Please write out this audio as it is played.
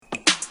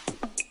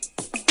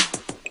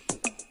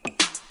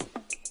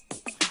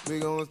We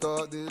gonna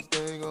start this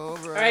thing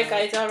alright. Alright,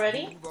 guys, y'all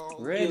ready?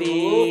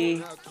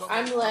 Ready.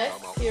 I'm Lex,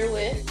 here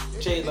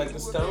with Jade like the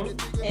stone.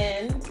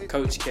 and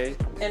Coach K.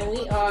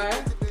 we are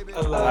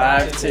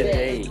Alive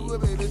today. We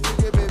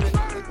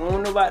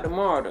don't know about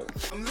tomorrow though.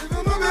 I'm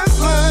living my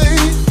best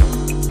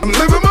life. I'm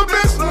living my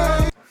best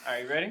life.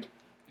 Alright, ready?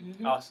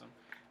 Mm-hmm. Awesome.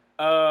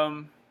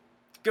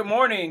 Good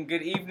morning,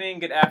 good evening,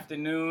 good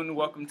afternoon.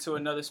 Welcome to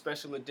another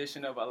special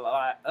edition of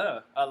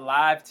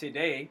Alive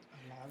Today.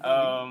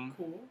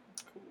 Cool.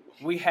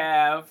 We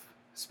have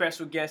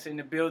special guests in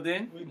the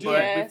building,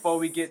 but before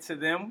we get to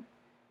them,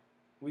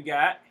 we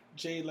got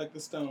Jade like the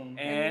stone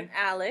and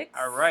Alex.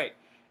 All right,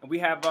 and we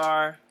have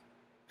our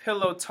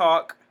Pillow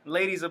Talk,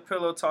 ladies of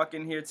Pillow Talk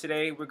in here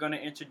today. We're gonna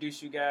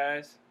introduce you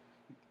guys.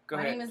 Go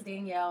ahead. My name is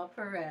Danielle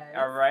Perez.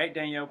 All right,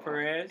 Danielle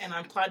Perez. And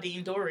I'm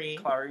Claudine Dory.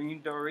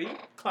 Claudine Dory.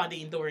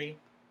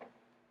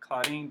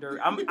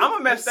 I'm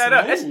gonna mess that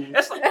up. It's smooth.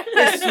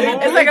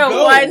 It's like a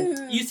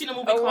one. You seen the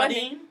movie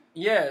Claudine?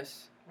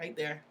 Yes. Right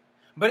there.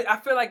 But I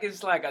feel like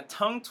it's like a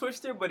tongue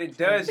twister, but it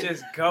does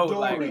just go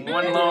Dory. like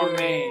one long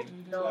name.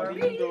 Dory.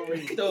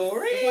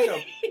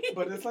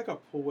 It's like a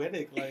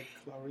poetic, like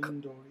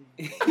Claudine Dory.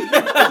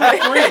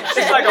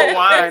 It's like a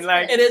wine.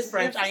 Like it is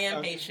French. I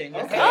am Haitian.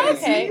 Okay. Oh,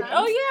 okay.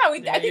 Oh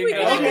yeah, I think we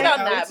go. hit on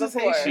Alex that is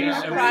before.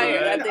 Haitian. Prior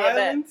at the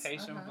event.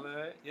 Haitian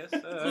blood, yes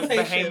Who's sir.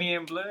 Haitian?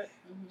 Bahamian blood.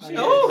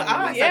 Oh,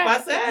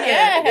 Yeah. c'est passé.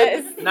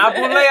 Yes.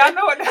 Nabule, I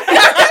know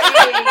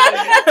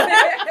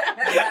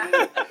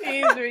it.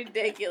 He's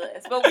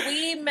ridiculous. But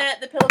we met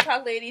the Pillow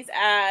Talk ladies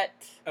at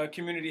A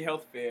community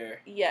health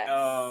fair. yes.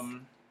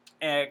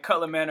 At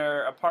Cutler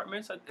Manor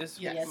Apartments. Yes,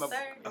 sir.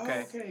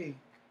 Okay.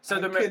 So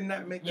I could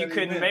not make that you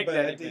couldn't event, make but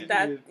that I event. did.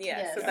 that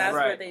Yes. so that's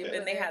Right.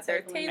 where they had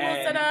their table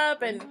And- set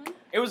up and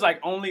It was like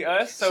only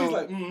us. So She's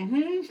like,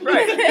 mm-hmm.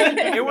 right.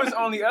 It was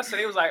only us. So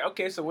they was like,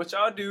 okay, so what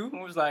y'all do? And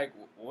we was like,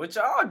 what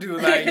y'all do?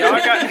 Like y'all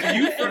got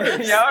You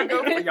first.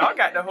 y'all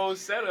got the whole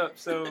setup.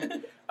 So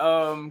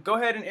go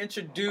ahead and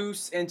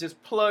introduce and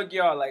just plug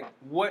y'all. Like,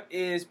 what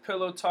is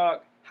Pillow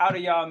Talk? How do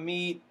y'all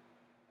meet?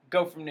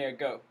 Go from there.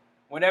 Go.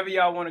 Whenever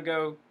y'all want to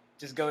go,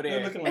 just go You're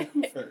there. looking like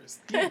who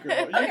first? You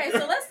girl. Okay,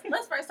 so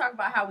let's first talk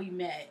about how we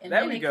met, and There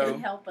then we it go. can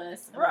help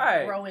us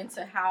Right. grow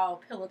into how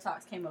Pillow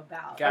Talks came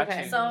about. Gotcha.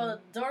 Okay. So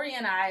Dory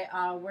and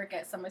I work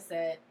at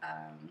Somerset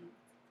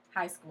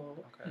High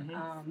School, Okay.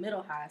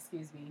 middle high,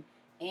 excuse me.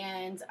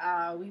 And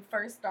we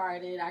first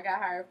started. I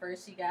got hired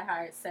first. She got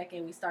hired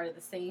second. We started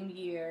the same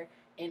year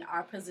in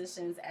our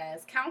positions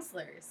as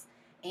counselors.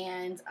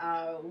 And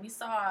we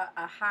saw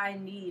a high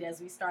need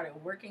as we started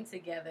working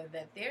together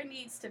that there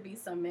needs to be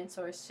some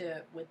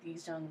mentorship with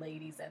these young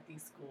ladies at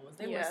these schools.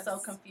 They were so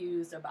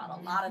confused about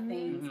a lot of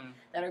things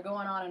that are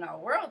going on in our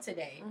world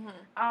today.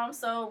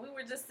 So we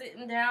were just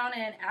sitting down,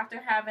 and after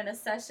having a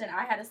session,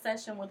 I had a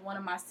session with one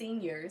of my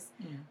seniors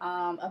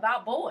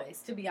about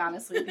boys, to be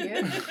honest with you.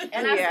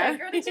 And I said,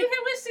 girl, did you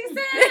hear what she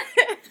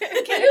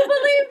said? Can you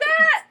believe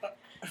that?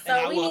 So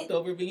I walked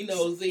over being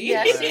nosy.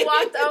 Yeah, she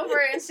walked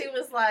over and she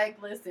was like,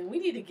 listen, we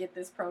need to get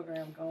this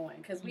program going.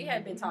 Because we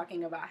had been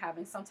talking about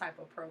having some type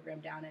of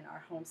program down in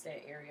our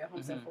Homestead area,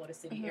 Florida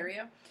City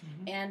area.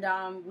 And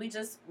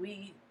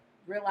we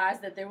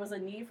realized that there was a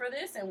need for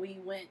this, and we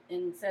went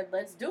and said,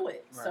 let's do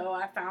it. Right. So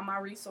I found my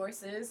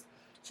resources,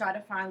 tried to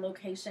find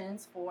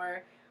locations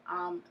for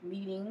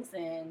meetings,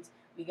 and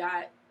we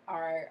got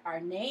our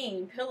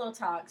name, Pillow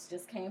Talks,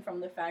 just came from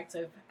the fact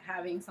of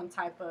having some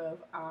type of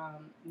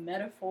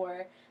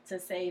metaphor to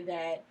say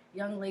that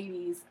young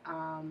ladies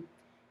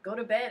go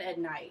to bed at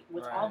night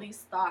with all these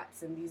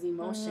thoughts and these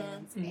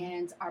emotions,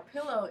 and our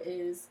pillow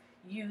is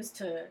used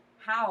to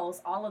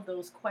house all of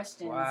those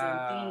questions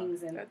and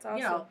things, and That's awesome.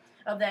 you know,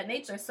 of that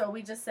nature. So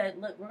we just said,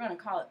 look, we're going to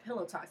call it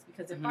Pillow Talks,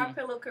 because if our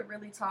pillow could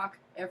really talk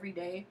every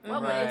day,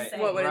 what would it say?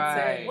 What would it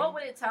say? What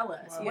would it tell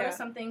us? Wow. What are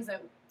some things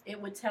that it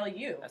would tell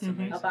you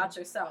amazing. about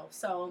yourself?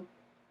 So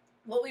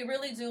what we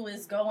really do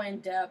is go in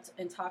depth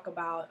and talk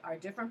about our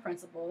different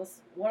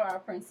principles. What are our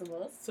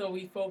principles? So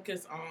we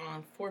focus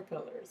on 4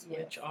 pillars,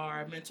 which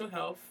are mental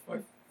health,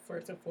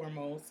 first and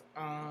foremost,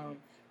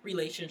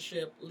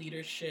 relationship,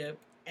 leadership,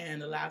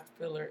 and the last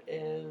pillar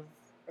is...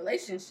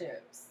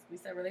 Relationships. We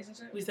said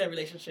relationships? We said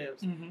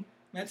relationships.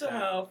 Mental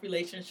health,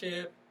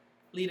 relationship,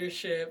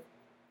 leadership,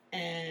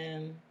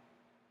 and...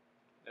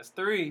 That's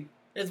 3.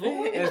 There's one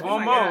more. There's Oh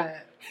one my more.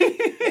 God.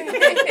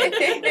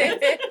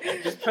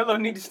 This pillow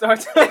need to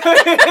start. Right.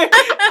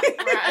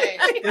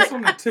 It's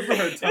on the tip of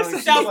her tongue.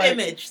 She's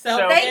Self-image.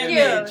 Thank you.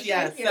 Yes,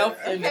 Thank you.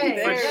 self-image. Okay, For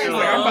there sure. you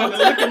Like, I'm go. about to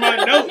look at my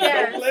notes.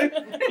 Yes. Don't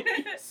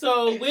play.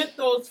 So with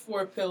those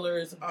 4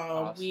 pillars,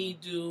 Awesome. we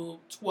do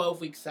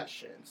 12-week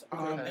sessions.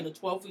 Okay. And the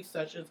 12-week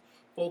sessions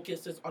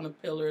focuses on the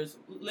pillars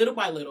little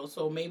by little.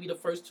 So maybe the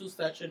first 2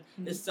 sessions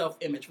is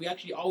self-image. We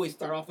actually always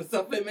start off with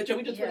self-image, and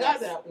we just forgot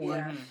that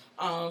one.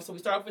 Yeah. So we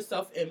start off with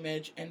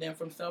self-image, and then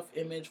from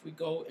self-image we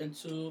go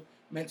into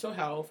mental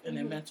health, and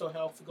then mental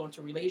health we go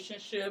into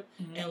relationship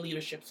and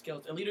leadership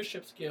skills. And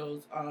leadership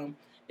skills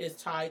is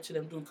tied to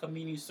them doing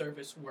community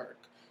service work.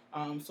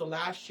 So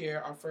last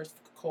year, our first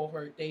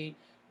cohort, they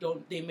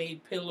they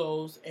made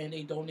pillows and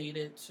they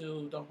donated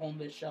to the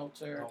homeless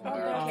shelter. Oh, We did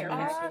a wow. care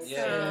Awesome. package.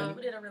 Yeah.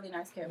 We did a really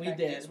nice care We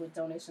package did. with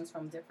donations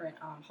from different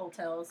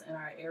hotels in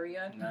our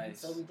area. Nice.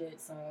 So we did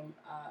some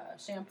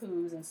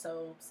shampoos and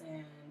soaps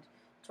and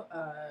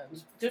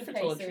Different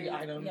toothpaste toiletry and-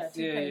 items. Yeah, Yeah,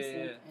 toothpaste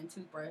yeah, yeah. And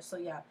toothbrush. So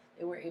yeah,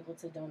 they were able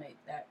to donate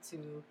that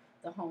to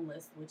the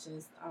homeless, which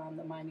is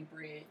the Miami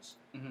Bridge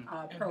Mhm.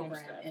 In program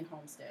Homestead. in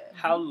Homestead.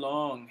 How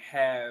long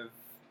have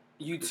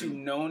you two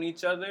known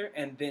each other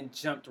and then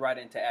jumped right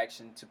into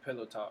action to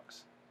Pillow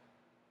Talks?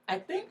 I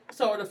think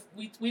so.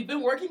 We've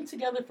been working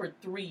together for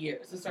 3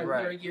 years. This is our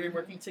Right. 3rd year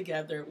working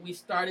together. We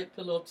started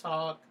Pillow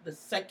Talk the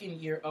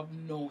 2nd year of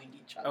knowing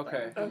each other.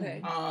 Okay.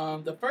 Okay.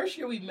 The first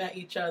year we met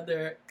each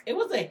other, it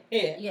was a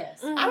hit.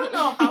 Yes. Mm. I don't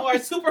know how our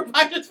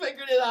supervisors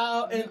figured it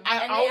out, and I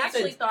And they always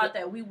actually said, thought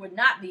that we would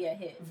not be a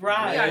hit.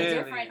 Right. We are Really?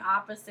 different,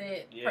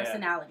 opposite Yeah.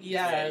 personalities.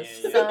 Yes.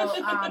 Yeah, yeah,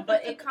 So,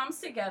 but it comes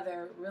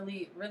together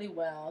really, really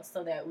well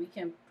so that we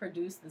can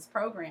produce this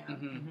program.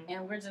 Mhm.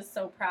 And we're just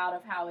so proud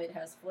of how it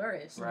has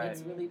flourished. Right.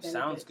 It's really been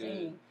Sounds a good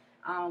thing.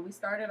 We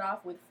started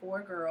off with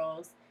 4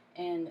 girls,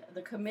 and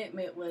the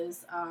commitment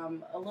was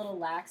a little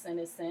lax in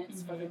a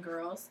sense for the Mhm.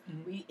 girls.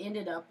 Mhm. We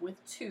ended up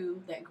with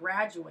 2 that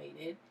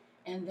graduated,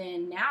 and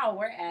then now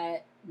we're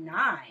at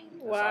 9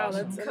 Wow,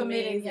 awesome. that's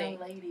committed amazing. young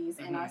ladies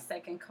in our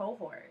second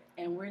cohort,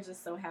 and we're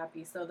just so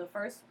happy. So the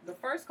first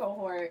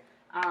cohort,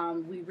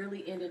 we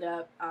really ended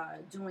up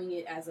doing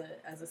it as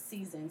a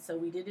season. So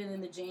we did it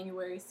in the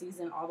January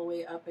season all the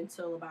way up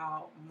until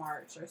about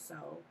March or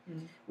so.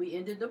 Mhm. We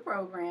ended the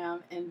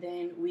program, and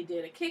then we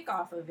did a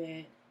kickoff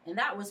event, and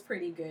that was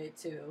pretty good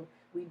too.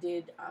 We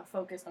did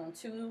focused on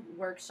 2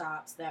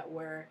 workshops that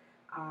were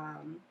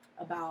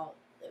about.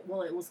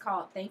 Well, it was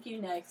called Thank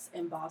You Next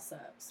and Boss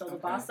Up. So the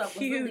Okay. Boss Up was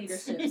Cute. the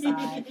leadership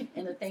side,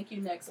 and the Thank You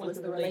Next was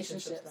the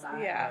relationship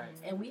side. Yeah.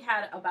 And we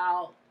had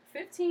about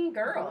 15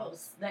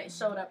 girls that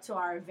showed up to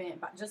our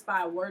event just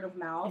by word of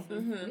mouth.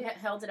 Mhm. We had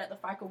held it at the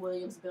FICA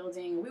Williams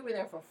building. We were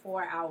there for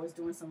 4 hours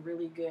doing some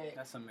really good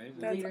That's amazing.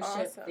 That's leadership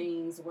awesome.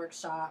 things,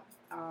 workshop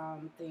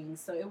things.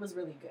 So it was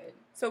really good.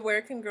 So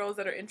where can girls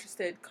that are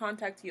interested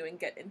contact you and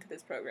get into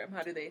this program?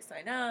 How do they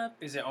sign up?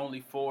 Is it only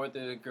for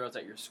the girls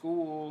at your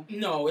school?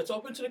 No, it's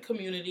open to the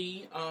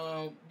community.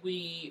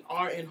 We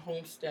are in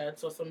Homestead,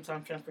 so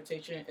sometimes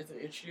transportation is an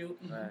issue.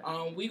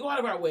 Right. We go out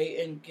of our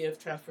way and give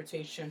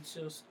transportation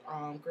to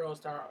girls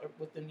that are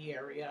within the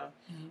area.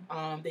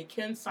 They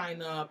can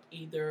sign up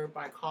either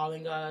by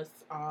calling us,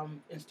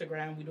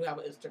 Instagram. We do have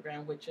an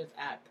Instagram, which is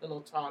at Pillow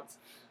Talks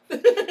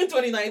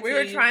 2019. We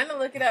were trying to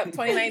look it up.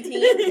 2019?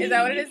 Is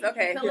that what it is?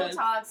 Okay. Yes.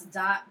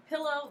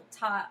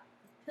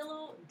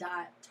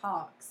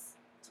 Pillow.talks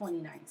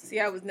 2019. See,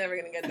 I was never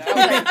gonna get that.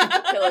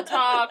 I was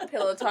like,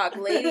 Pillow Talk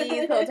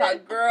ladies, Pillow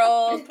Talk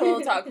girls, Pillow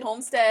Talk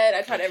Homestead.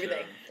 I tried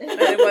everything, and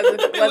it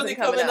wasn't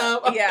coming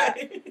up. Yeah,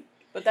 Okay.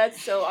 but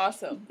that's so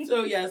awesome.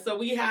 So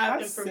we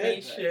have I said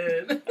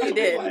information. You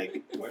did.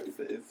 Like, where's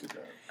the Instagram?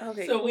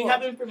 Okay, So we cool.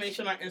 have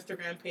information on our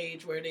Instagram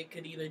page where they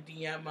could either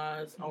DM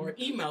us or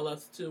email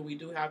us too. We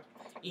do have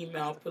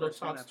email That's the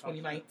first one I popped up.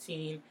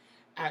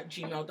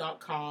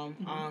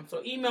 pillowtalks2019@gmail.com.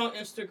 So email,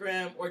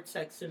 Instagram, or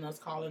texting us,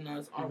 calling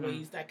us are Mhm.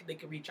 ways that they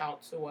can reach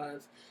out to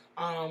us.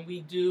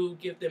 We do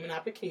give them an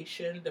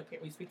application.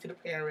 We speak to the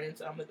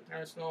parents, let the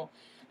parents know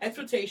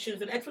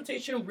expectations. And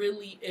expectation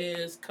really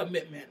is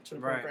commitment to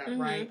the Right. program,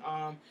 right?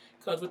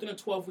 Because within the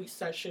 12-week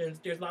sessions,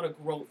 there's a lot of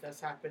growth that's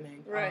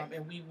happening. Right.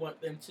 And we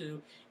want them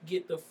to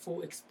get the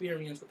full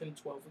experience within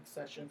 12-week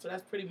session. So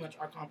that's pretty much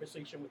our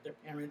conversation with their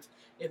parents.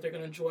 If they're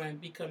going to join,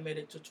 be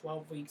committed to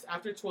 12 weeks.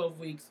 After 12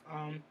 weeks,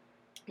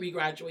 we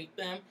graduate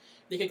them.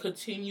 They can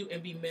continue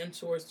and be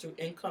mentors to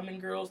incoming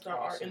girls that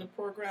are in the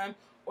program,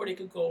 or they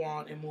could go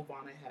on and move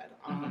on ahead.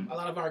 A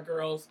lot of our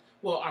girls,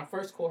 our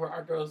first cohort,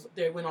 our girls,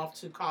 they went off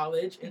to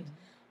college in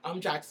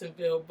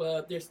Jacksonville,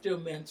 but they're still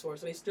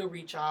mentors. So they still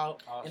reach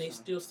out and they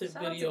Awesome. still send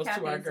Shout out to videos to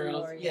Kathy our and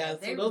girls. Zaloria. Yeah,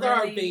 They so those are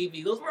our really-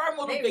 babies. Those were our They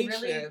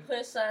motivation. really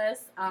push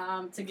us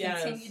to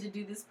Yes. continue to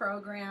do this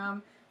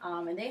program.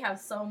 And they have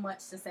so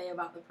much to say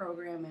about the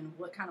program and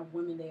what kind of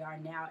women they are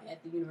now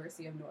at the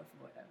University of North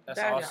Florida. That's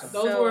That- awesome.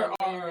 Those So were amazing.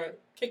 our That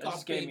kickoff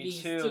just gave me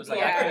babies. chills. to Like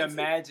I Yeah. can parents.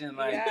 imagine,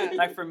 like, Yeah.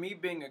 like for me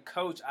being a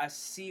coach, I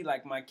see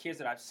like my kids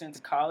that I've sent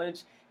to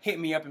college hit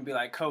me up and be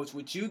like, "Coach,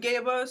 what you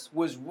gave us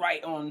was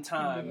right on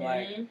time. Mhm.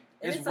 Like It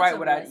it's is right such a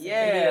what I blessing.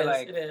 yeah, it is,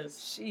 like it is.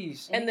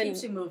 sheesh." And, And it then-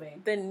 keeps you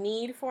moving. The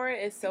need for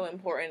it is so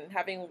important.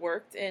 Having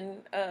worked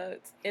in a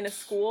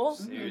school,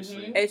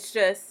 Seriously. it's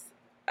just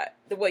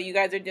what you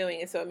guys are doing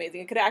is so amazing.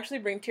 It could actually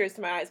bring tears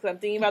to my eyes because I'm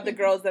thinking about the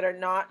girls that are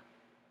not,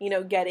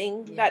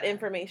 getting that Yeah.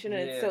 information,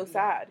 and it's Yeah. so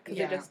sad because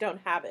Yeah. they just don't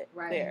have it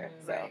Right. there.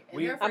 So Right. And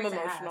We- they're I'm afraid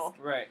to emotional. ask.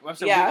 Right. Well,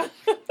 so Yeah.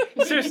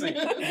 seriously,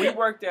 we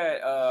worked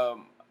at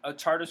a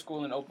charter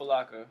school in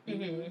Opelika,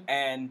 Mhm.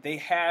 and they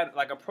had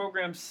like a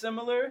program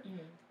similar Mhm.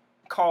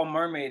 called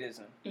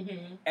Mermaidism.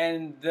 Mhm.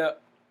 And the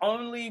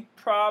only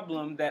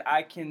problem that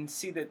I can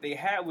see that they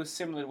had was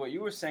similar to what you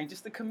were saying,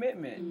 just the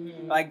commitment.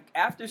 Mhm. Like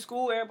after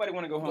school, everybody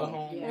want to go Go home.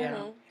 home. Yeah. Yeah.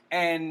 Mhm.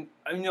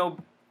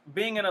 And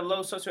being in a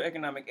low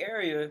socioeconomic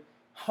area,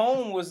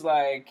 home was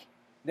like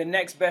the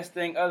next best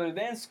thing other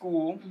than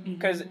school,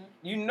 because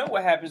you know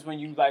what happens when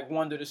you like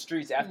wander the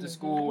streets after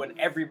school and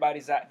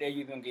everybody's out there.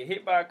 You're gonna get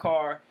hit by a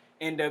car,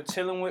 end up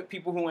chilling with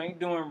people who ain't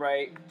doing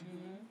right,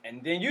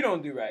 and then you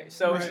don't do right.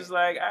 So it's just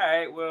like, all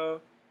right,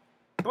 well,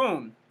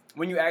 boom.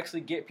 When you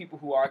actually get people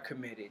who are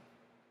committed,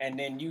 and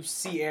then you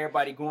see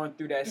everybody going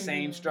through that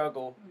same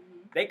struggle,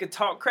 they could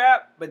talk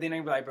crap, but then they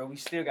be like, bro, we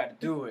still got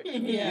to do it.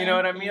 You know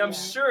what I mean? I'm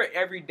sure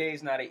every day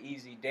is not an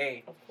easy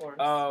day. Of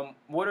course.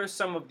 What are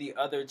some of the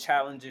other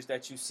challenges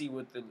that you see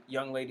with the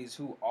young ladies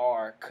who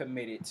are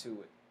committed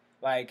to it?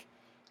 Like,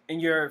 in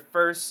your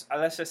first,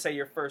 let's just say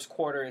your first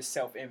quarter is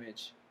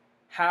self-image.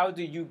 How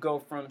do you go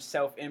from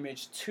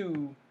self-image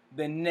to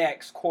the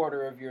next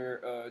quarter of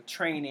your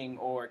training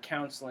or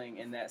counseling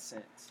in that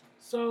sense?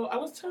 So I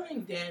was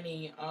telling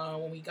Danny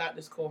when we got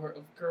this cohort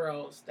of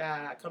girls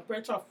that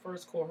compared to our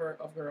first cohort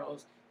of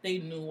girls, they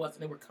knew us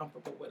and they were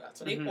comfortable with us.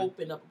 So they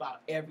opened up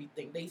about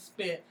everything. They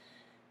spent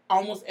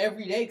almost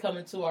every day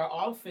coming to our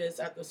office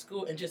at the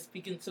school and just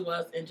speaking to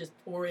us and just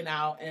pouring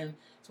out. And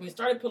so when we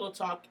started Pillow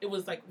Talk, it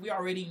was like we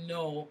already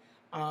know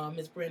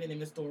Miss Brandon and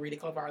Miss Dory. They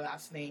call our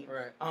last name.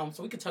 Right.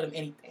 So we could tell them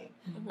anything.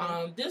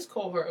 This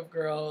cohort of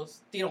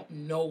girls, they don't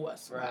know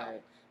us well.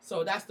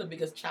 So that's the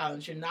biggest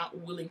challenge. You're not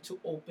willing to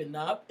open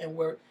up, and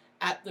we're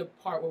at the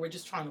part where we're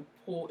just trying to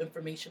pull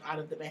information out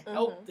of them and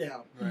help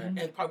them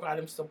and provide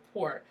them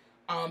support.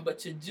 But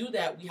to do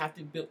that, we have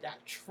to build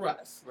that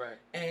trust. Right.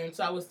 And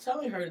so I was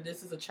telling her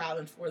this is a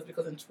challenge for us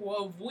because in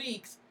 12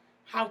 weeks,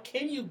 how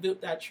can you build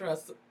that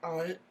trust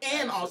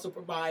and also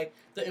provide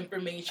the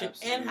information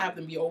and have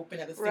them be open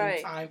at the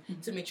same time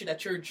to make sure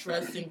that you're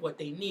addressing what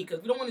they need?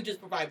 Because we don't want to just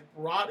provide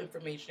broad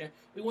information.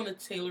 We want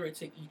to tailor it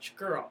to each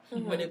girl.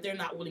 But if they're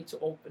not willing to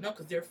open up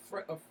because they're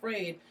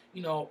afraid,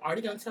 you know, are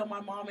they going to tell my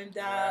mom and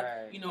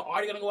dad? You know,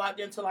 are they going to go out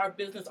there and tell our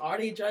business? Are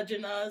they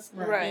judging us?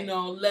 You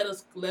know, let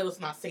us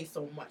not say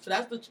so much. So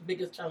that's the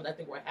biggest challenge I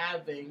think we're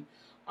having.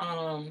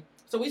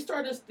 So we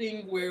started this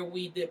thing where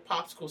we did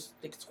popsicle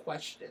sticks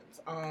questions.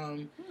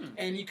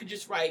 And you could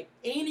just write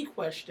any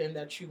question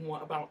that you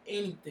want about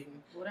anything.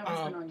 Whatever's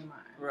been on your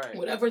mind. Right.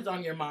 Whatever's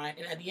on your mind.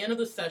 And at the end of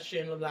the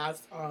session, the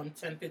last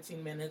 10,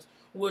 15 minutes,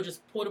 we'll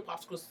just pull the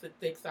popsicle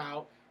sticks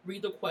out,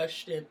 read the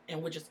question,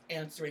 and we'll just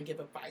answer and give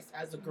advice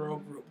as a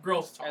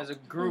girls talk. As a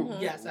group.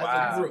 Yes,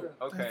 Wow. as a group.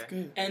 Okay. That's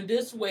good. And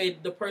this way,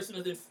 this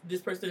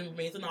person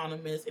remains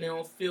anonymous, and they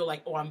don't feel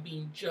like, oh, I'm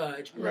being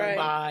judged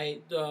by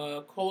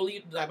the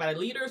by the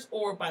leaders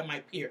or by my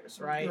peers,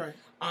 right?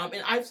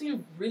 And I've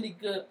seen really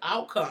good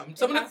outcomes.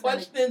 Some of the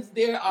questions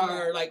there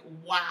are like,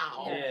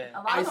 wow.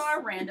 A lot of them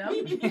are random,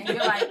 and you're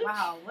like,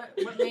 wow,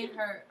 what made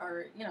her,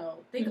 or you know,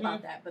 think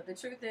about that. But the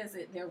truth is,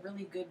 that they're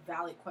really good,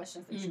 valid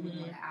questions that you would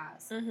want to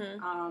ask.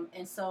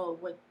 And so,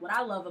 what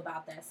I love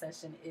about that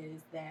session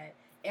is that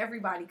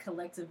everybody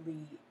collectively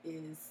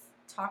is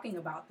talking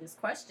about this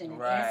question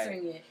and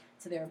answering it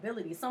to their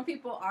ability. Some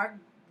people are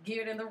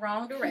geared in the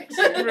wrong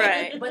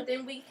direction, but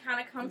then we kind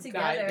of come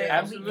together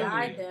and we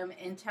guide them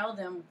and tell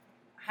them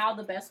how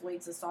the best way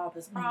to solve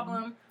this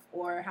problem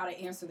or how to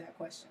answer that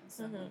question.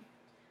 So,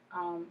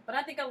 but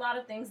I think a lot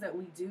of things that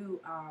we do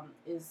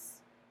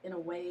is in a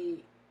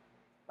way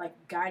like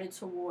guided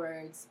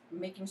towards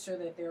making sure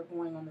that they're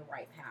going on the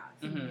right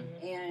path.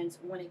 And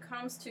when it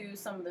comes to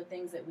some of the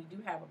things that we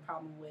do have a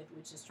problem with,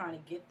 which is trying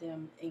to get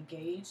them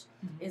engaged,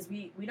 is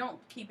we don't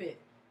keep it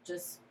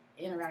just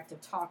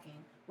interactive talking.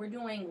 We're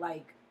doing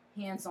like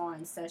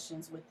hands-on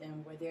sessions with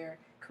them where they're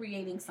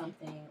creating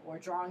something or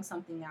drawing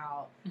something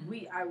out.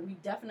 We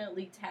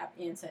definitely tap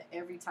into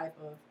every type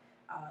of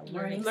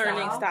learning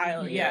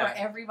style for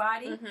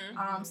everybody,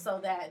 so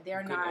that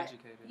they're not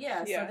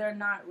so they're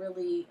not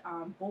really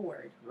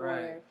bored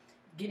or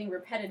getting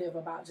repetitive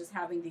about just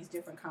having these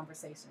different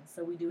conversations.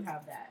 So we do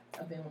have that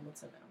available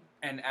to them.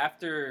 And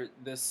after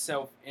the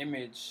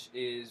self-image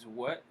is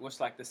what's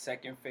like the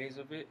second phase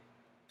of it?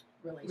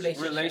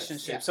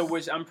 Relationships. Yes. So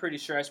which I'm pretty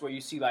sure that's where you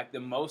see like the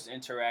most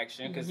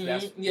interaction because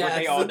that's what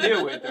they all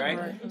deal with,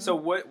 right? So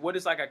what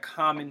is like a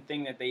common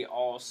thing that they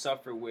all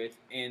suffer with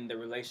in the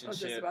relationship? I was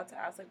just about to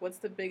ask, like, what's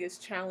the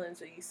biggest challenge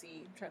that you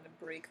see trying to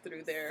break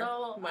through their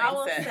mindset? I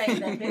will say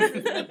that this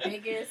is the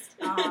biggest,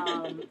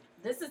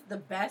 this is the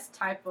best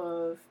type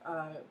of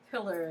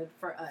pillar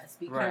for us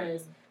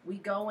because we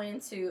go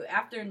into,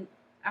 after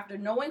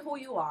knowing who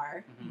you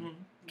are,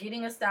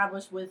 getting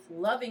established with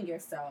loving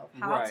yourself,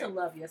 how to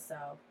love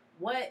yourself,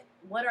 what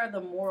are the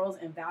morals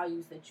and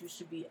values that you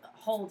should be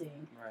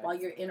holding while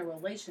you're in a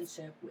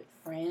relationship with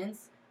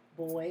friends,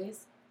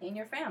 boys, and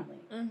your family.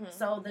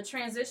 So the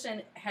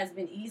transition has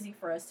been easy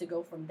for us to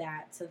go from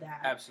that to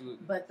that. Absolutely.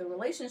 But the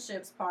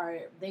relationships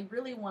part, they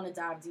really want to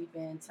dive deep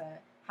into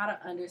how to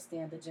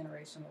understand the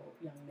generational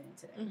young men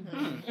today,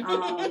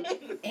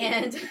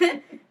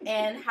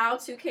 and how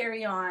to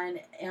carry on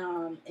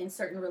in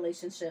certain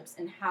relationships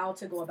and how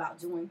to go about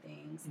doing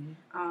things.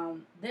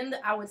 Then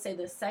I would say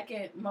the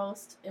second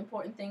most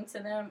important thing to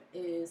them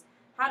is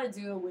how to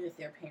deal with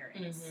their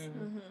parents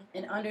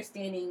and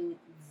understanding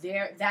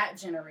that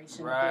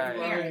generation Right. of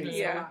their parents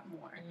Yeah. a lot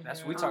more.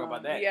 That's we talk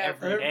about that Yeah.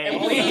 every day.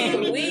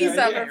 And we Yeah,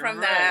 suffer yeah, from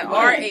right. that, Right.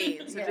 our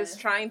age. So Yes. just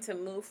trying to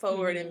move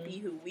forward and be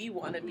who we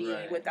want to be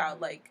Right. without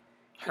like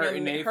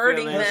hurting them, their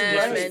hurting feelings, them,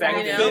 and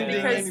disrespecting you know, them.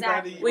 because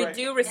Exactly. we right.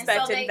 do respect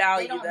and so and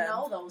value they don't them.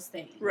 know those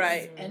things.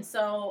 Right. And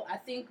so I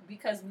think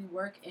because we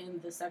work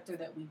in the sector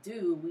that we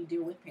deal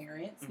with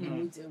parents Mhm.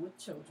 and we deal with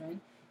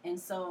children. And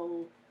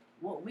so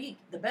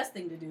the best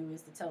thing to do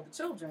is to tell the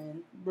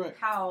children Right.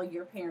 how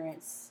your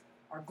parents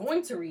are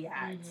going to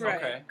react Mhm. Right.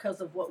 Okay.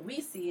 because of what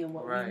we see and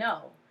what Right. we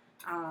know.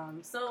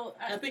 So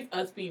I think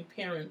us being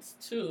parents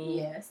too,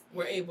 yes,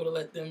 we're able to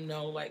let them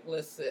know, like,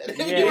 listen, if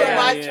Yeah, you were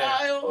my yeah.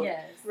 child,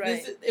 yes,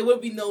 Right. it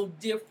would be no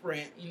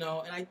different, you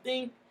know. And I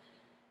think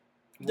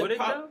the Would it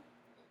pro- though?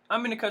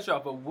 I'm gonna cut you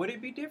off, but would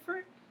it be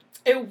different?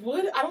 it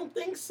would. I don't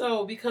think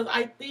so, because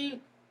I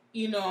think,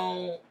 you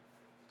know,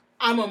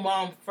 I'm a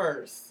mom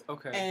first.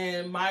 Okay.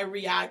 And my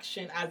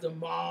reaction as a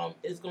mom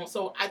is going.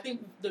 So I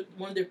think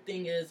one of the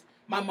thing is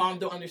my mom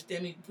don't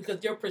understand me because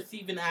they're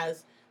perceiving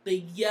as the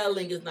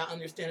yelling is not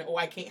understanding. Oh,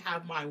 I can't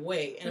have my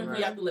way, and Mhm.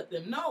 we have to let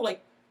them know,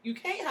 like, you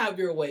can't have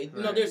your way. You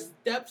know, Right. there's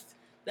steps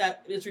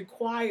that is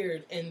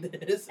required in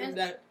this and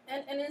that.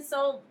 and it's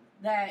so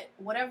that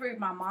whatever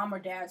my mom or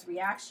dad's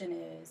reaction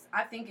is,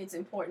 I think it's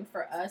important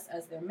for us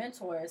as their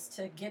mentors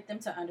to get them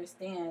to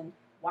understand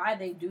why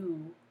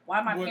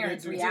my What they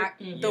parents do. react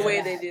The to way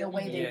that, they do. the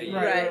way they Yeah, do.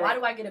 yeah. Right. Why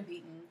do I get a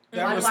beating?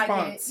 That why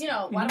response. do I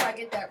get why do I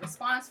get that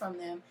response from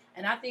them?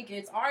 And I think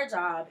it's our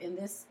job in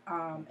this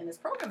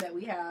program that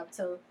we have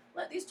to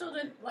let these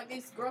children, like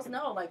these girls,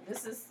 know, like,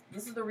 this is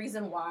the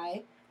reason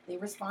why they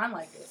respond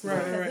like this. Right,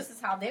 Because right. this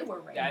is how they were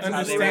raised. That's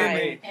how they were Understand.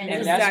 made. And And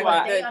this that's is why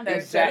what they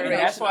understand. exactly.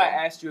 That's why I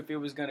Generational. asked you if it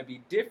was gonna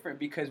be different,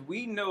 because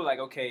we know, like,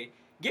 okay,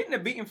 getting a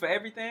beating for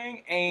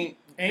everything ain't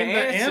Ain't the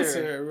the answer.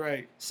 answer,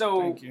 right?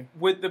 So Thank you.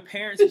 with the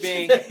parents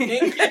being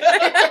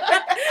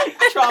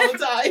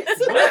Traumatized.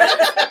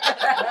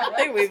 I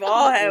think we've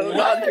all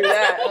gone through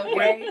that.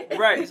 Okay.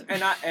 right,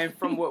 and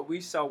from what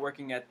we saw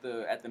working at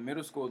the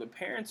middle school, the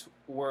parents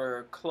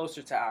were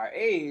closer to our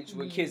age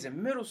with Mhm. kids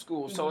in middle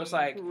school. So it's Mhm.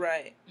 like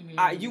Right.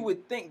 you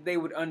would think they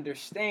would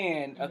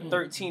understand a Mhm.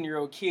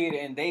 13-year-old kid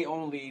and they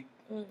only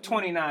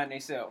 29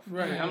 themselves.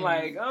 Right. I'm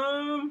like,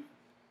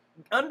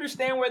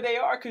 understand where they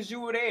are because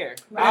you were there.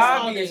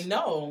 That's all Obvious- they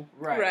know.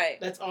 Right. Right.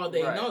 That's all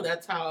they Right. know.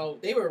 That's how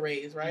they were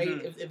raised, right?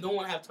 Mhm. If no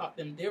one have taught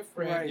them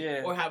different, Right.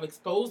 Yeah. or have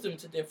exposed them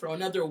to different, or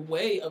another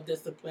way of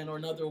discipline, or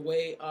another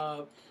way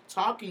of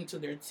talking to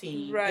their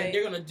teen, Right. then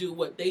they're gonna do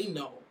what they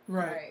know.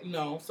 Right. You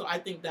know, so I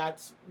think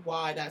that's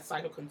why that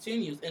cycle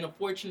continues. And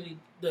unfortunately,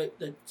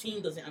 the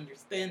teen doesn't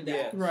understand that.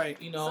 Yeah. Right.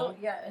 You So know,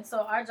 and so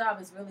our job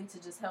is really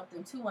to just help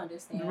them to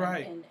understand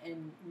Right.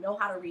 and know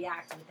how to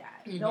react with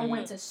that. Mhm. Know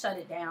when to shut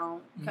it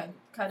down,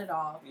 cut it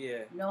off. Yeah.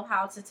 Know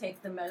how to take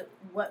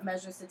what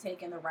measures to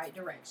take in the right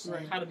direction.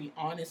 Right. how to be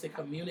honest and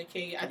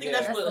communicate. I think Yeah.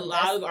 that's what That's a the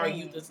lot of best our thing.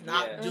 youth is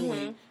not Yeah.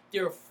 doing.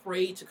 They're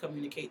afraid to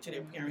communicate to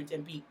their parents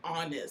and be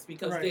honest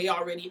because Right. they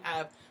already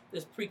have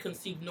this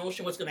preconceived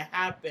notion what's going to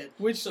happen.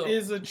 Which So-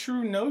 is a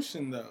true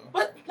notion, though.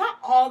 But not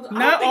all. I don't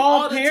Not think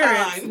all the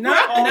parents, time.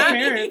 not all Right.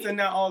 parents, and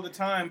not all the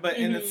time, but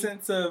in the Mhm.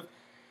 sense of,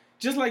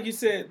 just like you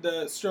said,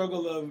 the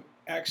struggle of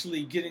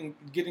actually getting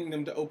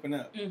them to open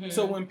up. Mhm.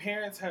 So when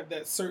parents have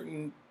that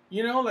certain,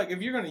 like,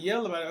 if you're going to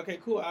yell about it, okay,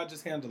 cool, I'll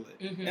just handle it.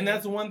 Mhm. And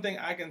that's one thing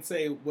I can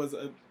say was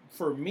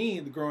for me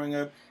growing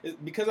up, is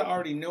because I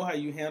already know how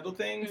you handle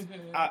things.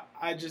 Mhm.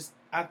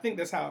 I think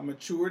that's how I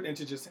matured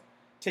into just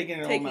taking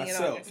it on Taking it on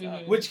myself,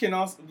 yourself.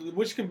 Mhm.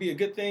 which can be a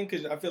good thing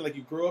because I feel like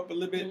you grow up a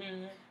little bit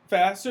Mhm.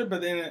 faster.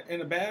 But then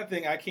in a bad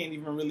thing, I can't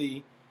even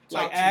really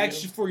Talk like to ask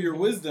you. you for your Mhm.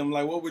 wisdom.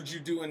 Like, what would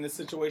you do in this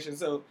situation?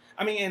 So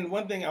I mean, and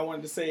one thing I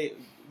wanted to say,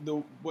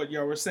 what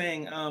y'all were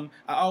saying, I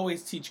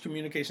always teach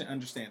communication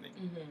understanding.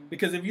 Mhm.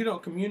 Because if you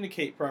don't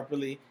communicate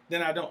properly,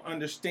 then I don't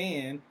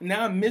understand.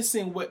 Now I'm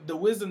missing what the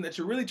wisdom that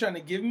you're really trying to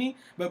give me,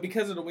 but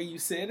because of the way you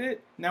said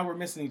it, now we're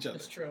missing each other.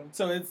 That's true.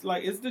 So it's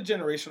like, it's the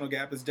generational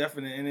gap is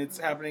definite, and it's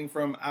happening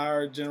from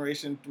our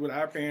generation with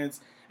our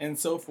parents and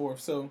so forth.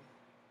 So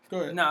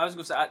go ahead. No, I was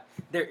gonna say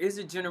there is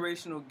a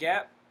generational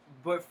gap,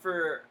 but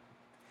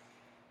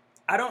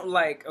I don't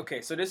like.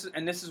 Okay, so this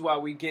is why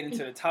we get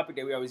into the topic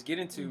that we always get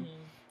into.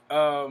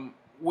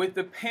 With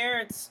the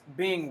parents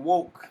being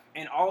woke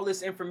and all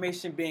this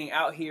information being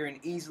out here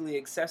and easily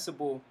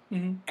accessible,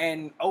 Mhm.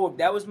 and if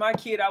that was my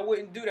kid, I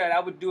wouldn't do that.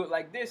 I would do it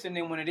like this, and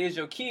then when it is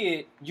your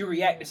kid, you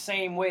react the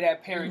same way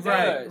that parent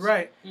does.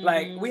 Right.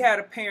 Like Mhm. we had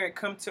a parent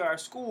come to our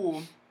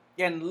school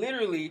and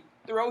literally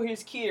throw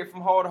his kid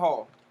from hall to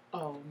hall.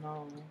 Oh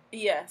no.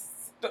 Yes.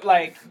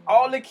 Like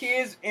all the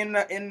kids in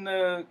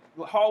the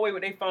hallway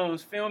with their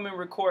phones, filming,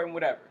 recording,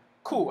 whatever.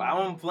 Cool. I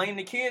don't blame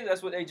the kids.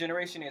 That's what their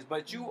generation is.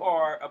 But you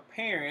are a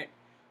parent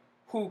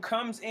who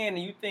comes in and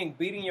you think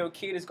beating your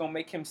kid is gonna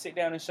make him sit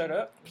down and shut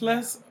up.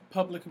 Plus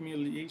public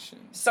humiliation.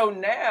 So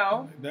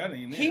now That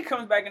ain't he it.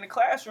 comes back in the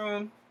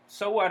classroom.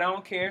 So what? I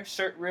don't care.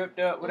 Shirt ripped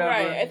up, whatever.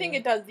 Right. I think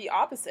it does the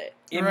opposite.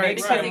 It Right,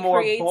 makes Because him it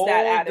more creates bolder.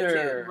 that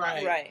attitude.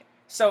 Right. Right.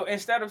 So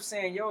instead of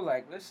saying, "Yo,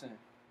 like, listen,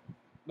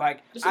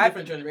 Like, Just a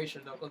different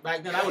generation, though, because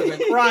back then I would have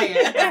been crying.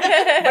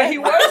 but he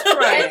was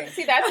crying. And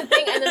see, that's the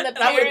thing. And then the And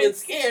I would have been parents,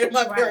 scared of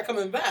my parent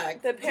coming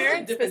back. the This is a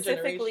parents different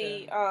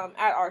specifically generation.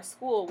 at our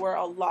school were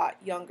a lot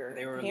younger.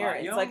 They were a lot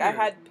parents. Like I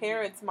younger. had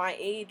parents my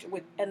age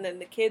with, and then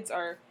the kids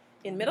are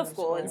in middle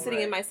school and sitting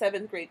in Right. my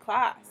 7th grade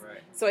class. Right.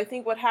 So I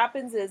think what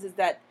happens is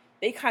that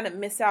they kind of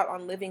miss out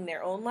on living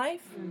their own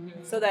life.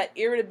 Mhm. So that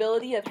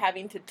irritability of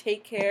having to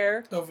take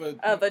care Of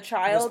of a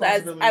child,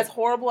 as Responsibility.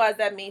 horrible as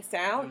that may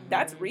sound, Mhm.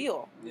 that's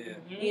real. Yeah.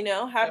 Mhm. You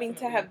know, having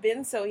to Definitely. have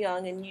been so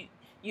young and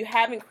you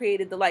haven't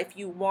created the life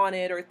you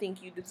wanted or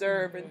think you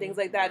deserve and Mhm. things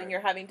like that, and Right. you're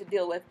having to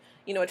deal with,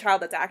 a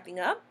child that's acting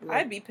up. Right.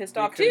 I'd be pissed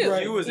off Because too.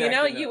 Right. you was You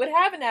know, acting you up. would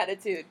have an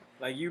attitude.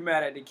 Like, you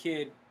mad at the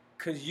kid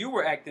because you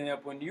were acting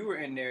up when you were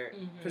in their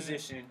Mhm.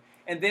 position.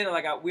 And then,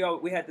 like,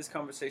 we had this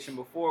conversation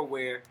before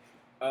where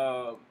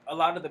a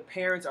lot of the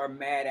parents are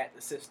mad at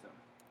the system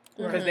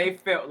because Mhm. they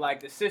felt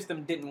like the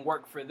system didn't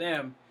work for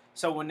them.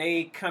 So when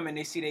they come and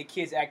they see their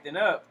kids acting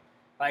up,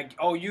 like,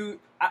 oh,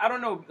 I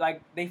don't know,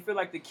 like, they feel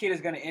like the kid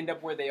is going to end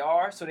up where they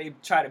are, so they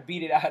try to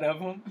beat it out of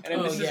them. And then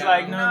Oh, it's just yeah.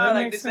 like, No, nah, that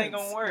like, makes this ain't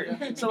sense. going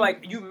to work. So,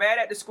 like, you mad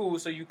at the school,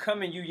 so you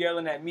come and you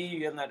yelling at me, you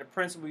yelling at the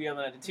principal, you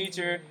yelling at the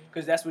teacher, Mhm.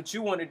 because that's what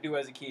you want to do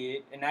as a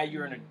kid, and now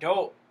you're an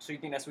adult, so you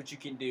think that's what you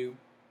can do.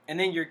 And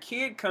then your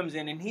kid comes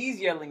in and he's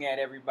yelling at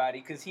everybody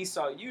because he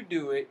saw you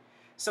do it.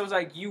 So it's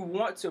like you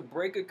want to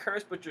break a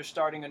curse, but you're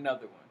starting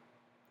another one.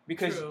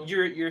 Because True.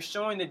 you're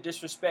showing the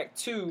disrespect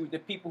to the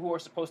people who are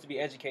supposed to be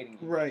educating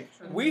you. Right.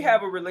 We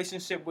have a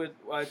relationship with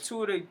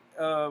two of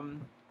the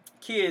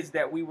kids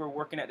that we were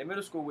working at the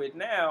middle school with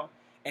now,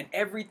 and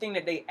everything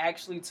that they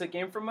actually took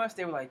in from us,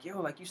 they were like,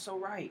 yo, like, you so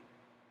right.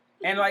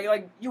 And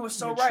like you were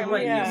so right. I'm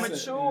like, Mature. you Yeah.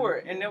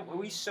 mature. And then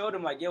we showed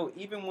them, like, yo,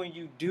 even when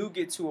you do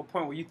get to a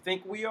point where you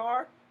think we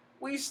are,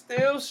 we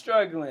still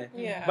struggling.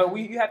 Yeah. But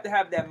you have to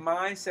have that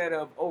mindset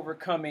of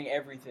overcoming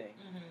everything.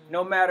 Mhm.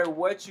 No matter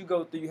what you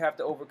go through, you have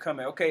to overcome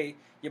it. Okay,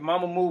 your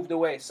mama moved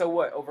away, so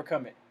what?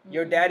 Overcome it.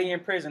 Your daddy in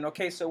prison,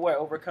 okay, so what?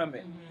 Overcome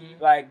it.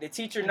 Mhm. Like, the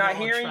teacher And not they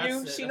don't hearing trust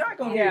you, it. she That's not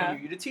gonna the hear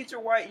problem. you. The teacher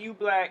white, you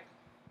black,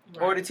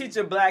 or the Right.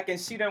 teacher black and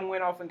she done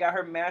went off and got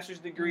her master's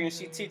degree and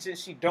she Mhm.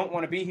 teaches she don't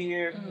want to be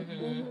here.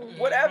 Mhm.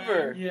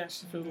 Whatever. Yeah,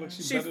 she feels like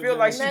she's She better feel than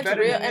like And she's that's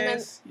better real, than and then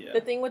this. Yeah.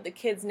 The thing with the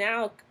kids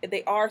now,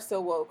 they are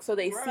so woke, so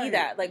they see Right.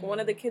 that. Like one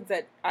of the kids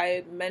that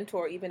I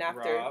mentor, even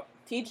after Rob.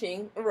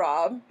 teaching,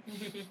 Rob,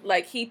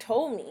 like he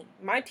told me,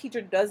 my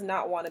teacher does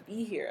not want to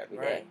be here every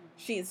day. Right.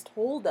 She's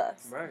told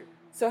us. Right.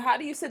 So how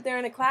do you sit there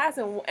in a class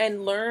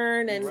and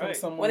learn and Right.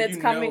 Someone when it's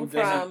you coming know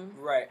doesn't-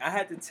 from? Right. I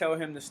had to tell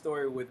him the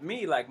story with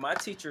me. Like, my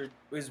teacher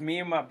was me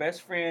and my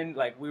best friend.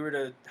 Like, we were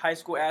the high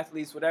school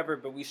athletes, whatever,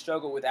 but we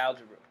struggled with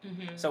algebra.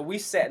 Mhm. So we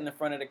sat in the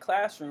front of the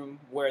classroom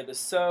where the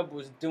sub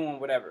was doing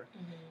whatever.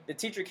 Mhm. The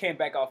teacher came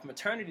back off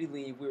maternity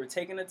leave. We were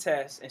taking a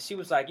test, and she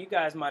was like, you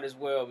guys might as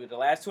well, be the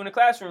last two in the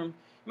classroom,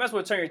 you might as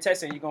well turn your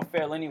test in. You're going to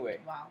fail anyway.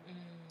 Wow.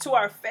 To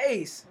our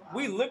face. Wow.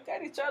 We looked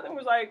at each other and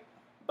was like,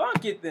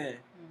 bunk it then.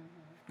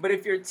 But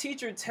if your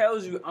teacher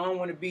tells you, I don't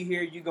want to be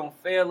here, you're going to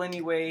fail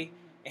anyway.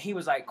 And he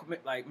was like,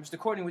 Mr.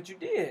 Courtney, what you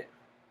did?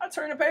 I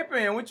turned the paper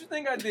in. What you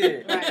think I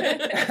did?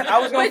 Right. I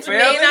was going Which to may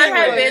fail not have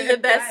anyway. been the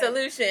best Right.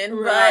 solution,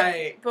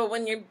 Right. but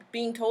when you're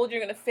being told you're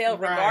going to fail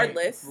Right.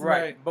 regardless,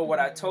 Right. But what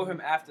I told him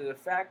after the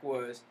fact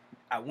was,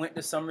 I went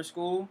to summer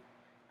school,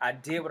 I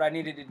did what I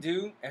needed to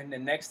do, and the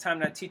next time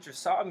that teacher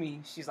saw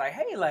me, she's like,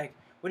 hey, like,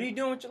 what are you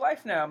doing with your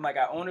life now? I'm like,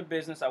 I own a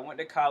business, I went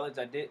to college,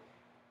 I did.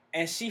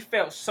 And she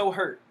felt so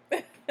hurt.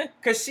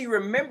 Because she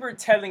remembered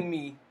telling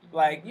me,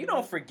 like, you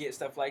don't forget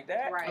stuff like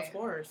that. Right. Of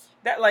course.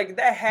 That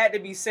had to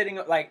be sitting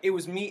up, like, it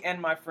was me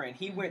and my friend.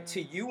 He went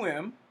to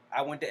UM,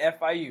 I went to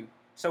FIU.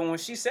 So when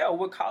she said, oh,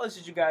 what college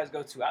did you guys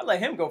go to? I let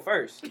him go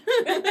first.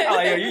 I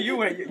like, yo, you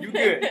went, you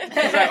good.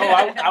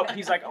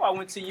 He's like, I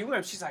went to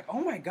UM. She's like,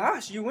 oh my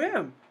gosh, UM.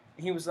 And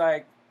he was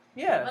like,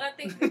 yeah. But I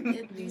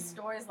think these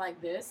stories like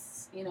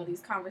this,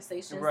 these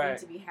conversations Right. need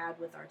to be had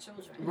with our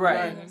children.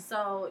 Right.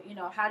 So,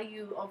 how do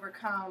you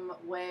overcome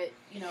what,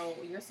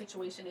 your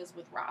situation is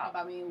with Rob?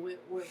 I mean, with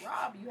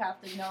Rob, you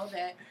have to know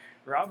that.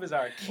 Rob is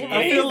our king.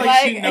 I He's feel like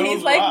like- she knows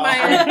he's like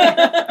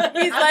Rob.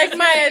 He's I'm like just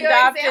my using your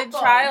adopted example.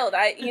 child.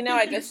 I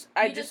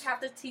You just have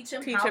to teach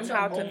him teach how him to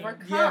how to-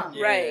 overcome.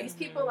 Yeah. Right. These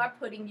people are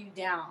putting you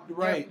down.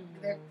 Right.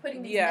 They're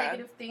putting these Yeah.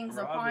 negative things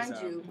Rob upon is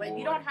our you, but boy.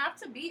 you don't have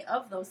to be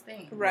of those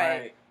things.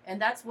 Right. And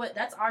that's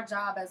our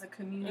job as a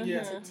community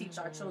Yeah. to teach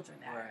our children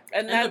that. Right.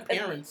 and And that the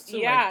parents, too,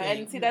 yeah, I think.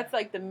 and see that's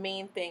like the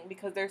main thing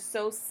because they're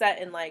so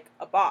set in like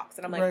a box,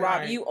 and I'm like, Right. Rob,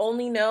 Right. you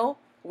only know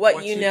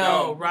what you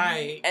know.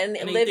 right. And,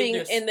 they living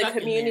think they're in the stuck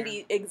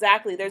community,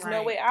 exactly. There's no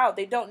Right. way out.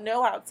 They don't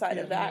know outside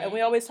of that, and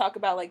we always talk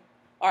about like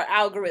our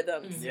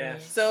algorithms. Mhm.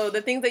 Yes. So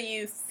the things that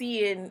you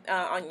see in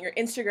on your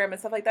Instagram and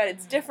stuff like that,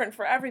 it's different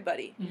for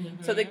everybody.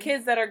 Mhm. So the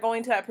kids that are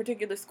going to that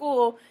particular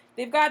school,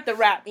 they've got the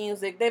rap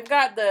music, they've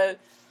got the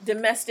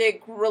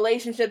domestic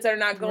relationships that are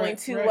not going Right,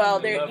 too right. well.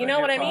 The They're, love you and know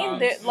what I hip-hop. mean?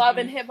 They're love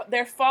and hip.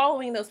 They're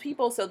following those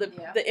people, so the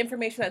Yeah. the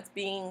information that's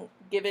being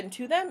given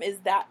to them is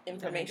that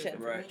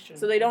information. Right.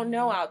 So they don't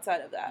know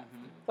outside of that.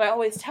 Mhm. But I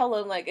always tell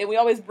him, like, and we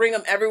always bring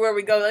him everywhere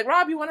we go. Like,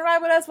 Rob, you want to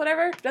ride with us?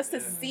 Whatever. Just to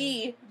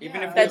see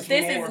Even if that there's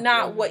this more. is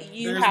not what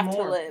you There's have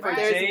more. to live. For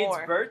There's Jade's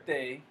more.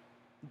 birthday,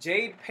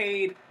 Jade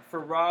paid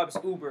for Rob's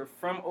Uber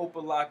from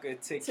Opelika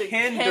to To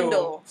Kendall,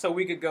 Kendall. so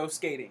we could go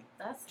skating.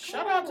 That's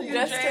Shout out to you,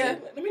 Just Jade.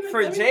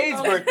 For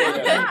Jade's birthday,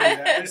 though.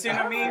 Yeah. You see what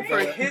I mean? For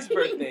his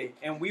birthday.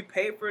 And we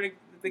paid for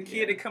the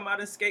kid to come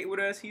out and skate with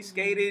us. He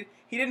skated.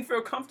 He didn't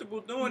feel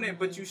comfortable doing it,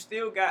 but you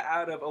still got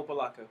out of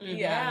Opelika.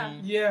 Yeah.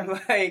 Yeah.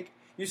 Like,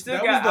 you still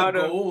That got was out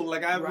the of... goal.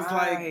 Like I was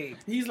Right. like,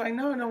 he's like,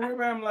 no, don't worry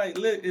about it. I'm like,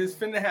 look, it's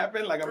finna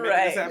happen. Like I'm making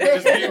Right. this happen.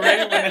 Just be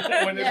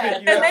ready when it Yeah. pick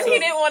you And up. then So- he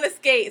didn't want to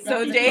skate, so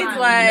That's Jade's fine.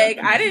 like,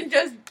 I didn't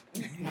just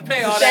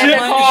Pay all Send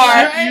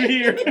that a money.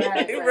 You hear?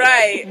 Right.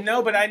 right.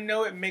 No, but I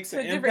know it makes To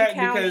an a different impact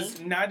county.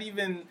 because not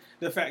even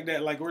the fact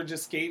that like we're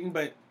just skating,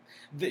 but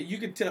that you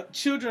could tell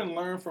children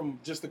learn from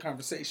just the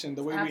conversation,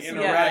 the way Absolutely.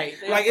 we Yeah, interact. right.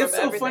 They Like learn it's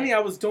from so everything. funny. I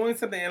was doing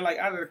something and like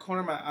out of the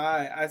corner of my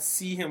eye, I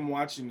see him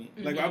watching me.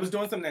 Like I Mhm. was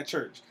doing something at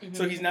church,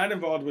 so Mhm. he's not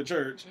involved with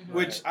church, Mhm.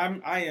 which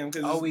I am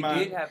because Oh, we my,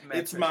 did have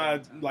it's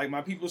my like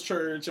my people's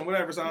church and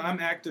whatever. So I'm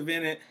active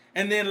in it.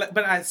 And then, like,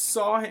 but I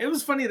saw him. It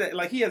was funny that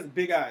like he has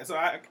big eyes, so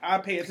I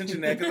pay attention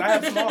to that because I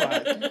have small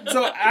eyes.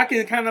 So I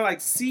can kind of like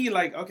see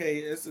like okay,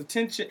 it's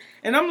attention,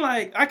 and I'm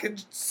like I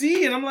could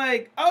see, and I'm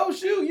like, oh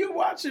shoot, you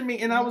watching me,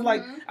 and I was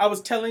like, I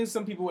was telling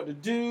some people what to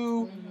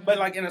do, but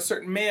like in a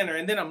certain manner,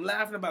 and then I'm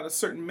laughing about a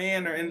certain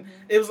manner, and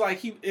it was like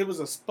it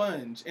was a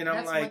sponge, and I'm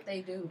That's like what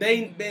they do.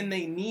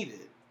 they need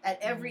it, At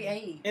every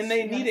age. and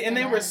they You need it, and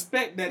they understand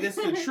respect that it's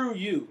the true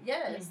you.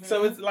 that? Yes.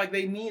 So it's like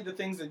they need the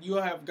things that you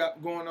have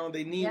got going on.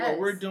 They need what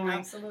we're Yes, doing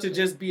absolutely. to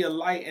just be a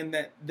light, and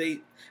that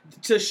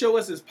to show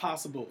us it's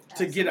possible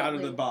to get out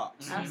of the Absolutely.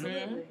 box.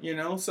 Absolutely. You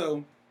know,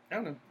 so I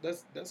don't know.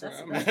 That's where That's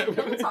I'm what at.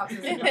 Pillow Talk is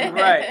about.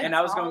 Right, and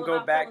I was It's going all to go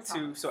about back Pillow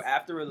to, Talks. so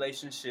after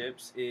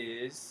relationships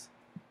is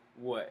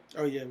what?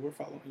 Oh yeah, we're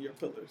following your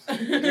pillars.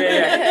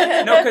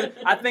 Yeah. No, because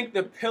I think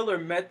the pillar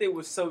method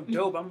was so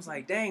dope. I was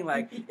like, dang,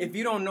 like, if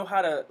you don't know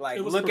how to, like,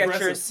 It was look at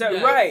progressive. yourself,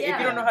 Yeah. right, if Yeah.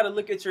 you don't know how to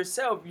look at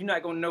yourself, you're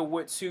not going to know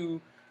what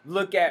to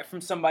look at from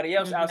somebody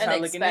else Mhm. outside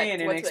And looking expect in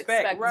and what to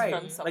expect right.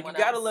 from Like, someone you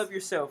got to else. love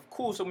yourself.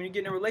 Cool. So when you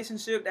get in a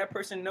relationship, that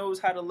person knows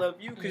how to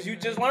love you because you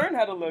just learned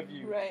how to love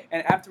you. Right.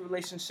 And after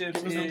relationships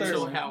What was the is third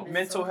Mental one? health.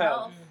 mental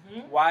health.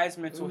 Mhm. Why is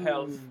mental Ooh,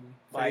 health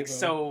like Favo.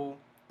 so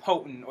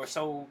potent or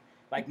so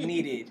like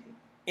needed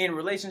in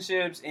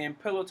relationships, in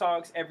pillow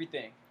talks,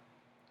 everything?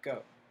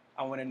 Go.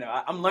 I want to know.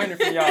 I'm learning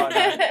from y'all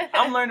now.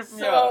 I'm learning from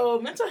y'all.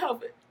 So mental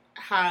health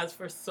has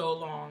for so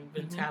long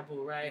been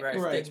taboo, right? Right.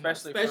 Right.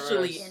 Especially for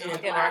especially us.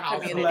 in, In our our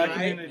household, community. Black right?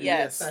 community,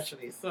 Yes.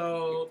 Especially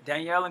so.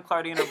 Danielle and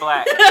Claudine are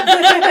black. They're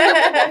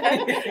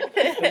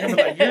gonna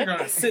be like, you're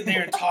gonna sit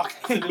there and talk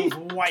to those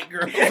white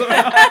girls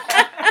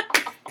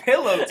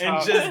Pillow and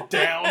talk. just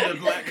down the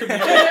black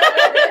community.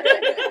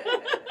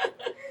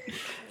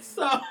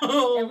 So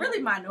And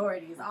really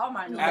minorities, all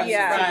minorities.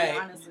 Yeah.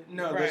 Right. Honestly.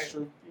 No, Right. that's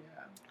true.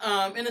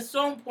 Yeah. and it's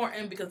so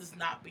important because it's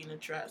not being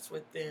addressed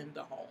within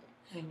the home.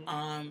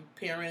 Mm-hmm.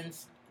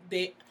 Parents,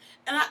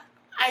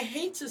 I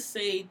hate to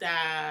say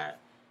that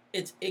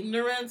it's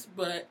ignorance,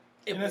 but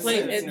it In a plays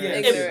sense, It's yeah.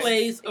 it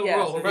plays a Yes.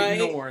 role,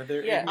 right? Ignore.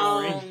 They're Yeah.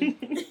 ignoring.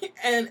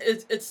 And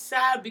it's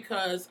sad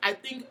because I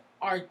think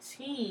our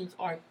teens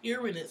are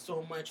hearing it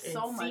so much and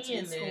So much seeing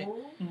in it,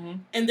 school. Mhm.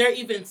 and they're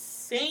even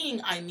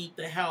saying I need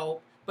the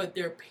help, but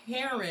their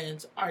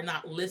parents are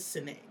not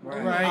listening.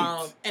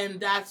 Right. And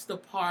that's the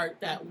part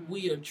that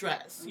we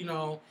address. You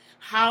know,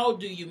 how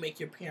do you make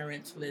your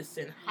parents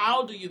listen?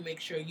 How do you make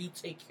sure you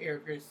take care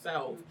of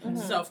yourself? Mhm.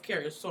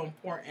 Self-care is so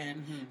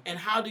important. Mhm. And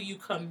how do you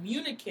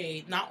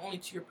communicate not only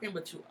to your parent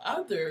but to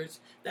others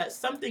that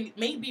something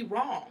may be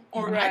wrong,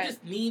 or I Right.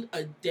 just need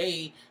a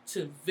day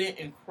to vent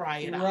and cry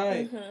it out.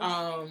 Right.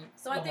 Mhm.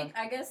 So I think,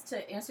 I guess,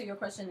 to answer your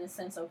question in the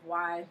sense of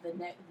why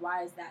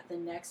is that the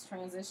next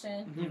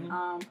transition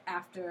Mhm.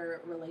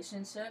 after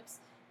relationships,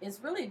 is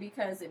really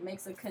because it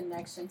makes a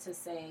connection to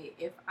say,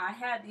 if I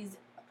had these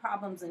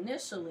problems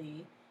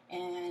initially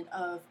and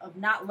of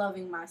not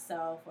loving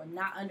myself or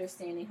not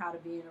understanding how to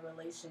be in a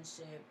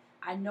relationship,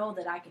 I know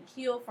that I can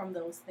heal from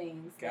those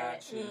things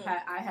Gotcha.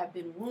 that I have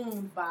been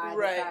wounded by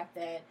Right. the fact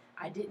that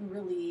I didn't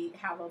really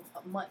have a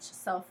much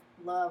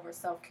self-love or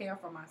self-care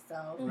for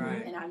myself.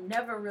 Right. And I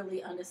never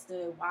really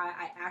understood why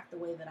I act the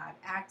way that I've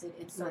acted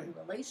in certain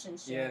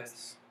relationships.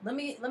 Yes. Let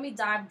me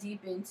dive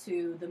deep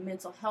into the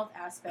mental health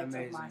aspect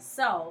Amazing. of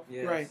myself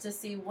Yes. Right. to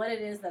see what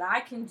it is that I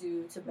can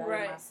do to better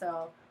Right.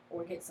 myself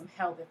or get some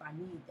help if I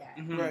need that.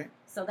 Mhm. Right.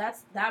 So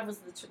that's the Yeah,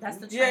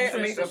 transition,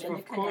 I mean, the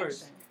of course.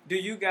 connection. Do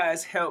you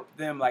guys help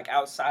them like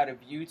outside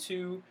of you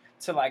two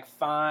to like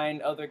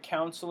find other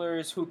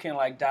counselors who can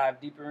like dive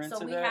deeper into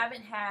So we that?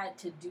 haven't had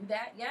to do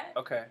that yet.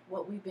 Okay.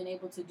 What we've been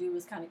able to do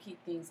is kind of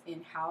keep things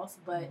in house.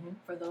 But Mhm.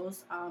 for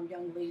those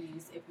young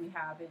ladies, if we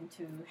happen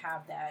to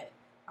have that,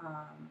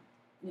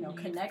 Need.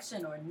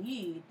 connection or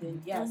need,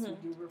 then yes,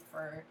 Mhm. we do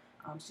refer.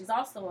 She's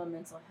also a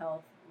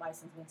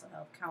licensed mental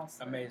health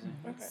counselor. Amazing.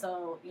 Okay.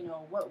 So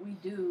what we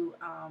do,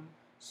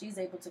 she's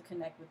able to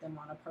connect with them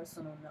on a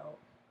personal note.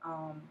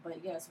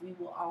 But yes, we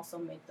will also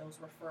make those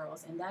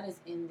referrals, and that is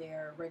in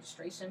their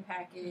registration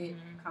packet,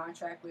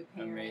 contract with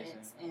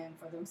parents, and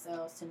for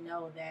themselves to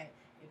know that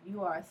if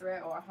you are a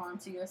threat or a harm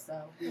to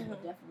yourself, we will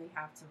definitely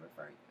have to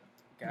refer you.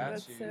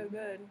 That's so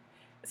good.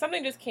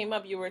 Something just came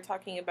up. You were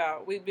talking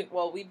about we've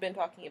been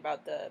talking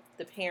about the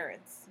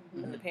parents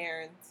and the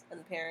parents and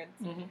the parents,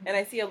 and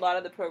I see a lot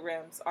of the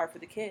programs are for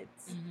the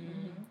kids.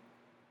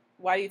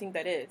 Why do you think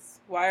that is?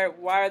 Why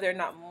are there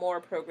not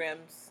more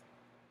programs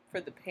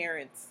for the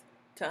parents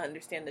to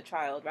understand the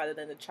child rather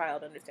than the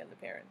child understand the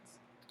parents?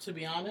 To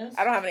be honest,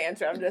 I don't have an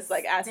answer. I'm just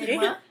like asking.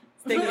 Stigma.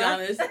 To be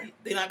honest,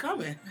 they're not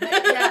coming.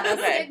 Yeah,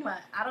 Okay. stigma.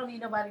 I don't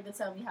need nobody to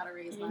tell me how to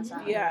raise my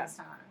child Yeah. this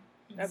time.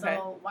 Okay.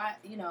 So why,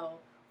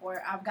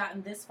 or I've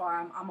gotten this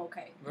far, I'm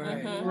okay.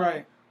 Right.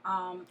 Right.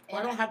 I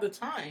And don't have the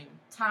time.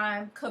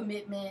 time,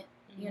 commitment,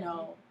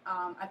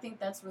 I think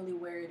that's really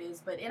where it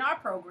is. But in our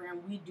program,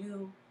 we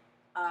do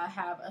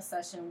have a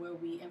session where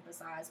we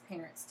emphasize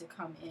parents to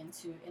come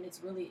into, and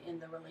it's really in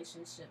the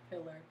relationship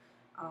pillar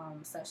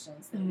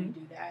sessions that we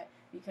do that,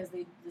 because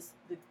the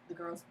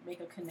girls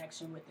make a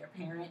connection with their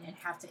parent and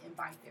have to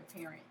invite their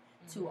parent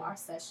to our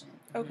session.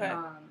 Okay.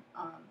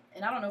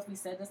 And I don't know if we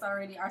said this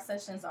already. Our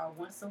sessions are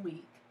once a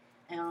week.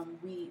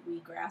 We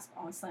grasp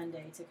on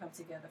Sunday to come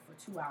together for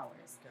 2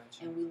 hours.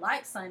 Gotcha. And we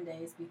like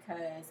Sundays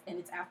because, and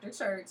it's after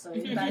church, so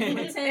everybody who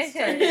attends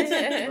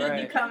church,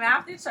 Right. you come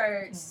after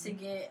church to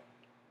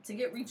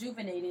get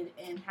rejuvenated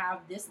and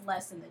have this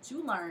lesson that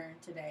you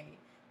learned today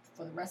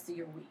for the rest of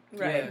your week.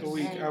 Right. Yes. The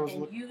week I was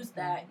And looking. use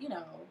that,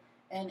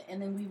 and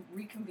then we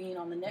reconvene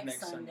on the next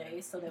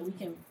Sunday so that we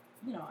can,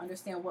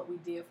 understand what we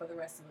did for the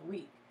rest of the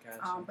week.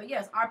 Gotcha. But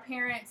yes, our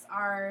parents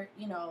are,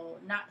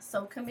 not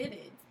so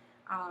committed.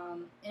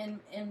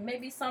 And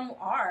maybe some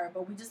are,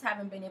 but we just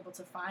haven't been able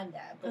to find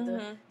that. But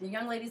the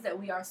young ladies that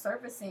we are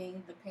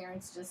servicing, the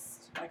parents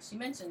just, like she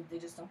mentioned, they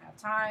just don't have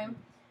time.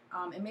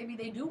 And maybe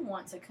they do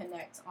want to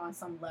connect on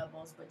some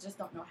levels, but just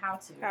don't know how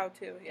to.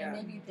 And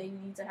maybe they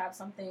need to have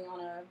something on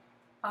a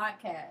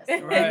podcast,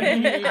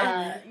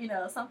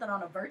 or, something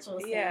on a virtual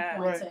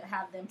standpoint to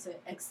have them to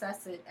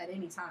access it at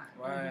any time.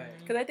 Right.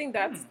 Because I think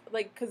that's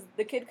because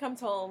the kid comes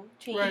home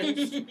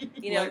changed.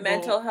 Light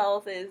Mental bulb.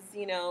 health is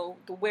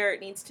where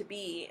it needs to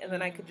be, and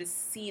then I could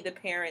just see the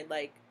parent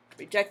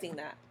rejecting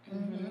that,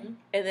 and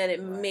then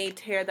it may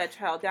tear that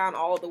child down.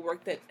 All the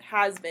work that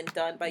has been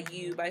done by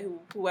you, by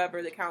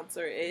whoever the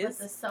counselor But is.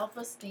 the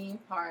self-esteem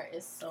part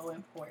is so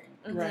important.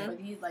 Right.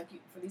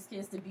 For these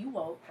kids to be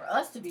woke, for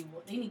us to be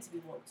woke, they need to be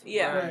woke too.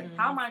 Yeah. Right.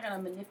 How am I going to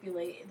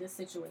manipulate this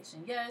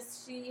situation?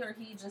 Yes, she or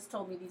he just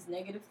told me these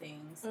negative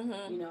things.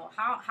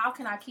 How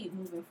can I keep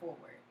moving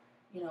forward?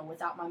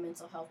 Without my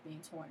mental health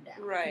being torn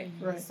down. Right.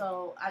 Right.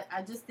 So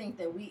I just think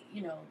that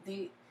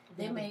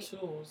they have may, the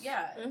tools.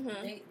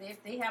 they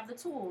if they have the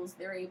tools,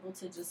 they're able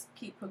to just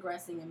keep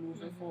progressing and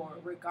moving forward,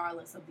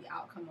 regardless of the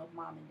outcome of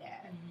mom and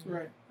dad.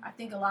 Right. I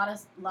think a lot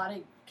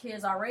of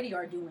kids already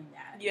are doing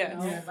that. Yes.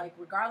 Yeah. Like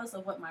regardless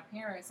of what my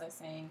parents are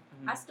saying,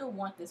 I still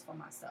want this for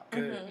myself.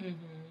 Good.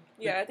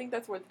 Yeah, I think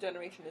that's where the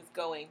generation is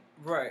going.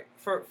 Right.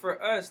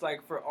 For us,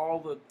 for all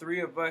the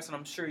three of us, and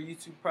I'm sure you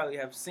two probably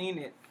have seen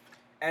it,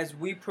 as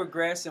we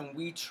progress and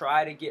we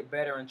try to get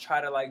better and try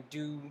to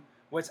do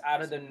what's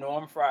out of the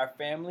norm for our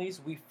families,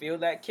 we feel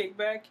that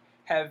kickback.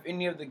 Have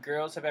any of the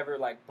girls have ever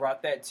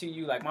brought that to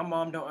you? My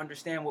mom don't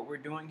understand what we're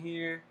doing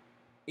here,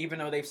 even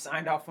though they've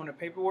signed off on the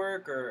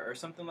paperwork or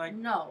something like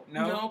No.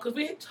 No, because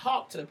we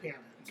talk to the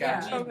parents.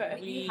 Gotcha. Yeah, Okay.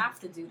 we have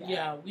to do that.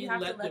 Yeah, we we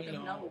have let to let them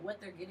them know. know what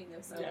they're getting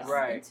themselves Yeah.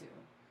 Right. into.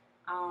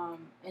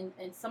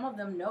 And some of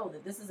them know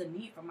that this is a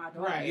need for my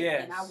daughter, Right.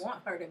 Yes. and I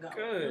want her to go.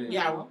 Good. You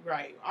Yeah, know?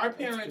 right. Our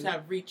parents good.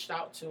 have reached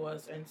out to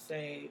us and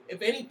say,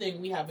 if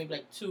anything, we have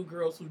maybe 2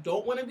 girls who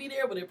don't want to be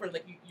there, but they're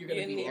probably you're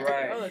going to be there.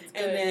 Right. Oh, that's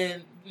good. And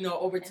then,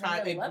 over And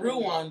time, they're it loving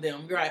grew it. on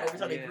them. Right, over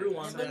time, Yeah, it grew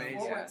on that's Look them. amazing.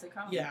 forward to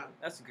coming. Yeah.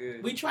 That's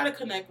good. We try to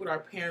connect with our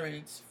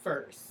parents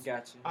first.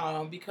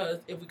 Gotcha. Because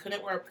if we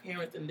connect with our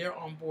parents and they're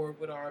on board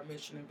with our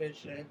mission and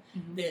vision,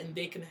 then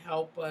they can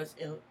help us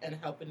and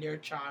helping their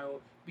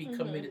child be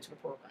committed to the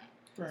program.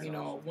 Right.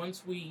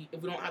 If we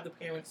don't have the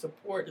parent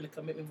support, then the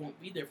commitment won't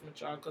be there from the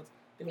child because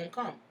they won't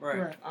come.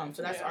 Right.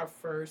 So that's Yeah. our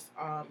first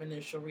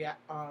initial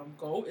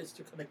goal is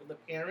to connect with the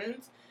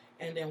parents,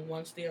 and then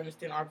once they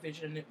understand our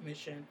vision and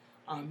mission,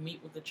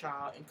 meet with the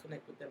child and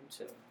connect with them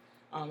too.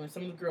 And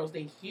some of the girls,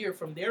 they hear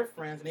from their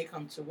friends and they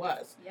come to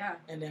us, Yeah.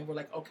 and then we're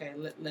like, okay,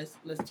 let's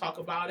talk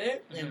about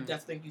it. And Mhm. if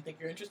that's something you think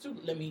you're interested,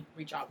 let me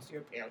reach out to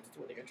your parents to see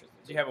what they're interested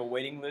in. Do you have a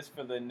waiting list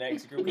for the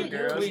next group We of do.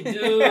 girls? We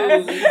do.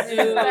 That's We That's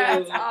do.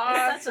 It's such a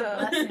awesome.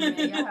 blessing, man.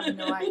 Y'all have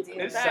no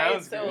idea. It That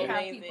sounds is so We good. have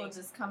amazing. people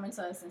just coming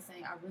to us and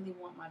saying, I really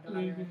want my daughter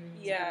Mhm. to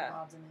Yeah. get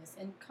involved in this.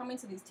 And coming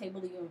to these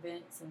table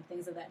events and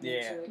things of that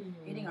Yeah. nature,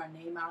 Mhm. getting our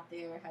name out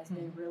there has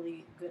been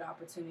really good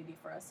opportunity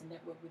for us to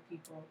network with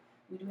people.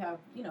 We do have,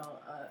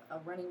 a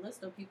running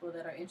list of people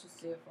that are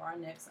interested for our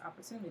next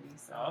opportunity.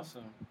 So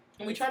Awesome.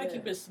 And we try to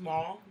keep it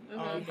small,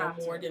 Mhm. no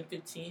more than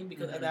 15,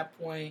 because at that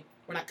point,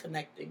 we're not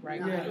connecting, right?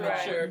 No. We want to make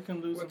Right. sure You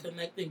can lose we're them.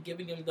 connecting,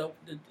 giving them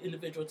the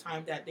individual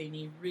time that they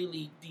need,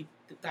 really deep,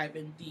 to dive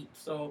in deep.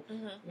 So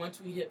Mhm.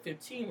 once we hit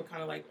 15, we're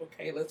kind of like,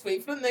 okay, let's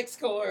wait for the next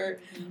cohort.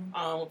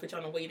 We'll put you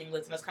on a waiting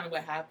list, and that's kind of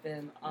what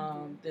happened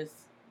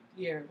this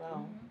year.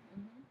 Wow.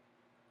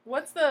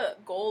 What's the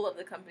goal of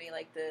the company?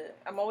 Like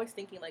I'm always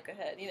thinking like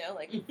ahead,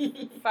 like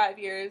 5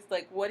 years.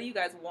 Like, what do you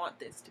guys want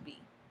this to be?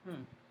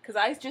 Because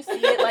I just see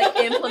it like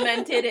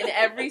implemented in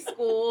every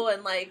school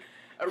and like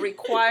a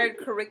required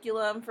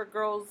curriculum for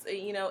girls,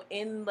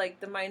 in like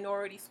the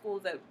minority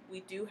schools that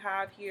we do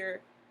have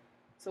here.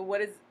 So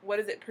what is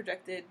it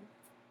projected?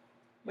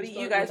 What do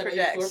you guys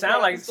project? Look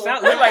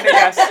like they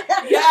got.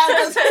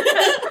 Yeah.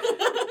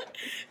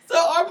 So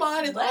our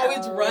mind is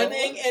always Wow.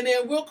 running, and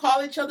then we'll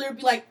call each other and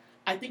be like,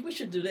 I think we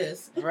should do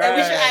this. And we should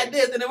Right. add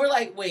this. And then we're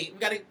like, wait, we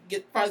got to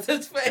get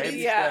process phase. Baby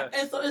Yeah. steps.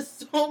 And so there's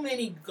so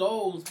many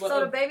goals. But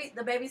So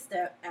the baby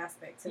step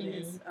aspect to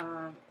this,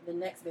 Mm-hmm. the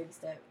next baby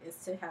step is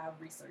to have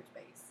research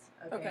base.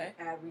 Okay.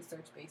 Add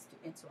research base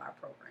into our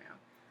program.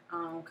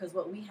 Because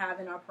what we have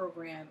in our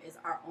program is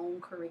our own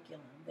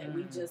curriculum that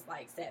we just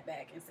like sat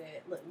back and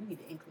said, look, we need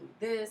to include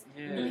this,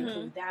 we need to Mhm.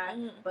 include that.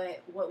 Mhm.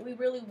 But what we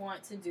really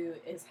want to do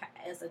is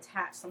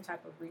attach some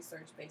type of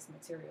research based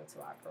material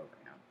to our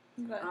program.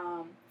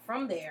 Okay.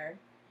 From there,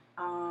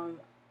 I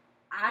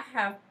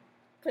have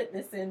put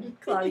this in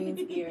Claudine's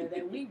ear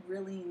that we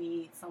really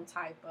need some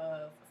type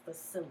of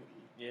facility.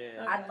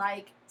 Yeah. I'd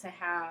like to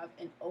have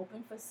an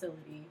open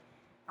facility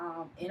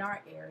in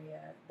our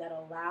area that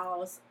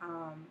allows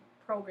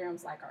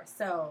programs like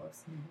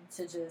ourselves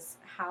to just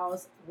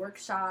house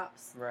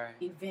workshops, Right.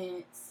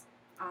 events,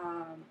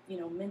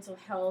 mental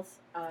health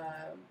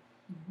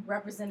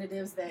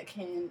representatives that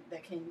can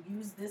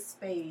use this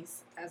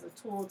space as a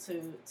tool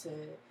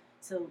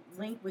to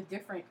link with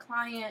different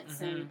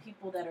clients and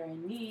people that are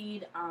in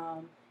need,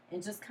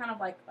 and just kind of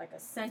like a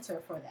center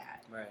for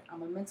that. Right. A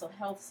mental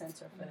health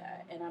center for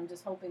that. And I'm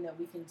just hoping that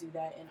we can do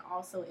that and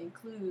also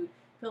include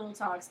Pillow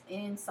Talks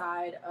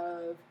inside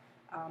of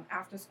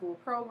after school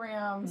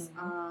programs,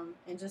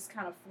 and just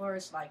kind of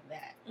flourish like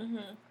that.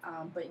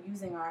 But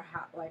using our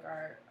like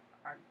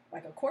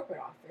a corporate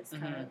office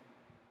kind of,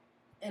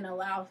 and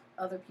allow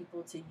other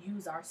people to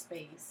use our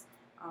space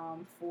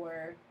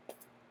for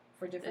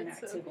different It's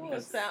so activities. cool.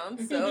 It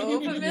sounds so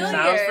familiar.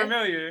 Sounds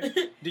familiar.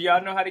 Do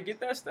y'all know how to get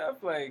that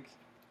stuff? Like,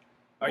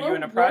 are you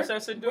in the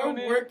process of doing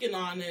it? We're working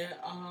on it.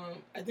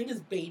 I think it's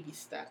baby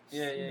steps.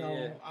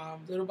 Yeah.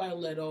 Little by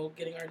little,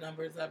 getting our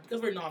numbers up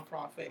because we're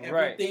nonprofit.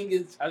 Right. Everything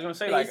is I was gonna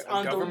say like based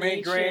on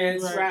government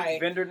donations, grants, right.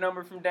 vendor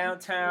number from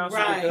downtown.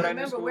 Right. So we build that in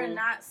Remember, we're school.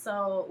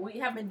 not we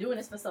have been doing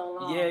this for so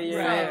long.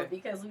 Yeah. So,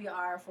 because we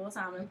are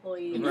full-time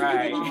employees,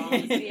 Right.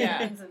 moms, Yeah.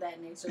 things of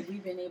that nature,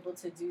 we've been able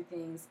to do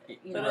things,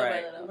 Little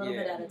Right. by a little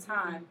bit at a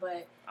time.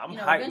 But I'm you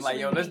know, hyped. Like,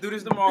 yo, eventually let's we- do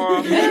this tomorrow.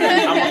 I'm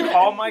gonna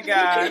call my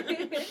guy.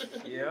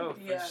 Yo, for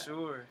Yeah.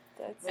 sure.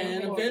 That's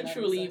And Cool.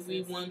 eventually, Processes.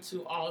 we want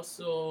to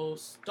also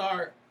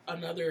start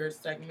another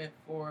segment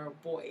for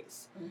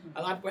boys.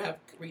 A lot of people have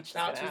reached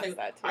out to us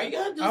like, "Are you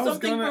gonna do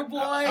something for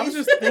boys?" I was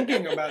just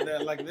thinking about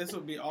that. Like, this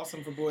would be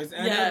awesome for boys.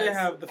 And I know they Yes.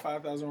 have the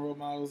 5,000 role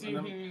models, and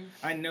Mhm.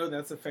 I know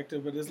that's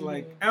effective. But it's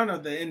like, I don't know,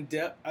 the in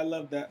depth. I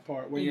love that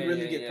part where you Yeah,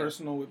 really yeah, get yeah.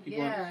 personal with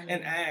people Yeah.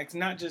 and ask,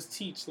 not just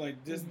teach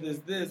like this,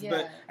 but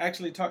Yeah.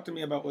 actually talk to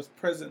me about what's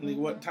presently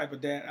what type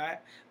of dad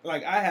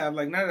I have.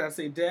 Like, now that I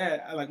say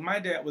dad, my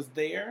dad was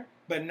there,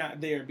 but not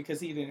there because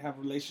he didn't have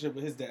a relationship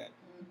with his dad.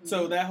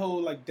 So that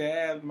whole like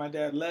my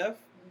dad left.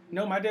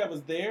 No, my dad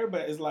was there,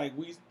 but it's like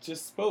we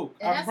just spoke.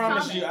 And I that's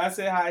promise you, common. I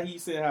said hi, he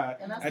said hi.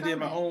 And that's I did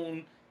my common.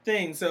 own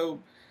thing. So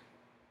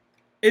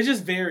it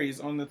just varies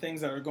on the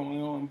things that are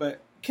going on. But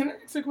can I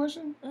ask a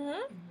question?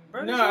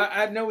 Bro, No,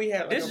 I know we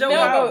had like This a your No,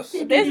 house.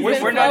 but this We're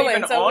has been not flowing,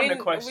 even so on we- the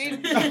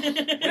question.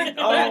 we-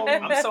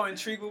 I'm so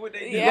intrigued with what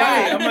they do.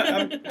 Yeah.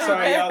 Right, I'm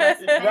sorry, y'all.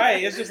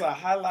 Right, it's just a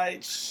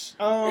highlight.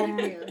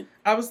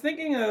 I was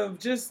thinking of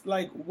just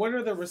like what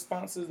are the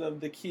responses of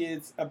the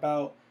kids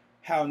about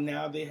how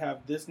now they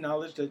have this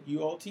knowledge that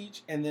you all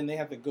teach, and then they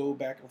have to go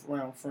back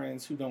around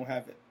friends who don't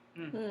have it.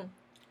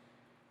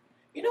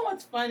 You know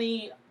what's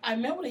funny? I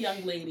met with a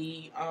young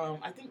lady.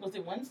 I think was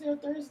it Wednesday or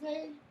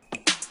Thursday?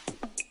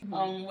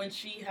 When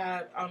she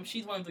had,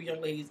 she's one of the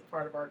young ladies,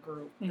 part of our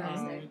group.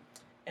 Thursday.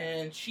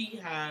 And she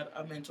had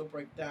a mental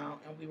breakdown,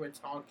 and we were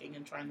talking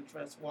and trying to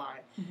address why.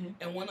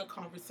 And one of the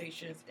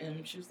conversations,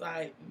 and she was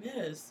like,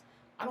 "Miss,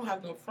 I don't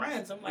have no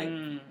friends." I'm like,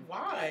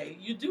 "Why?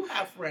 You do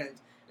have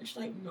friends." And she's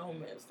like, "No,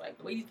 miss. Like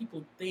the way these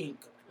people think."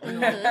 You know,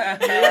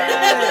 That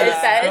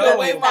is the a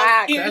way my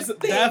fact. peers That's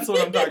think.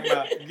 what I'm talking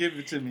about. Give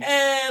it to me.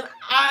 And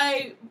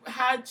I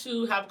had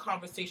to have a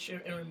conversation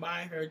and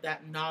remind her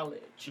that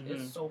knowledge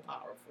is so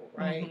powerful,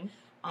 right?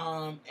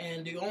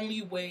 And the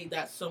only way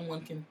that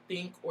someone can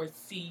think or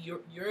see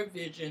your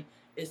vision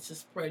is to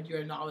spread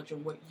your knowledge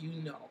and what you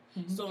know.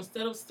 So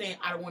instead of saying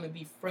I don't want to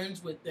be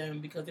friends with them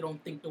because they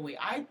don't think the way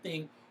I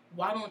think,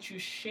 why don't you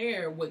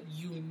share what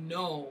you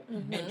know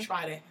Mm-hmm. and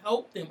try to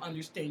help them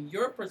understand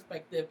your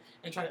perspective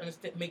and try to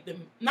understand,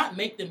 not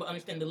make them, but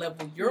understand the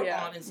level you're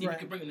Yeah. on and see if Right. you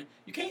can bring them.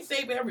 You can't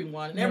save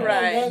everyone, and No.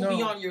 everyone Right. won't be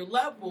No. on your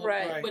level.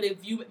 Right. But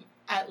if you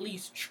at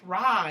least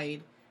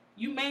tried,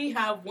 you may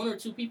have one or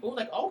two people who are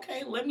like,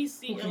 okay, let me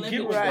see Who and can let get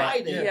me with try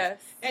Right. this.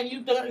 Yes. And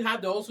you're going to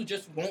have those who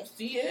just won't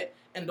see it,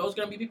 and those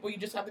going to be people you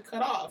just have to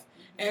cut off.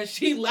 And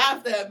she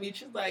laughed at me.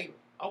 She's like,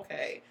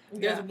 okay,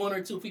 there's Yeah. one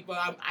or two people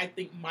I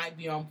think might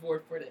be on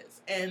board for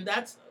this. And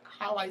that's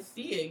how I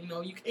see it. You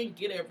know, you can't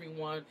get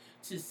everyone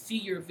to see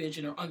your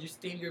vision or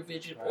understand your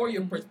vision or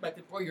your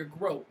perspective or your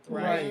growth,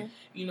 right? Right.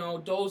 You know,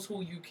 those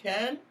who you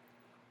can,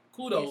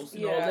 kudos.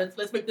 You know, Yeah.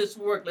 let's make this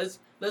work.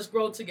 Let's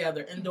grow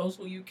together. And those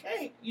who you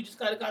can't, you just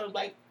gotta kind of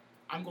like,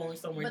 I'm going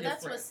somewhere But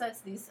different. that's what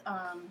sets these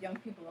young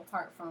people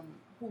apart from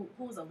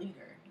who's a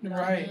leader. You know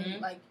Right. what I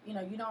mean? Like, you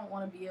know, you don't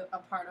want to be a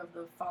part of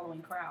the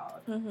following crowd.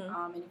 Mm-hmm.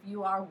 And if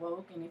you are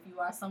woke and if you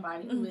are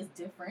somebody who is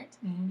different,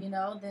 Mhm. you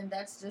know, then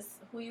that's just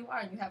who you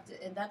are. You have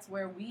to, and that's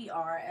where we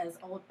are as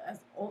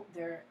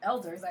their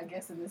elders, I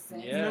guess, in this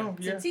sense. Yeah. No,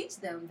 To yeah. teach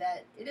them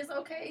that it is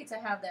okay to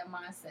have that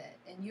mindset,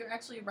 and you're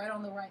actually right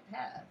on the right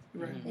path.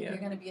 Right. And Yeah. you're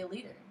going to be a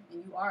leader,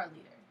 and you are a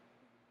leader.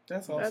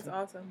 That's awesome. That's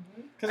awesome.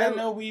 Because I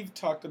know we've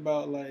talked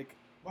about like,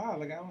 wow,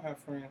 like I don't have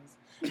friends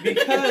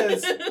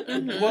because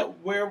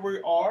where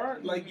we are,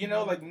 like you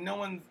know, like no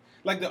one's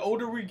like the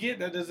older we get,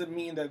 that doesn't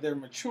mean that they're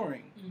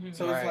maturing. Mhm.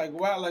 So Right. it's like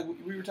wow, like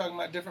we were talking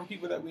about different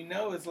people that we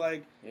know. It's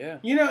like Yeah.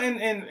 you know,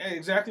 and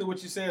exactly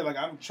what you said. Like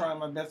I'm trying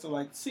my best to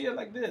like see it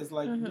like this,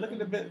 like Mhm. look at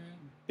it a bit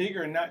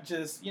bigger, not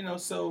just you know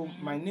so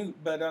minute,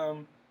 but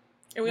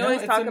And we No,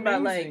 always it's talk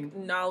about like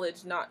amazing.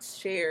 knowledge not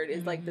shared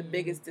is like the Mhm.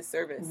 biggest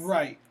disservice.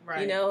 right,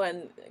 Right. You know,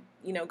 and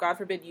you know, God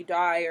forbid you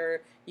die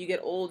or you get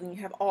old and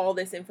you have all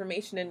this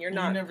information and you're You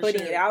not never putting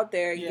share it it. out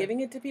there, Yeah.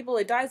 giving it to people,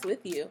 it dies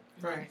with you.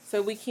 Right.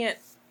 So we can't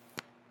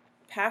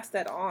pass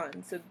that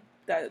on. So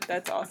that's I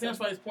think awesome. that's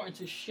why it's important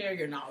to share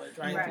your knowledge,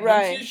 right? Right.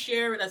 Right. Once you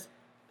share it, that's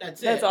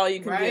it. That's all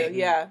you can right? do.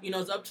 Yeah. You know,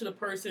 it's up to the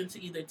person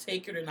to either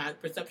take it or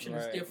not. Perception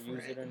is Right, different,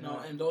 use it or you know.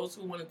 not. And those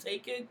who want to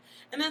take it,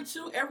 and then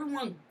too,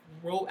 everyone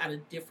grow at a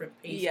different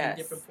pace and Yes. a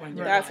different point. in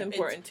their That's life.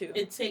 important too.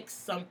 It takes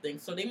something,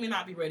 so they may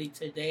not be ready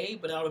today,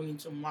 but that don't mean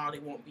tomorrow they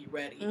won't be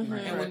ready. Mhm.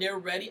 And when they're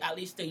ready, at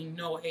least they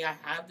know, hey, I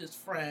have this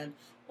friend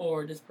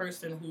or this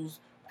person who's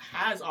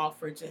has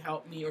offered to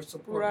help me or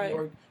support Right. me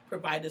or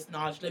provide this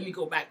knowledge. Let me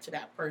go back to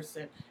that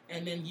person,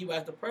 and then you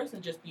as the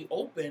person just be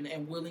open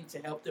and willing to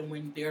help them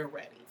when they're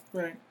ready.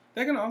 right.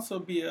 That can also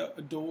be a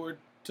door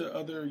to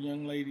other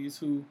young ladies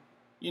who,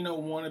 you know,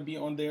 want to be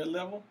on their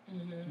level,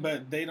 Mm-hmm.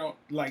 but they don't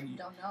like. You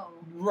don't know.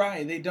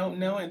 Right, they don't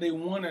know and they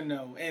want to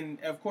know, and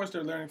of course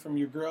they're learning from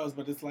your girls.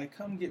 But it's like,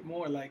 come get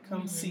more, like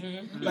come see.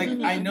 Mm-hmm. Like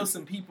Mhm. I know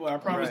some people. I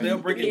promise Right. they'll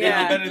break it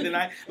Yeah. down better than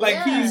I. Like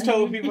Yeah. he's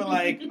told people,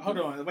 like, hold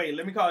on, wait,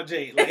 let me call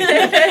Jay. Like, you But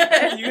know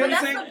what that's I'm the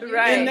saying? beauty.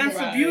 Right. And that's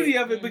Right. the beauty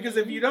of it, because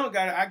if you don't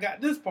got it, I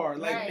got this part.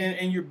 Like, Right.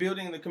 and you're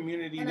building the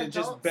community And to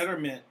just adults-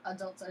 betterment.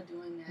 Adults are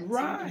doing that. too.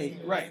 Right,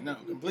 And right, no,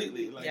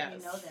 completely. Like Yeah. You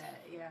know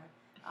that, yeah.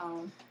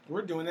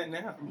 we're doing that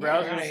now. Bro, I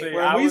was gonna Right. say,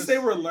 When I we was, say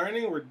we're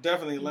learning, we're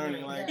definitely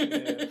learning. Like,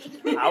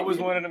 Yeah. I was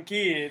one of them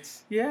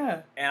kids,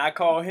 yeah. and I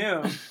call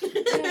him.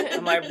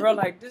 I'm like, bro,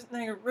 like this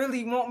nigga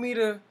really want me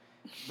to,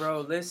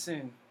 bro.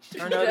 Listen,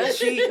 turn the other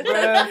cheek, bro.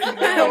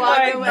 I'm Walk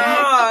like, away.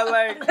 nah,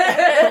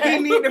 like he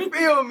need to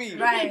feel me.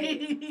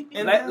 Right.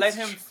 And Let that's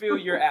him feel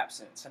your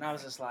absence, and I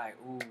was just like,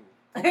 ooh,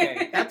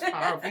 okay. That's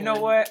powerful. You know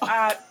what?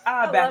 I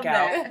I back love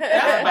out.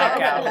 that. I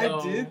back out. I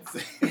though. did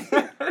say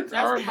That's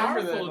I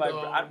remember that. powerful, Like,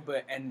 though.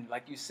 but and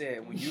like you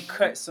said, when you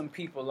cut some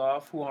people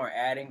off who aren't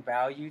adding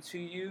value to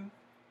you,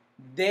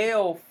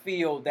 they'll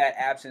feel that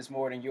absence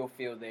more than you'll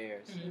feel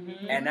theirs.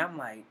 Mhm. And I'm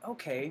like,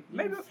 okay,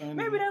 maybe funny.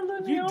 maybe that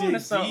little You on dig to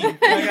something.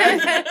 deep.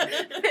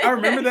 Like, I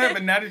remember that,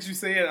 but now that you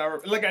say it,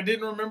 I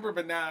didn't remember,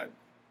 but now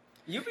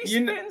You be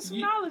You kn- spitting some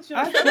you- knowledge.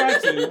 I try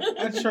to.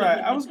 I try.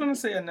 I was gonna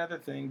say another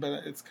thing,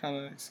 but it's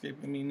kind of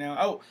escaping me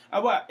now.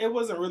 It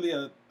wasn't really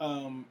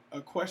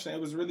a question. It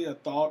was really a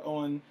thought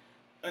on,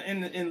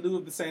 in lieu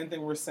of the same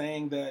thing we're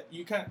saying, that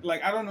you kind of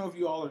like. I don't know if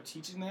you all are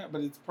teaching that,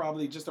 but it's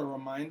probably just a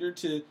reminder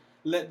to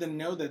let them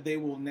know that they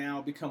will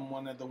now become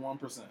one of the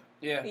 1%.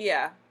 Yeah.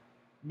 Yeah.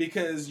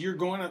 Because you're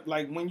going to,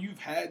 like, when you've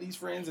had these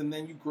friends and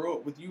then you grow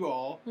up with you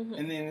all, Mhm.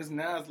 and then it's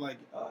like,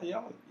 oh,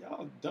 y'all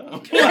dumb.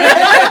 Like,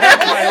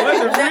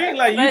 what the freak?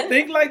 Like, you But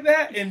think like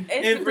that, and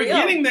it's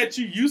forgetting that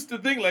you used to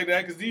think like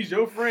that because these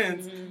your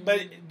friends, Mhm.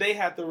 but they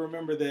have to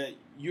remember that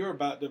you're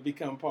about to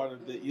become part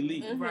of the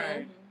elite. Mhm.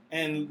 Right.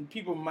 And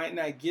people might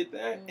not get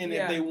that, and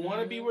Yeah. if they want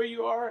to be where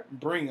you are,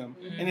 bring them.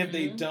 And if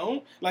they Mhm.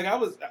 don't, like I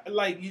was,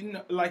 like, you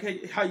know,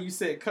 like how you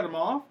said, cut them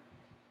off.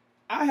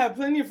 I have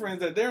plenty of friends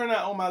that they're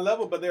not on my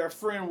level, but they're a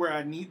friend where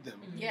I need them,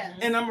 Yes.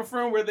 and I'm a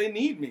friend where they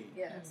need me.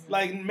 Yes.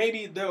 Like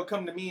maybe they'll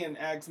come to me and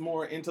ask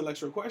more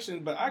intellectual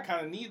questions, but I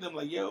kind of need them.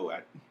 Like, yo,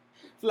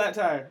 flat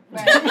tire.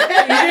 Right.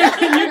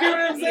 you get what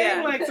I'm saying?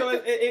 Yeah. Like, so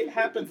it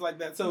happens like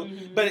that. So,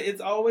 Mhm. but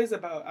it's always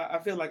about, I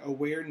feel like,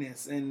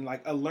 awareness and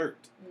like alert.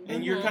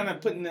 And you're Mhm. kind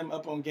of putting them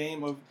up on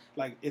game of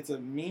like, it's a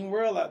mean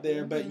world out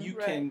there, but Mhm. you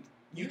Right. can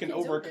you can do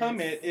overcome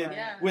this. it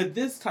Yeah. with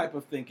this type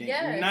of thinking.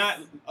 Yes. Not,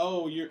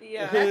 you're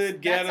Yeah.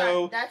 hood,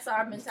 ghetto, That's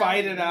our mentality.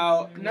 fight it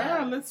out. Mhm. Nah,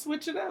 Yeah. let's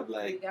switch it up.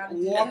 Like, gotta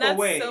do walk And that's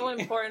away. so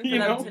important for You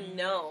them know? to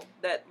know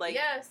that, like,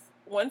 Yes.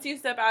 once you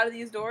step out of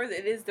these doors,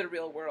 it is the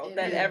real world. It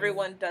That is.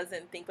 everyone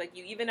doesn't think like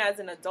you. Even as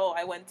an adult,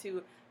 I went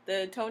to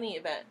the Tony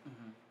event.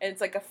 Mhm. And it's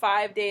like a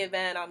 5-day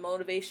event on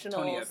motivational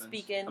Tony Evans.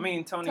 speaking. I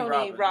mean, Tony Tony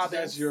Robbins. Robbins.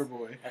 That's your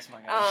boy. That's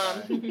my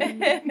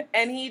guy.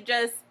 And he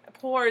just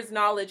pours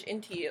knowledge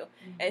into you.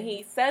 And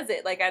he says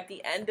it like at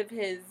the end of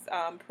his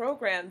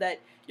program that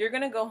you're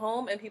going to go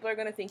home and people are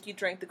going to think you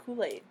drank the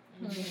Kool-Aid.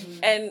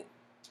 Mhm.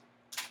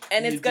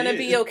 And it's You going to did.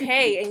 be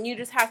okay. And you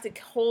just have to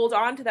hold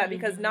on to that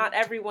because Mhm. not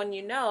everyone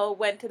you know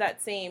went to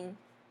that same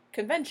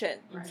convention.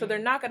 Right. So they're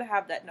not going to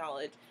have that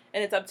knowledge.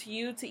 And it's up to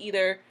you to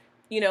either,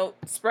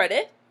 spread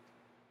it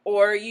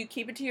or you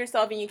keep it to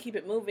yourself and you keep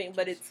it moving.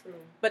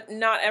 But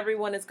not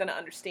everyone is going to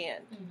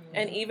understand.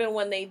 And even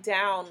when they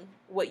down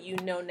what you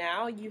know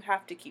now, you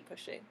have to keep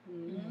pushing.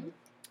 Mhm.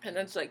 And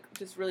that's like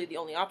just really the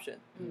only option.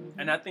 Mhm.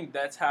 And I think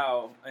that's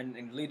how,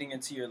 and leading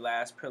into your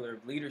last pillar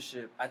of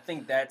leadership, I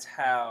think that's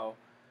how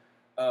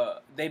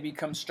they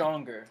become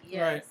stronger.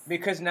 Yes.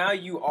 Because now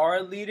you are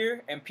a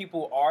leader and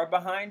people are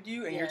behind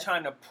you and you're Yes.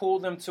 trying to pull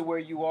them to where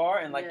you are.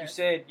 And like you Yes.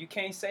 said, you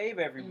can't save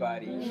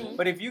everybody. Mhm.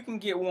 But if you can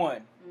get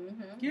one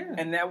Mhm. Yeah.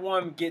 and that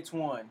one gets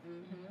one,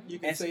 Mhm. You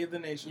can And- save the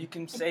nation. you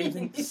can save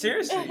them.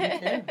 Seriously.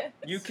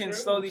 You It's can true.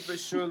 slowly but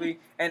surely.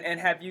 And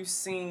have you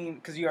seen,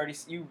 because you already,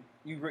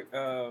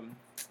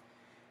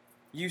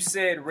 you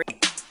said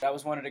that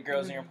was one of the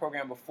girls in your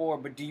program before,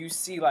 but do you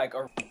see like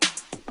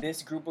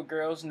this group of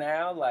girls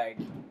now, like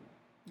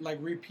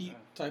repeat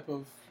type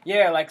of.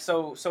 yeah, like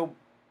so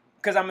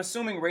because I'm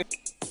assuming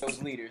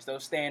those leaders,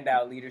 those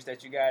standout leaders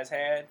that you guys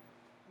had.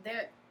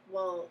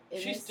 In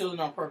She's this- still in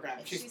our program.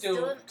 She's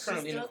still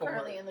currently in the cohort.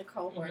 currently in the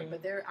cohort, Mhm.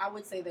 but I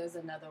would say there's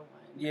another one.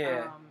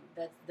 Yeah.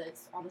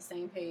 That's on the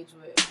same page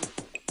with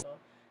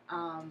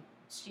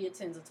she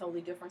attends a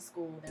totally different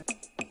school than,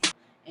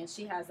 and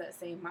she has that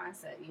same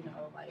mindset.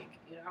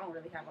 I don't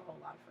really have a whole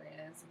lot of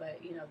friends, but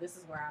this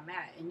is where I'm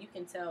at, and you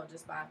can tell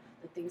just by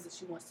the things that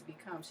she wants to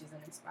become. She's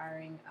an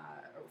inspiring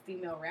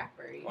female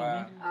rapper.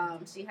 Wow.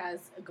 She has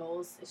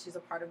goals. She's a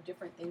part of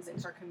different things in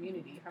her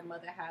community. Her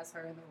mother has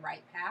her in the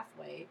right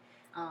pathway,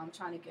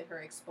 trying to get her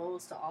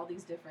exposed to all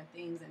these different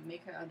things and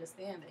make her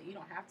understand that you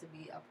don't have to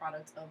be a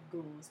product of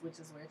Goose, which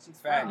is where she's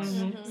Facts.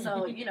 from. Mhm.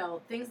 So,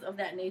 things of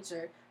that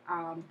nature.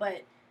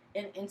 But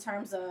in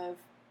terms of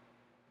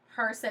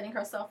her setting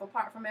herself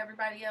apart from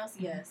everybody else,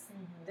 yes.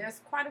 There's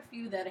quite a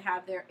few that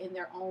have in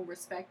their own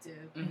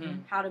respective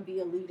Mhm. how to be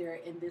a leader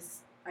in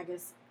this, I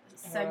guess,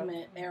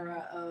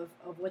 era of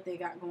what they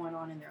got going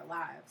on in their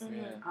lives.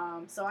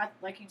 Mhm. So I,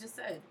 like you just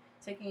said,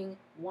 taking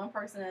one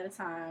person at a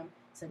time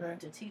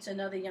to teach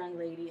another young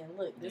lady, and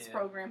look, this Yeah.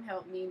 program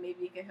helped me,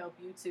 maybe it can help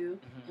you too.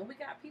 Mhm. And we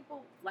got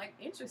people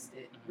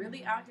interested, Mhm.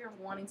 really out here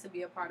wanting to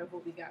be a part of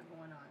what we got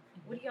going on.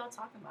 What are y'all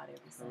talking about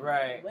every Sunday?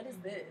 Right. What is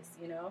this?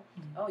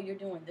 Oh, you're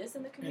doing this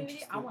in the community?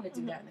 I Interesting. want to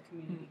do that in the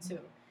community Mhm. too.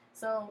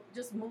 So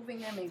just moving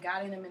them and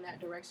guiding them in that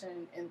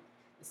direction, and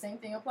the same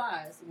thing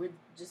applies. We're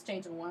just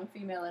changing one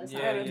female at a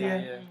time. Yeah, yeah,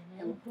 time.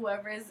 yeah. And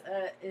whoever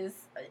is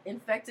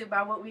infected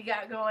by what we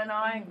got going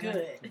on,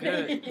 good.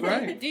 Good.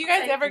 Right. Do you guys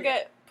Thank ever you.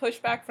 get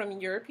pushback from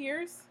your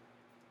peers?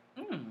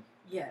 Mm.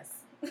 Yes.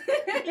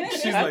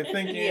 She's like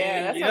thinking.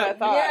 Yeah, that's yep. what I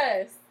thought.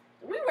 Yes.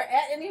 We were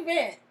at an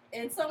event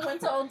and someone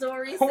told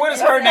Dory. What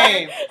is her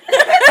name? Put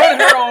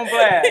her on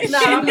blast. No,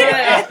 I'm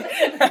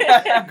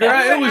Yeah.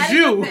 Girl, it was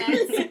you.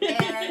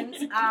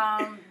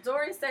 And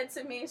Dory said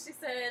to me, she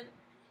said,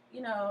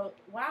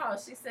 wow,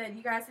 she said,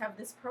 you guys have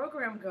this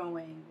program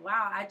going.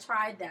 Wow, I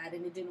tried that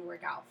and it didn't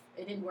work out.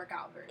 It didn't work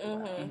out very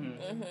well. Mhm.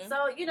 Mhm. Mhm.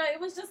 So, it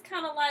was just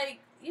kind of like,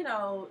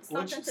 What'd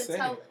something you to say?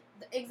 tell.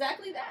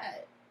 Exactly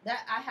that.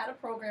 That I had a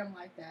program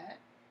like that,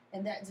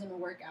 and that didn't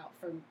work out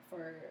for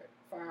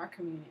our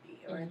community,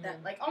 or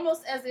that, like,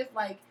 almost as if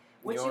like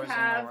what Yours you ain't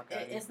gonna have, work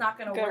out it's not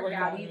gonna Gonna work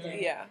out either. either.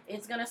 Yeah.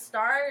 It's gonna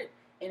start,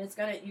 and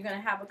you're gonna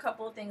have a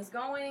couple of things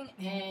going,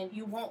 and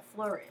you won't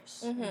flourish.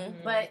 Mhm.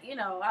 But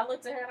I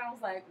looked at her and I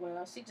was like,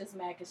 well, she just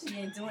mad because she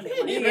ain't doing it.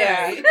 Like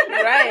Yeah.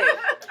 that.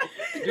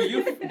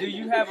 Right. Do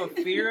you have a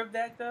fear of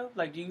that though?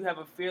 Like, do you have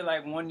a fear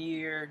like 1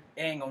 year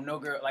ain't gonna no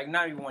girl, like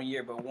not even 1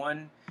 year, but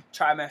one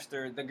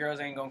trimester the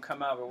girls ain't gonna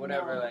come out or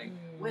whatever? No. Like,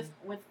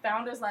 With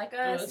founders like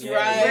us, That's we're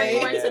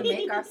right. going to Yeah.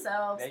 make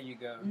ourselves there you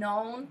go.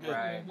 known.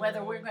 Right.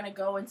 Whether we're going to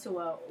go into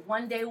a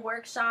one-day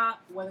workshop,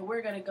 whether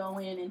we're going to go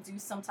in and do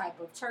some type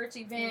of church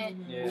event,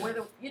 Yeah. or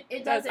whether it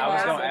That's doesn't I was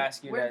matter. gonna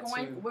ask you we're that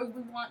going. too.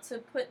 We want to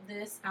put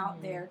this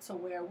out there to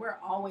where we're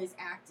always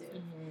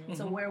active,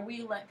 to where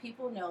we let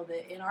people know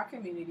that in our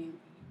community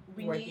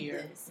we We're need here.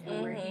 this,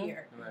 and we're Mhm.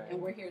 here, Right.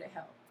 and we're here to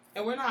help.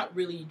 And we're not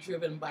really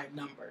driven by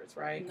numbers,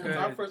 right? Because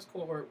No. our Good. first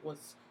cohort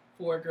was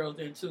 4 girls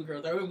and 2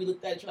 girls. I remember we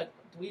looked at each other like,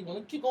 do we want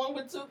to keep going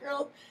with 2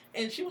 girls?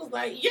 And she was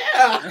like, yeah.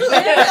 I'm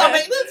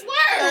like, let's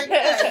work.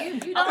 Yeah,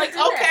 you I'm like,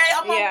 don't do okay,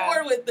 that. I'm on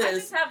board with I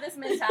this. just have this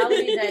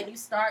mentality that you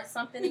start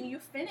something and you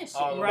finish it.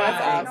 Oh,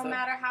 right. No Awesome.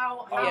 matter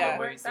how Yeah. it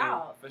works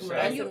out. For sure.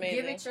 Right. And you That's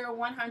give amazing. it your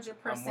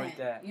 100%. I'm with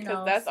that. You Because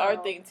know, that's so, our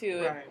thing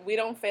too. Right. We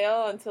don't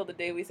fail until the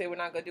day we say we're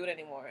not going to do it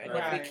anymore. And if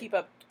Right.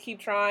 we keep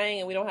trying,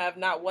 and we don't have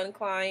not one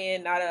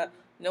client,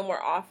 no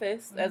more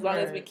office. As long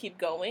as we Right. keep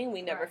going,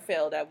 we never Right.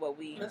 failed at what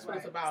we That's what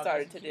it's Right. about.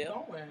 started just to keep do.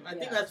 Going. I Yeah.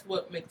 think that's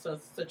what makes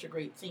us such a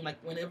great team. Like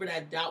whenever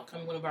that doubt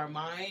comes one of our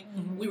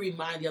mind, we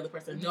remind the other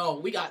person, "No,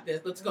 we got this.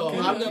 Let's go.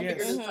 I'm gonna Yes.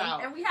 figure this Mhm.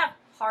 out." And we have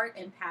heart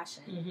and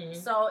passion. Mhm.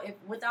 So if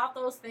without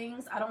those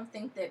things, I don't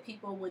think that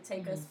people would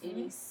take us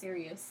any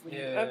seriously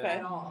Yeah. Okay.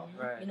 at all.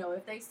 Right. You know,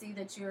 if they see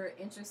that you're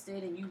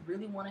interested and you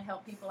really want to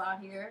help people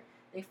out here,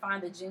 they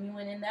find the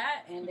genuine in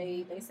that, and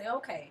they say,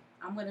 okay,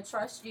 I'm going to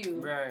trust you,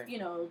 Right. you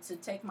know, to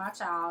take my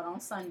child on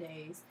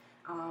Sundays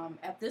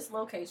at this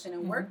location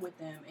and work with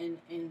them,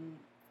 and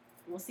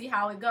we'll see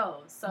how it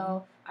goes.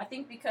 So I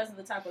think because of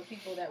the type of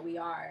people that we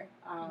are,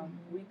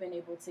 we've been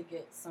able to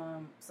get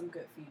some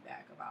good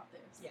feedback about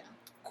this. Yeah.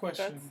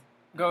 Question.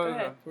 Go ahead.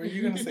 ahead. Were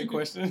you gonna say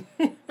question?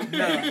 No.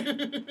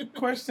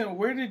 Question.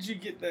 Where did you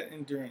get that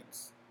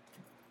endurance?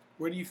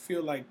 Where do you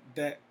feel like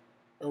that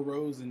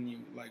arose in you?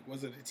 Like,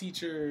 was it a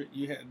teacher?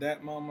 You had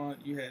that mama.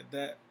 You had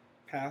that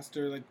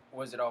pastor. Like,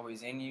 Was it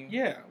always in you?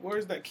 yeah.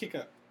 Where's that kick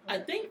up? I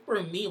think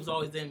for me, it was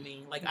always in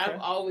me. Like Okay.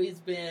 I've always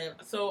been.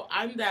 So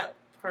I'm that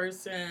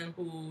person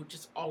who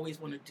just always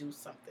want to do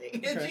something.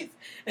 Okay.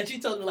 And she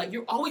told me like,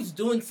 "You're always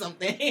doing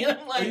something." And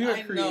I'm like, Are you a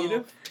I know.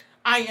 creative?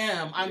 I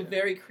am. I'm Yeah.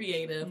 very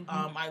creative.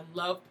 Mhm. I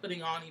love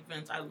putting on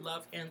events. I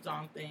love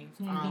hands-on things.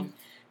 Mhm.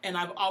 And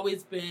I've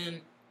always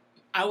been.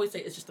 I always say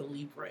it's just a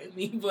Libra in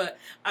me, but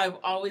I've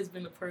always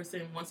been the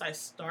person. Once I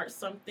start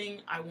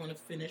something, I want to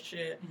finish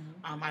it.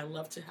 I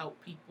love to help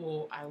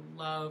people. I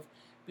love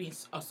being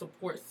a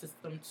support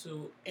system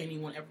to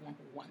everyone who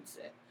wants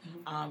it.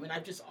 Mhm. And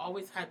I've just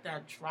always had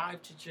that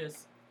drive to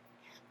just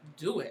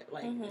do it.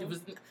 Like Mhm. it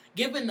was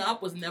giving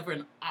up was never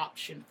an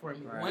option for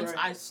me. Right. Once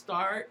Right. I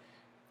start,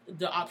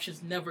 the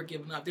option's never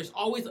given up. There's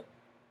always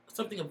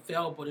something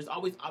available. There's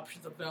always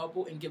options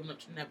available, and giving up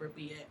should never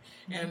be it.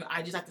 And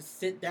I just have to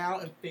sit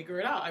down and figure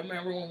it out. I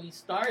remember when we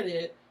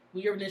started,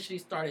 we initially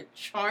started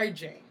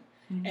charging,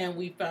 Mhm. and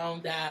we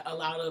found that a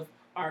lot of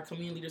our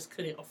community leaders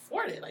couldn't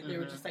afford it. Like they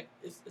were Mhm. just like,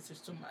 it's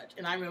just too much.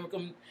 And I remember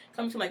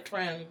coming to like,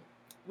 friend,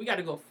 we got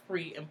to go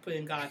free and put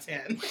in God's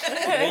hand.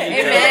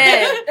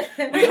 Amen.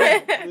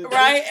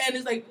 Right? And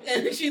it's like,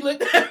 and she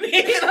looked at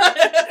me.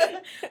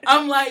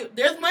 I'm like,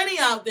 there's money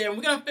out there, and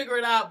we're gonna figure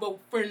it out. But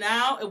for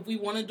now, if we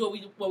want to do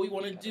what we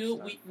want to do,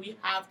 we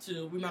have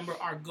to remember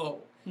our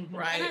goal, Mhm.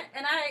 right?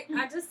 And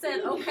I just said,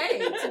 okay,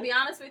 to be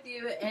honest with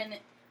you, and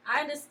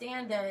I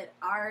understand that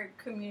our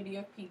community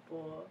of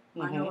people,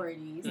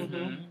 minorities,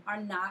 Mhm.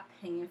 are not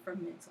paying for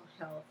mental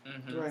health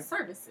Mhm. Right.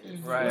 services.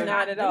 Mhm. Right. They're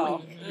Not at all.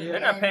 doing it. Yeah. They're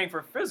not And- paying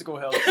for physical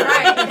health.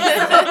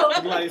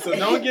 Right. Like, so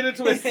don't get it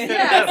twisted.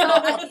 Yeah,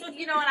 so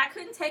and I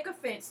couldn't take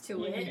offense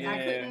to it. Yeah. I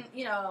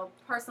couldn't,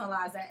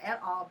 personalize that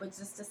at all. But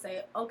just to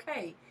say,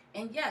 okay,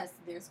 and yes,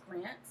 there's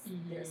grants.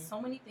 Mhm. There's so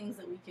many things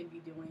that we can be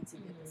doing to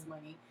get this Mhm.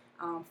 money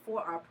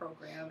for our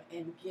program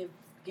and give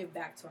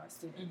back to our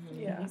students.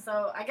 Mhm. Yeah. And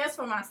so I guess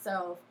for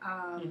myself,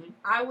 Mhm.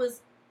 I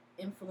was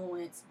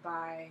influenced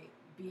by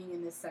being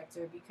in this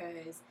sector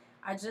because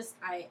I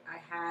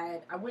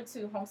went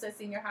to Homestead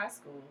Senior High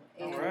School,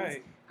 and All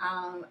right.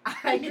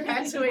 I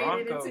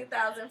graduated Bronco. in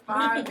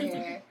 2005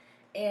 there,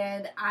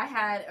 and I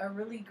had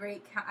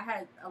I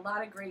had a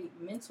lot of great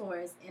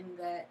mentors in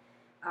that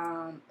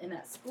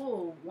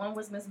school. One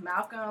was Miss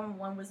Malcolm,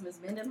 one was Miss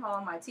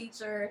Mendenhall, my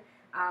teacher,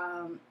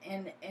 and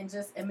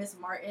Miss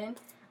Martin.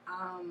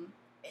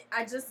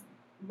 I just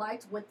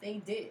liked what they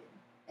did,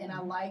 and I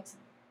liked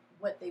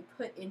what they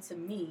put into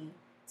me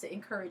to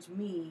encourage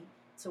me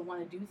to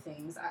want to do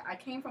things. I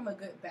came from a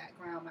good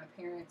background. My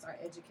parents are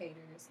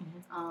educators.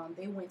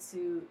 They went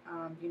to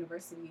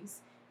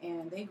universities,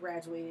 and they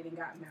graduated and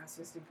got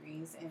master's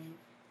degrees. And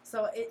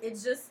so it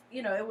just,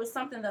 it was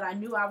something that I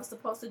knew I was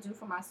supposed to do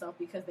for myself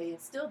because they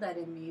instilled that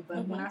in me.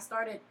 But when I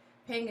started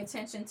paying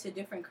attention to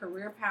different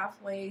career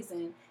pathways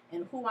and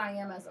who I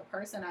am as a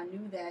person, I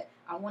knew that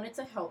I wanted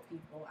to help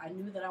people. I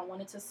knew that I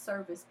wanted to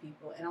service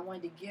people, and I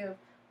wanted to give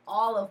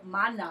all of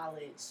my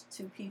knowledge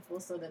to people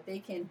so that they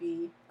can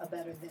be a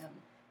better them,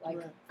 like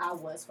Right. I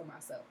was for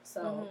myself.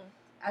 So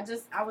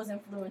Mhm. I was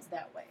influenced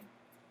that way.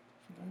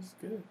 That's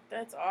good.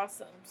 That's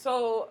awesome.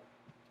 So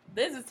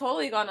this is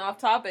totally gone off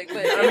topic, but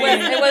I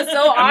mean- it was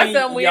so I mean,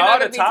 awesome. We're y'all not the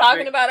going to be topic.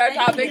 talking about our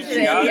Thank topic you.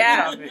 today. Y'all the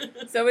Yeah.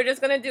 topic. So we're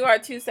just going to do our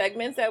 2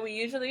 segments that we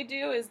usually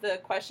do is the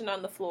question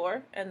on the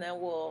floor, and then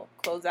we'll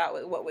close out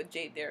with what would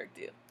Jade Derrick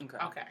do. Okay.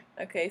 Okay.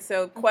 Okay,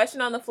 so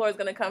question on the floor is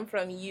going to come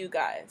from you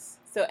guys.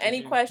 So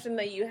any Mhm. question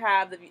that you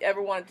have that you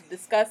ever wanted to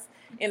discuss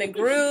in a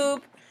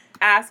group,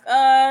 ask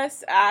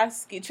us,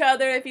 ask each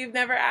other if you've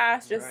never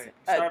asked. Just Right.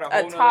 a Start a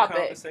whole nother topic.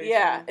 conversation.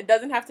 Yeah, it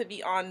doesn't have to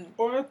be on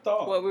Or a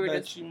thought what we were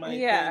that just you might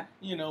yeah.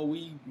 think,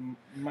 we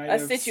might a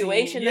have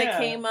situation seen. that Yeah.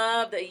 came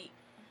up, that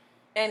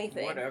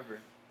anything. Whatever.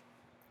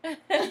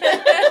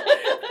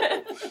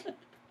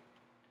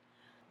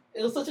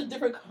 It was such a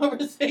different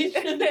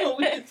conversation than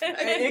we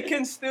expected. And it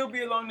can still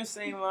be along the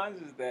same lines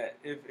as that.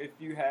 If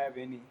you have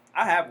any,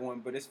 I have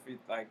one, but it's for,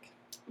 like.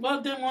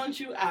 Well, then why don't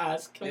you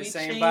ask? Can This we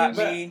ain't change? about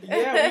But, me.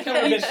 yeah, we kind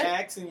of been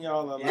asking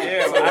y'all a lot.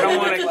 Yeah, So well, I don't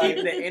want it's to like,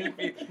 keep the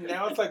interview.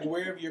 Now it's like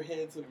wherever your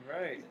heads are.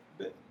 Right.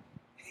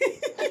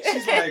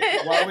 She's like,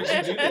 why would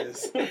you do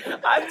this?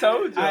 I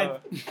told y'all.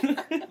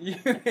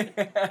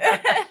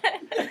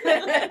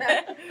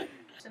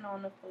 Question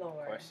on the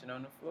floor. Question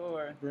on the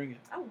floor. Bring it.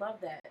 I love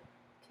that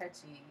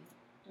catchy.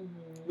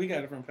 We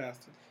got it from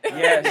Pastor.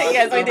 Yes.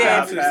 Yes, we Our did.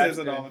 Pastor says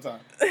it all the time.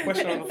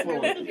 Question on the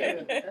floor. That's really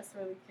cute. That's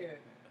really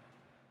cute.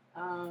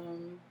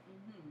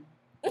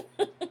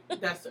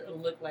 That's her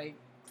look like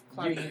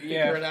Claudia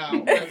Yeah. figure it out.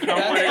 Come with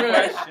a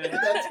question.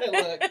 That's her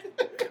look.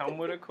 Come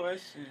with a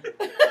question.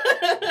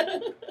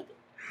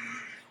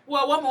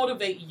 Well, what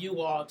motivate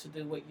you all to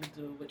do what you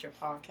do with your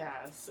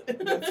podcast?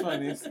 That's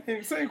funny.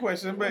 Same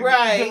question, but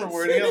Right. different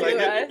wording. I like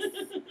it. Us.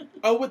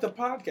 Oh, with the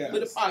podcast.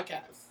 With a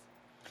podcast.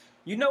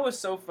 You know what's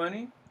so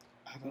funny?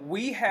 I don't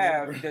We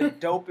have remember. the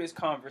dopest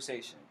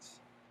conversations.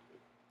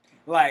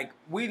 Like,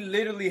 we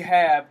literally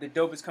have the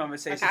dopest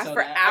conversations. Ask So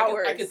for that- I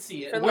hours. could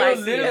see it. For We're like,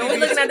 literally- and we're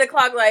looking at the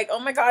clock like, oh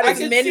my god, I it's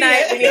can see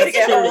midnight. it. We need to That's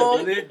get true.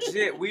 home.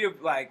 Legit,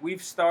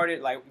 we've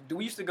started, like,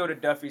 we used to go to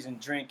Duffy's and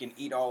drink and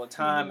eat all the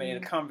time, and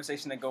a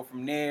conversation that go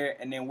from there,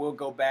 and then we'll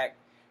go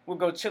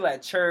chill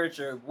at church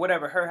or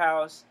whatever, her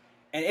house,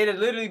 and it'll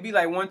literally be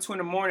like 1, 2 in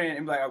the morning,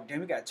 and be like, oh damn,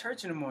 we got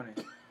church in the morning,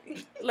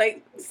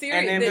 Like And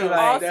serious, then be all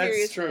like, that's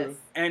seriousness. true.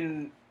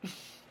 and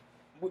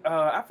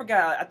I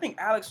forgot, I think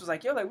Alex was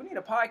like, yo, like, we need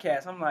a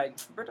podcast. I'm like,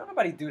 bro, don't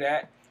nobody do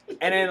that.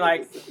 And then,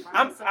 like,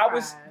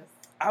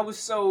 I was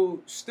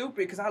so stupid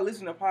because I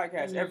listen to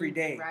podcasts every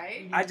day.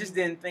 Right? I just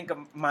didn't think of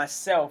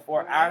myself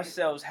or Right.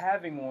 ourselves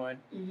having one.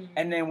 Mhm.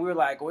 And then we were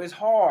like, well, it's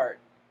hard.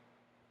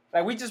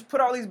 Like, we just put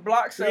all these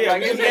blocks up. Yeah,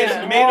 like, we it's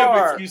just made up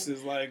hard.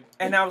 excuses. Like,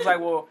 And I was like,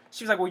 well,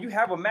 she was like, well, you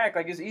have a Mac.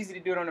 Like, it's easy to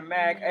do it on a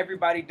Mac.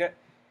 Everybody does.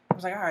 I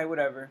was like, all right,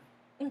 whatever.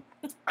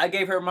 I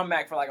gave her my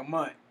Mac for like a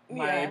month. I'm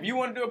like, Yeah. if you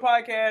want to do a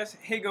podcast,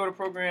 here go the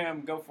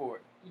program, go for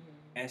it. Mhm.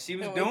 And she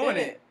was And we doing did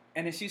it. it.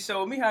 And then she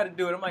showed me how to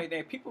do it. I'm like,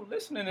 damn, people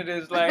listening to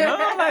this, like,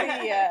 huh?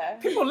 Like, Yeah.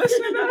 people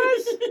listening to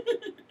us?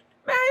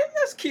 Man,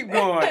 let's keep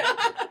going.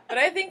 But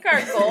I think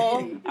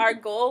our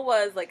goal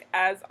was like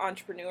as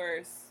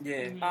entrepreneurs.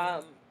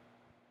 Yeah.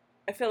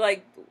 I feel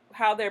like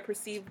how they're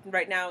perceived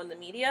right now in the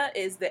media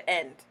is the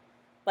end.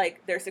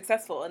 Like they're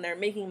successful and they're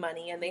making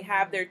money and they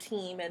have their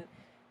team and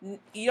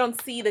you don't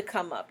see the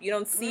come up. You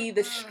don't see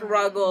the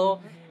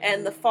struggle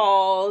and the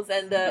falls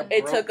and The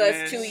it took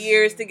us 2 brokenness.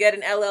 years to get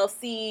an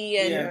LLC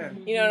and yeah.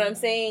 you know what I'm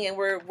saying? And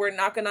we're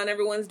knocking on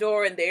everyone's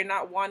door and they're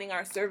not wanting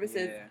our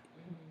services. Yeah.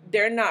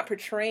 They're not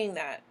portraying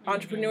that.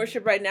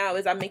 Entrepreneurship right now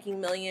is I'm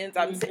making millions.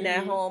 I'm sitting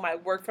at home. I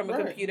work from a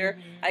Right. computer.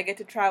 I get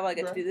to travel. I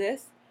get to do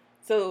this.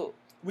 So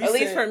We at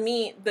least said- for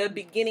me, the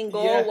beginning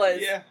goal yeah, was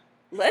yeah.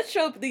 let's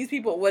show these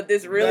people what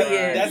this really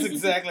is. That's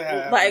exactly how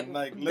it Like, happened.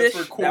 Like, let's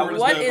this- record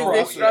what the is this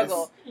process.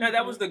 struggle? No,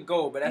 that was the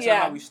goal, but that's Yeah.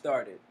 not how we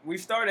started. We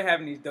started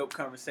having these dope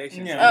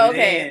conversations. Yeah. Oh, and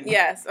okay. then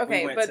Yes. we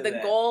Okay. went But to the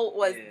that. goal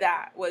was Yeah.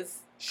 that was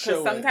Show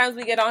because sometimes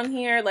we get on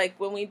here like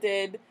when we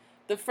did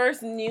the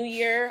first New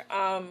Year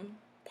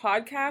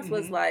podcast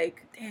was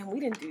like, damn, we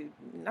didn't do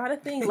not a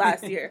thing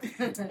last year.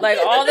 Like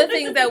all the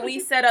things that we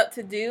set up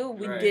to do,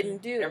 we Right.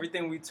 didn't do.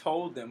 Everything we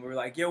told them, we were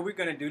like, yo, we're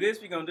going to do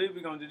this, we're going to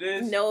do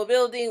this. No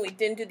building. We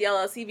didn't do the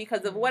LLC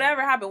because of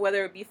whatever happened,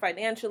 whether it be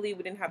financially,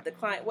 we didn't have the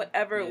client,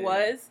 whatever it Yeah.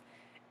 was.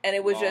 And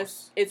it was Loss.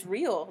 just, it's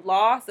real.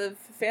 Loss of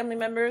family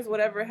members,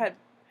 whatever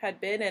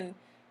had been. And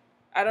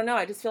I don't know.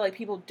 I just feel like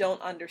people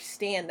don't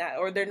understand that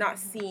or they're not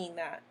seeing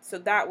that. So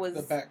that was,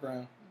 The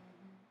background.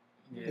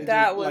 Yeah.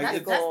 that was Like, the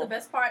That's the goal.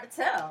 best part to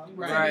tell.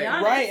 Right. To be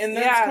honest. Right, and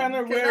that's Yeah. kind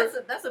of Because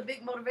where... that's a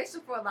big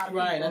motivation for a lot of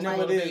Right, people. I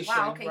know Like, it is.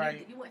 wow, okay,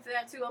 Right. you went through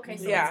that too? Okay,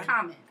 so Yeah. it's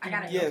common. I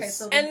got it. Yes. Okay,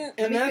 so And- let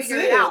And me that's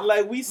figure it. out.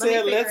 Like we me said,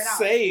 figure let's it out.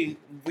 say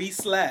we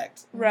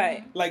slacked.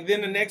 Right. Like then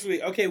the next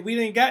week, okay, we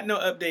didn't got no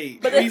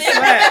update. But the we thing-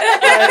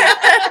 slacked.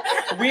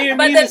 Like, we didn't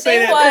But mean the to say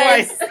thing that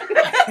was- twice.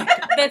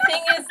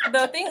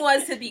 the thing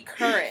was to be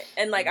current.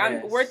 And like,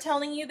 Yes. we're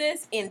telling you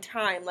this in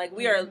time. Like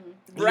we are Mhm.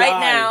 right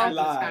Live, now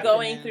live.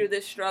 going through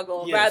this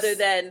struggle Yes. rather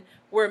than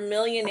we're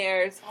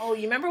millionaires. Oh,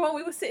 you remember when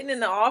we were sitting in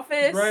the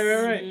office?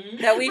 Right.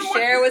 That we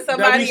share with That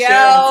we somebody share with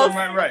else.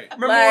 somebody, right.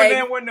 Remember Like- when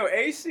there wasn't no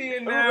AC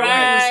in there?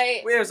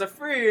 Right. There was a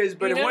fridge,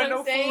 but You it know wasn't what no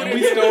I'm saying? food.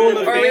 And we stole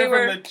the Or we van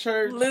were from the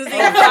church. Losing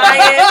Oh,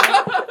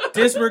 clients.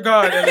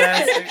 disregard the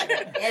last.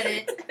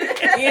 Edit.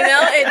 You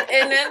know,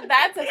 and then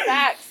that's a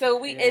fact.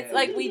 So it's Yeah.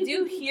 like we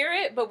do hear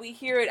it, but we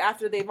hear it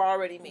after they've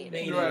already made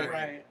it. Right.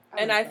 Right.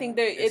 And I think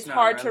that It's it's not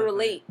hard to relevant.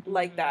 relate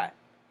like that.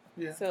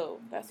 Yeah. So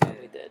that's what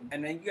we did.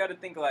 And then you got to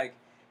think like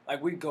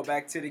we go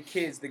back to the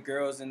kids, the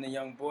girls and the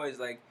young boys.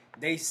 Like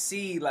they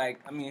see like,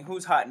 I mean,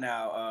 who's hot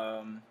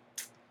now?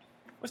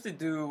 What's the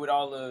dude with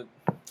all the?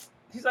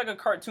 He's like a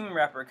cartoon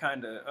rapper,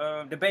 kind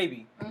of. The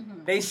Baby.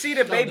 Mm-hmm. They see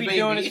the baby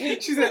doing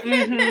his. She said,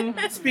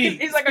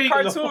 speak. He's like a speak,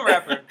 cartoon Lord.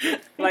 rapper.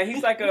 Like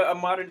he's like a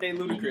modern day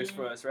Ludacris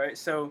for us, right?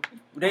 So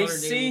they Modern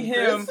day see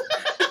Ludacris. him.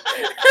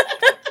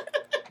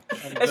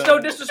 It's no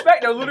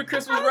disrespect though.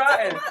 Ludacris was I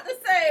riding. was about to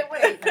say,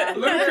 wait. now.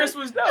 Ludacris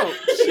was dope.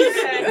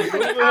 Yeah, went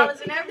to college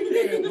and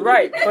everything.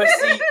 Right, but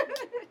see,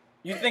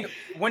 you think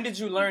when did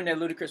you learn that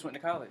Ludacris went to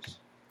college?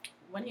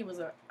 When he was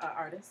an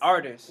artist.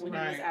 Artist, When he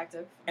was Right.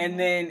 active. and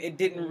then it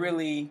didn't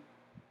really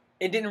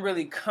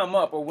come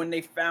up, or when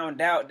they found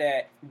out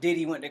that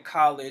Diddy went to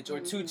college or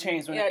 2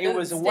 Chainz went, Yeah, it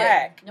was still.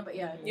 whack. No, but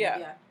yeah.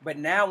 Yeah. But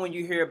now when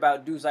you hear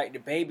about dudes like the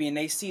Baby and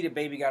they see the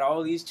Baby got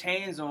all these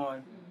chains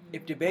on,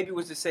 if the Baby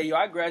was to say, "Yo,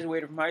 I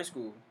graduated from high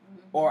school,"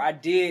 or "I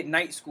did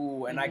night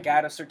school and I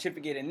got a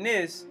certificate in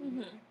this,"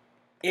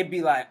 it'd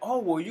be like, "Oh,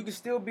 well, you can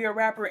still be a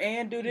rapper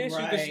and do this. You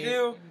can Right.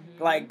 still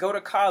like go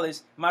to college."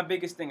 My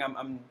biggest thing,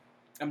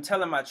 I'm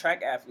telling my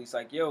track athletes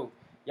like, "Yo,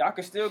 y'all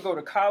can still go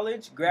to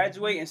college,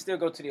 graduate, and still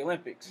go to the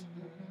Olympics."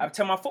 I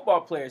tell my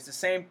football players the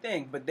same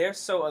thing, but they're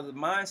so of the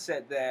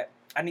mindset that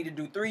I need to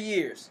do 3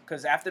 years,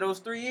 because after those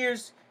 3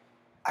 years,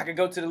 I could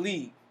go to the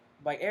league.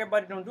 Like,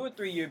 everybody don't do a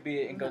 3-year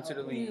bid and go to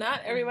the league. Not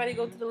everybody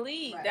go to the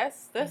league. Right.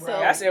 That's Right. a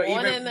That's one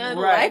even- in a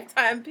right.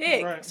 lifetime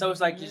pick. Right. So it's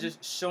like you're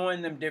just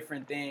showing them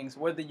different things.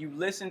 Whether you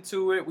listen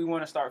to it, we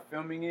want to start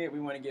filming it.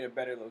 We want to get a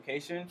better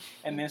location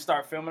and then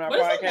start filming our But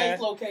it's a nice podcast.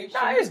 location.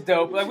 Nah, it's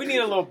dope. Like, we need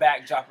a little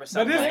backdrop or But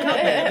something. it's like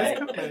coming. that.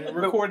 It's coming.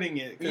 Recording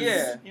it. 'Cause,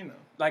 Yeah. You know.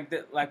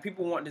 Like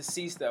people want to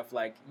see stuff.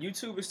 Like,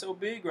 YouTube is so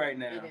big right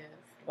now. It is.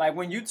 Like,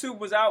 when YouTube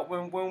was out,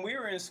 when we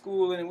were in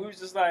school, and we was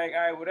just like, all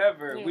right,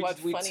 whatever. You We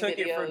watch we funny took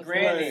it for videos.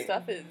 granted.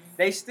 Stuff is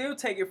They still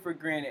take it for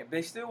granted.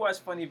 They still watch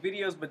funny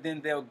videos, but then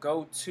they'll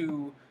go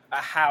to a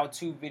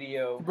how-to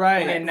video.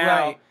 Right. And now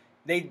right.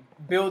 they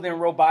building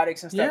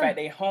robotics and stuff Yeah. at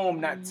their home,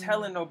 not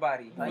telling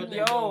nobody. What Like,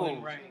 they're doing,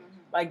 yo, right.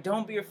 like,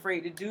 don't be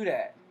afraid to do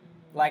that.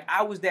 Like,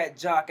 I was that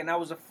jock, and I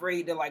was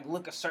afraid to, like,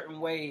 look a certain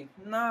way.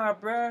 Nah,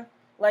 bruh.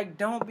 Like,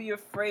 don't be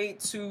afraid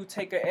to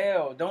take a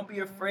L. Don't be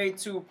afraid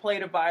to play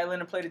the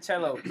violin and play the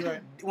cello. Right.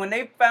 When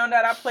they found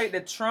out I played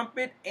the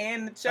trumpet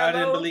and the cello, I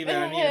didn't believe it.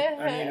 I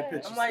needed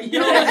pictures. I'm like,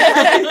 yo.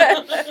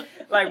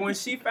 Like, when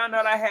she found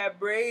out I had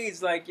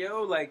braids, like,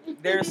 yo, like,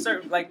 there's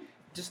certain, like,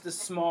 just the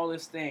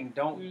smallest thing.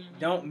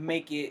 Don't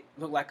make it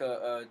look like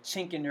a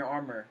chink in your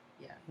armor.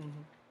 Yeah.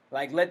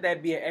 Like, let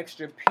that be an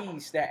extra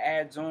piece that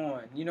adds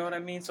on. You know what I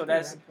mean? So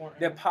that's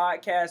the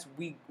podcast.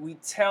 We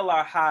tell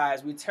our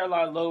highs, we tell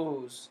our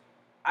lows.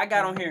 I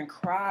got on here and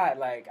cried.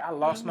 Like, I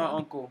lost my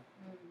uncle.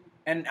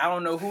 And I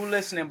don't know who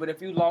listening, but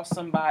if you lost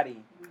somebody,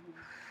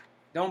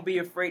 don't be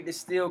afraid to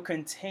still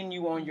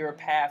continue on your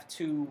path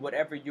to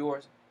whatever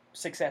your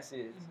success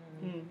is.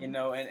 You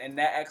know, and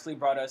that actually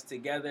brought us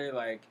together.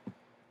 Like,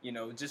 you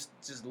know, just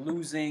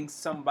losing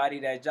somebody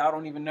that y'all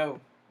don't even know.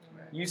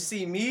 You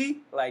see me,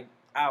 like,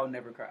 I'll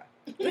never cry.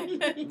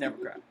 Never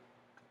cry.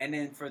 And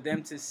then for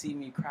them to see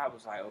me cry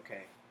was like,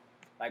 okay,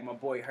 like, my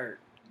boy hurt.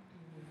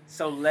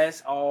 So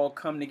let's all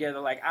come together.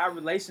 Like, our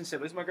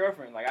relationship, it's my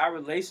girlfriend. Like, our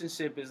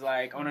relationship is,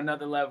 like, on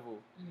another level.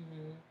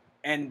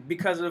 And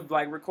because of,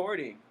 like,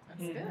 recording.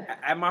 That's good.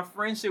 And my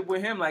friendship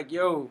with him, like,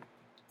 yo,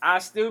 I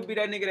still be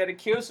that nigga that'll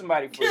kill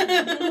somebody for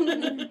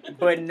you.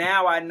 But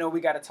now I know we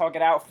got to talk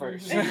it out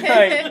first.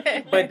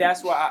 Like, but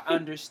that's why I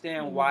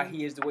understand why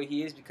he is the way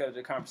he is, because of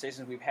the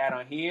conversations we've had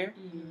on here.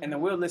 And then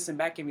we'll listen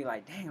back and be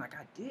like, dang, like,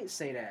 I did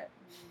say that.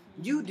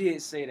 You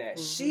did say that.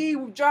 She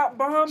dropped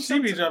bombs. She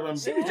be dropping.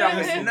 She be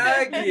dropping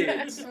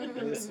nuggets.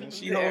 Listen,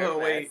 she hold her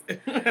weight.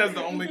 That's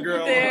the only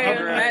girl.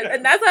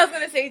 And that's what I was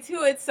gonna say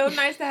too. It's so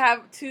nice to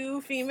have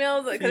 2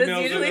 females, because it's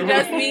Females usually in the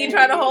just room. me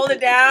trying to hold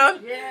it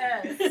down.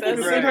 Yes. So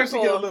it's Sometimes she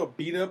super get a cool. little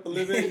beat up a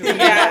little bit.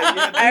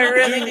 Yeah, I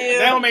really do.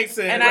 That don't make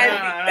sense. And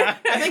I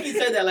think you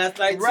said that last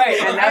night, too. Right,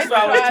 and that's what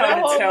I was I try to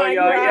trying to hold tell my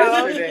y'all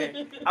ground.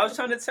 yesterday. I was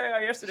trying to tell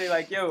y'all yesterday,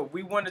 like, yo,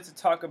 we wanted to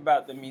talk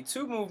about the Me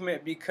Too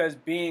movement, because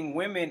being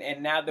women,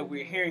 and now that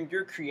we're hearing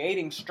you're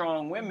creating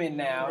strong women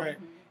now, Right.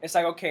 it's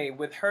like, okay,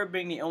 with her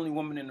being the only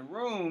woman in the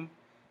room,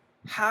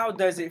 how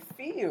does it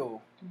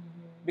feel?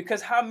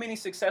 Because how many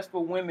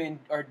successful women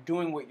are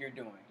doing what you're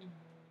doing?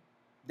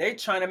 They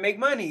trying to make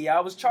money.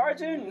 Y'all was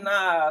charging?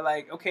 Nah,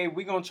 like, okay,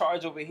 we gonna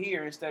charge over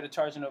here instead of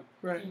charging up.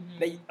 Right.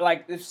 They,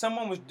 like, if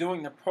someone was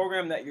doing the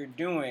program that you're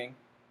doing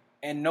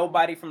and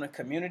nobody from the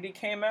community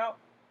came out,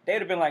 they'd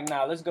have been like,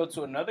 nah, let's go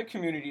to another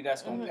community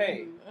that's gonna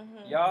pay.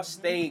 Y'all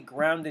stay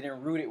grounded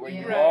and rooted where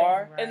you Right.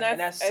 are. And And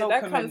that's that's so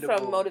that comes commendable.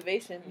 from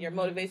motivation. Your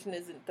motivation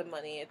isn't the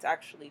money; it's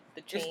actually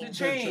the It's change.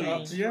 the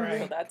change. Yeah.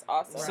 So that's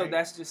awesome. So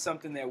that's just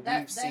something that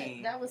we've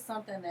seen. That was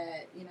something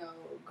that, you know,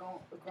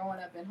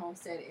 growing up in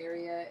Homestead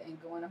area and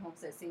going to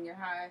Homestead Senior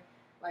High,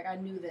 like, I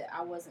knew that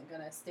I wasn't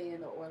going to stay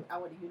in I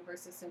went to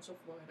University of Central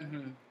Florida.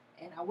 Mhm.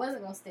 and I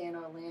wasn't gonna stay in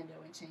Orlando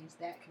and change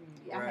that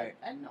community. Right.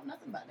 I didn't know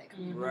nothing about that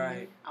community.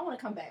 Right. I want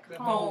to come back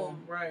home,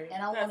 Home, right.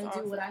 and I want to That's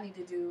do what awesome. I need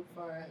to do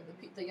for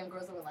the young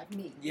girls that were like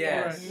me.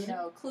 Yes. You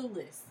know,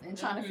 clueless and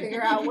trying to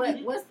figure out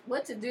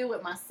what to do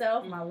with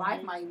myself, my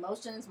life, my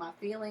emotions, my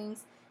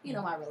feelings. You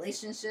know, my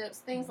relationships,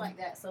 things like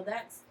that. So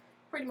that's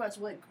pretty much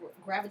what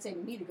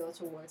gravitated me to go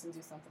towards and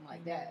do something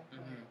like that. Mhm.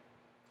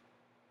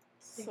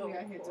 I think So we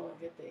are here cool. doing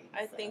good things.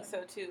 I think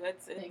so too.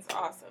 It's Thank you.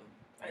 awesome.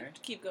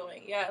 Alright. Keep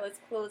going. Yeah, let's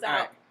close All out.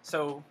 right.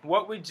 So,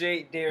 what would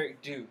Jade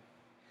Derrick do?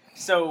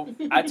 So,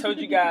 I told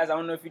you guys, I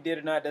don't know if you did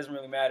or not, it doesn't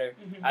really matter.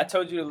 I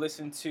told you to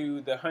listen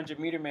to the 100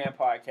 Meter Man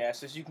podcast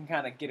so you can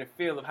kind of get a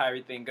feel of how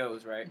everything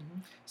goes, right?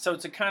 So,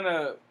 to kind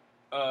of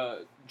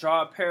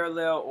draw a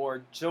parallel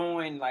or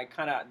join, like,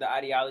 kind of the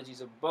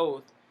ideologies of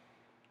both,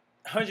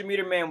 100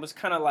 Meter Man was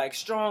kind of like,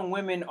 strong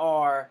women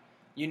are,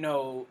 you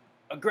know,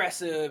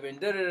 aggressive and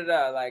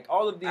da-da-da-da, like,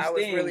 all of these I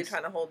was things. really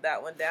trying to hold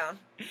that one down.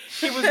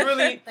 He was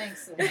really...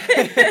 Thanks.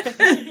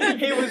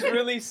 he was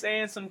really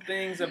saying some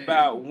things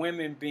about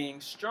women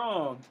being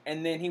strong,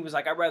 and then he was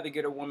like, "I'd rather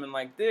get a woman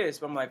like this."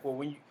 But I'm like,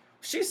 "Well,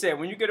 she said,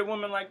 when you get a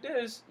woman like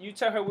this, you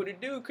tell her what to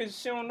do because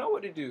she don't know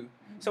what to do.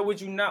 So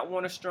would you not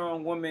want a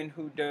strong woman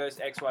who does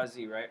X, Y,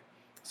 Z, right?"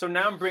 So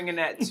now I'm bringing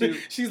that to.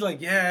 She's like,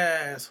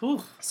 yes.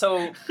 Whew.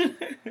 So,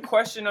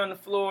 question on the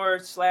floor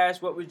 /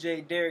 what would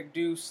Jade Derrick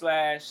do /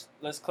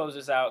 let's close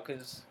this out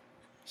because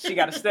she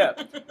got a step,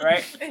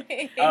 right?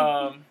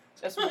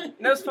 That's fine.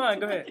 No, it's fine.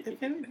 Go ahead.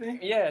 If anything.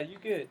 Yeah, you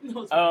good.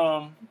 No, it's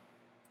fine.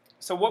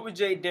 So what would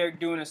Jade Derrick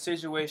do in a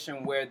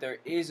situation where there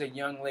is a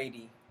young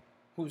lady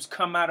who's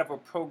come out of a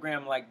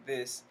program like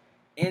this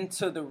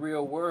into the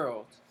real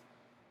world,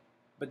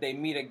 but they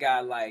meet a guy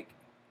like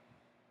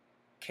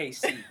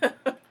KC?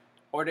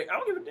 Or I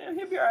don't give a damn,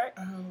 he'll be alright.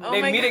 Oh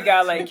They my meet a God.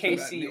 guy like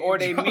KC, or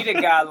they meet a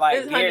guy like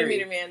This is 100 Gary.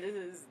 Meter Man. This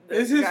is the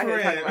It's his guy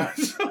we're talking friend.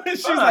 about.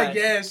 She's Fine. like,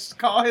 yes,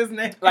 call his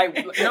name. Like,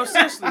 no,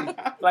 seriously.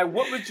 Like,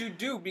 what would you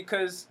do?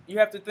 Because you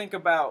have to think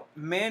about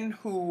men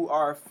who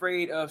are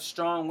afraid of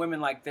strong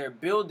women like they're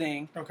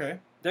building, Okay.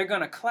 they're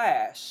going to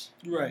clash.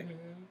 Right.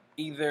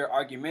 Either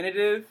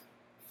argumentative,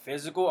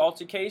 physical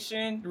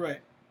altercation.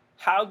 Right.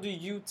 How do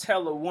you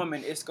tell a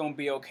woman it's going to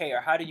be okay?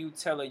 Or how do you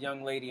tell a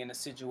young lady in a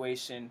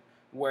situation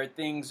where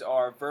things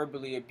are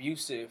verbally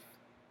abusive,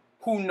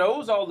 who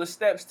knows all the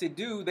steps to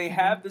do, they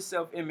have the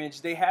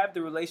self-image, they have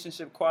the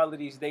relationship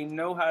qualities, they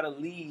know how to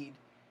lead,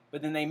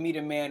 but then they meet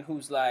a man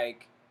who's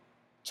like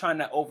trying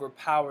to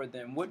overpower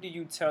them? What do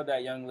you tell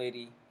that young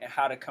lady and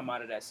how to come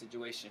out of that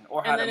situation?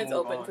 Or how And then to it's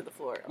move open on? to the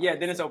floor. Yeah,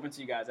 then it's open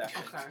to you guys after.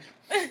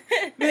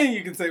 Okay. Then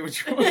you can say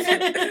what you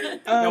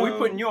want. No, we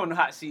putting you on the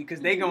hot seat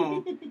because they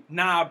gon'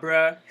 nah,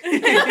 bruh.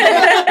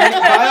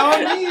 By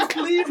all means,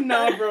 please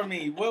nah, bro,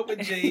 me. What would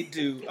Jade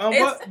do?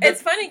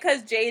 It's funny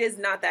because Jade is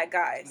not that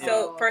guy.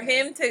 So Yeah. for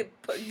him to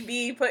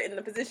be put in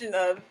the position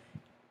of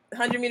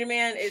 100 Meter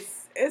Man,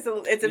 it's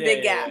a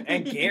big gap.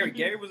 And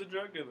Gary was a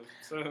drug dealer,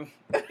 so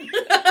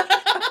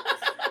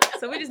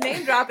So we just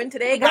name dropping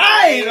today, guys.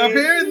 Right,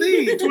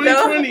 apparently,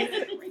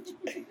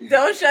 2020.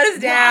 Don't shut us I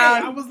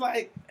down. was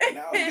like,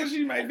 no, because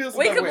you might feel some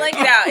We type can of blank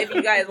way. it out if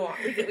you guys want.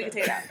 We can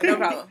take it out. No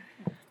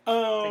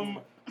problem.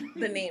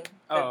 The name.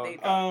 Oh, That they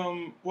dropped.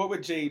 What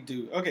would Jade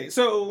do? Okay,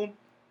 so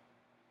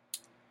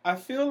I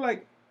feel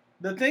like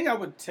the thing I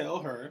would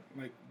tell her,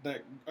 like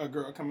that a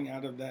girl coming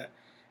out of that,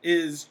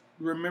 is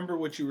remember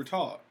what you were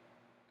taught,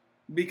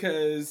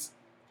 because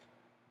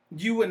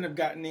you wouldn't have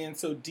gotten in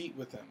so deep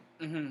with them.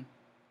 mm-hmm.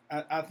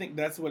 I think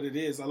that's what it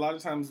is. A lot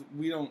of times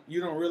you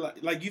don't realize,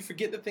 like, you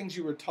forget the things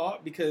you were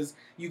taught because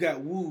you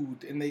got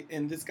wooed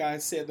and this guy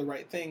said the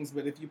right things,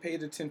 but if you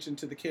paid attention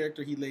to the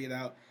character he laid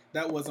out,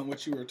 that wasn't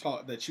what you were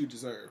taught that you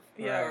deserve.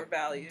 Yeah, Right. or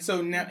values.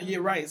 So now, yeah,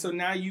 right. So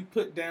now you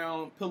put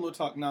down pillow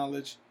talk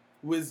knowledge,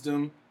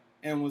 wisdom,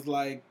 and was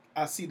like,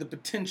 I see the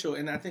potential.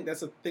 And I think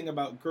that's a thing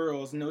about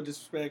girls, no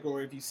disrespect,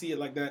 or if you see it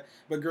like that,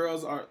 but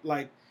girls are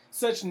like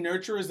such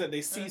nurturers that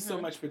they see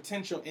so much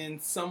potential in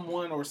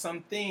someone or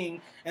something,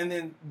 and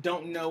then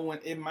don't know when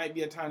it might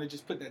be a time to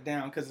just put that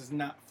down because it's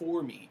not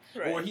for me.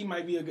 Right. Or he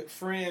might be a good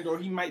friend, or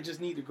he might just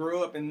need to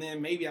grow up, and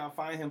then maybe I'll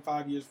find him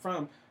 5 years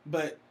from.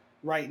 But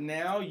right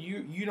now,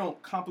 you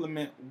don't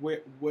compliment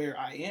where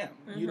I am.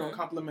 You don't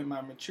compliment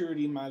my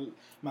maturity, my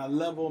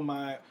level,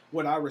 my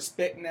what I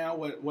respect now,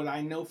 what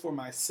I know for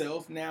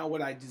myself now,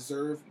 what I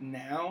deserve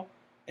now.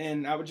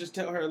 And I would just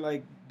tell her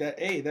like that,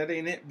 hey, that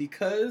ain't it,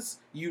 because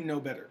you know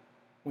better.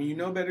 When you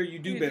know better, you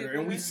do better.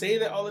 And we say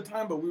that all the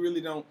time, but we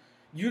really don't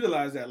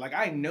utilize that. Like,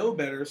 I know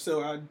better,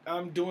 so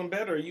I'm doing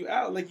better. You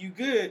out, like, you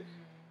good.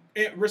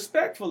 And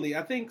respectfully,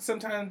 I think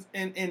sometimes,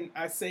 and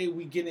I say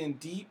we get in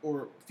deep,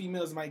 or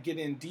females might get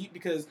in deep,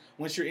 because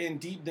once you're in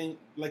deep, then,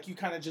 like, you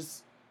kind of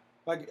just,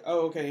 like,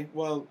 oh, okay,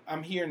 well,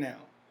 I'm here now.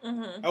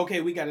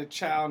 Okay, we got a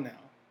child now.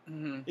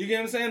 You get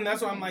what I'm saying?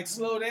 That's why I'm like,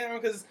 slow down,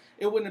 because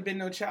it wouldn't have been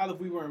no child if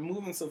we weren't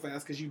moving so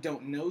fast, because you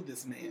don't know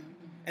this man.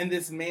 And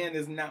this man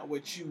is not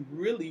what you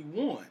really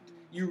want.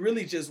 You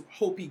really just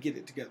hope he get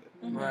it together.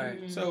 Right.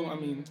 So, I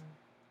mean...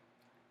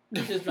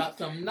 You just dropped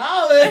some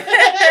knowledge.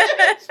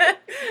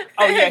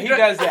 Oh, yeah, he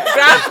does that.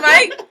 Drops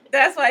Mike.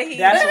 That's why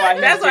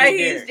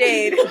he's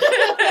Jade.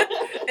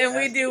 And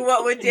we do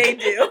what would Jade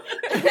do?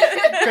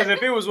 Because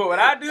if it was what would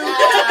I do,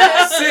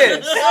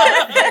 sis,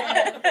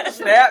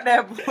 stab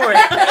that boy.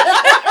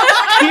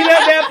 Heat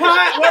up that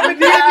pot. What would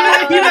you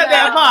do? Heat up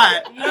that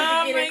pot.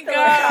 Oh my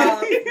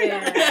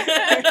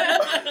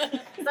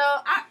God. So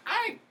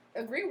I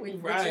agree with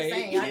what you're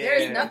saying. Yeah.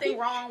 There's nothing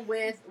wrong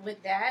with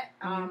that.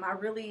 I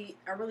really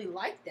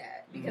like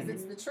that because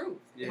it's the truth.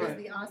 Yeah. It's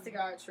the honest to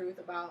God truth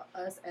about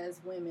us as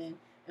women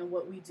and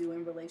what we do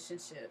in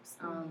relationships.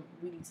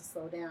 We need to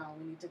slow down.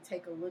 We need to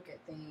take a look at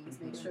things,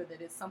 make sure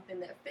that it's something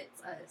that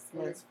fits us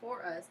and it's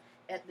for us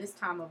at this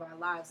time of our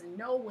lives, and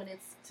know when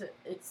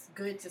it's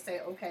good to say,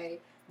 okay,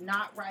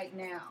 not right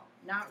now.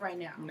 Not right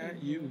now.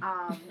 Not you.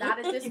 Not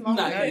at this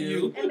moment. Not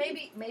you. And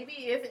maybe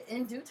if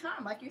in due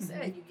time, like you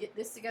said, you get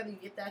this together, you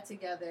get that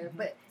together.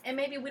 And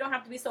maybe we don't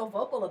have to be so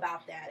vocal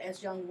about that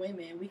as young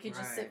women. We could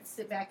just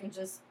sit back and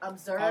just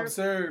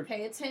observe,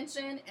 pay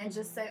attention, and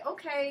just say,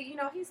 okay,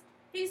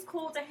 he's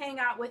cool to hang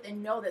out with,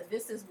 and know that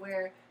this is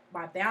where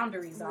my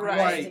boundaries are.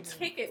 Right. To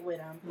kick it with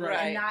him Right.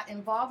 and not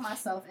involve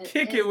myself in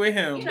Kick it with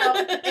him.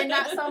 and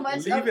not so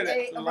much Leave of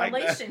it a like that.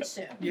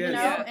 relationship.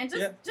 Yes. And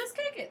just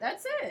kick it.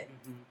 That's it.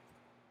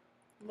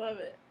 Love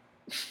it.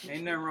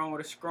 Ain't nothing wrong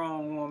with a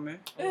strong woman.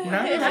 I mean,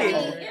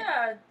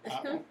 yeah.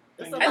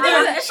 It's a I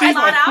lot, think it's a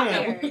lot out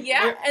there.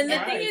 Yeah, and the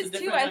Right, thing it's is a too,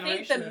 different I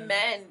think the generation.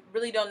 men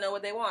really don't know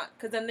what they want,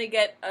 because then they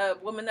get a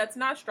woman that's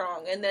not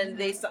strong, and then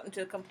they something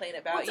to complain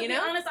about. Well, to be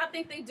honest, I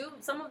think they do.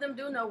 Some of them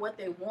do know what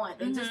they want.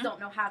 They just don't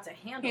know how to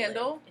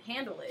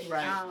handle it.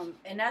 Right.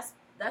 And that's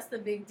the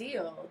big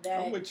deal. That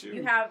I'm with you.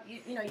 you have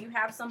you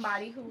have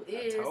somebody who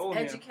is told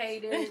him.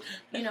 educated,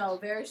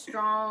 very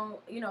strong,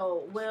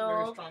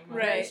 will,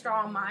 Right.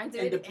 strong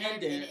minded,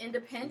 Independent. and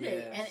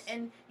independent. Yes.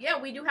 And yeah,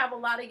 we do have a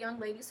lot of young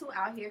ladies who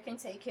out here can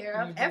take care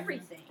of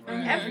everything,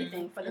 Right.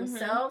 everything for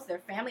themselves, their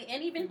family,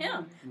 and even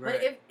him.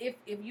 Right. But if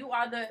you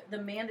are the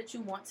man that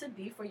you want to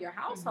be for your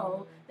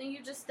household, then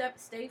you just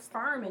stay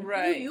firm in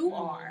Right. who you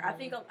are. I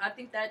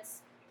think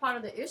that's part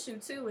of the issue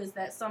too, is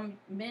that some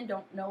men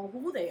don't know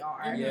who they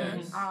are.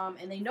 Yes.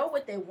 And they know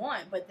what they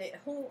want, but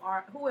who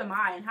am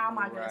I, and how am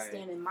I going Right. to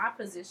stand in my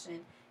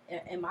position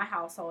in my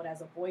household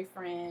as a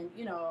boyfriend,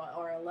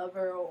 or a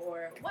lover,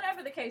 or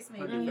whatever the case may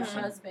be, a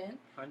 100%. husband.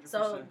 100%.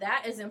 So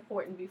that is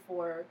important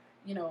before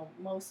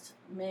most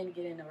men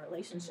get in a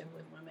relationship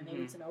with women. They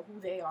need to know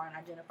who they are and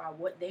identify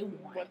what they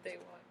want. What they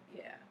want.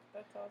 Yeah.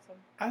 That's awesome.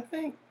 I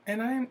think,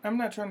 and I'm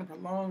not trying to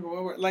prolong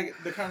or whatever. Like,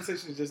 the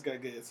conversation just got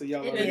good, so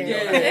y'all It already did.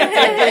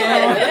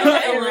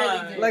 know. It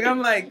really did. Like, I'm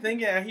like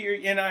thinking, I hear,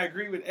 and I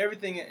agree with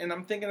everything, and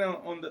I'm thinking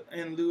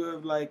in lieu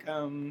of like,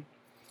 how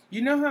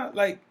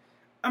like,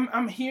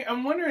 I'm here.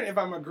 I'm wondering if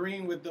I'm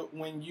agreeing with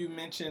when you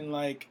mentioned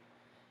like,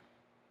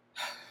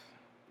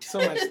 so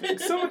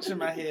much in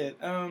my head.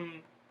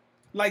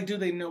 Like, do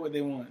they know what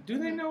they want? Do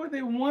they know what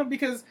they want?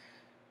 Because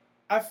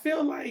I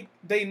feel like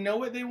they know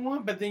what they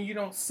want, but then you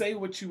don't say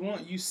what you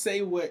want. You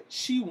say what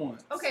she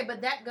wants. Okay,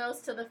 but that goes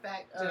to the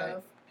fact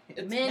of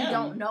It's men him.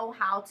 don't know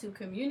how to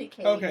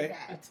communicate Okay.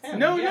 that. It's him,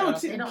 No, yeah.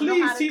 They don't know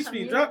please how to teach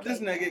me. Drop this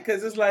communicate nugget, that,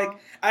 because it's you like, know?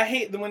 I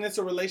hate when it's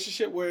a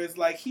relationship where it's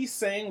like he's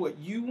saying what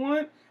you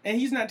want, and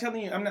he's not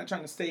telling you, I'm not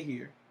trying to stay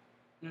here.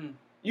 Mm.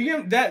 You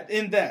get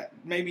that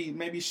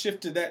maybe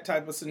shift to that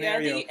type of Yeah, I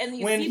scenario. think, and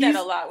you When see that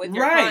he's- a lot with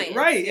your right,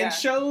 clients. in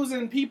shows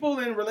and people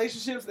and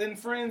relationships and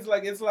friends.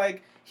 Like, it's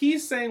like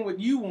he's saying what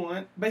you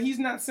want, but he's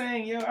not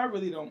saying, "Yeah, I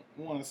really don't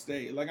want to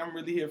stay. Like, I'm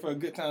really here for a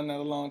good time, not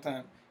a long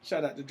time."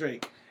 Shout out to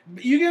Drake.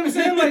 You get what I'm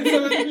saying?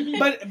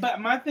 Like, so, but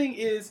my thing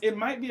is, it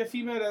might be a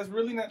female that's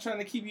really not trying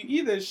to keep you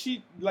either.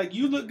 She, like,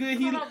 you look good.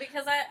 I don't know,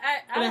 because I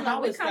But don't know.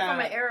 how We is come from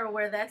that? an era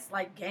where that's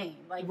like game.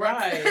 Like,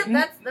 Right.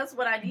 that's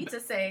what I need to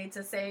say to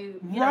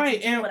Right, to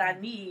do and- what I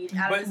need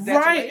out But of this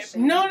Right?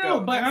 situation. No.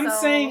 But And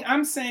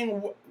I'm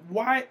saying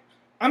why?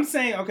 I'm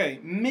saying, okay.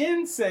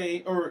 Men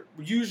say, or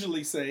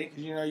usually say,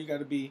 because you got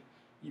to be.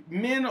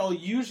 Men will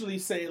usually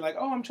say, like,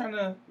 "Oh, I'm trying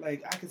to,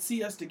 like, I could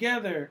see us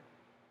together,"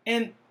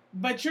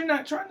 but you're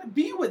not trying to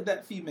be with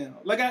that female.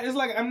 Like, it's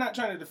like I'm not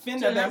trying to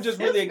defend that. I'm just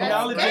really That's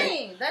acknowledging.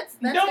 game. That's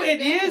No, their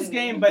it is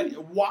game, but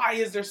why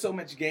is there so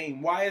much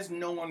game? Why is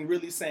no one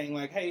really saying,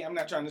 like, hey, I'm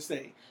not trying to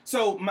stay?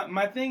 So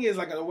my thing is,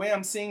 like, the way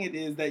I'm seeing it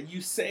is that you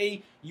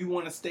say you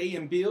want to stay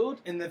and build,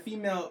 and the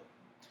female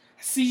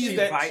sees She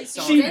that bites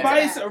on she that.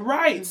 bites,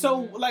 right.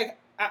 So, like,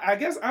 I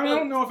guess, I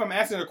don't know if I'm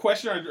asking a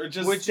question or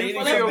just Would you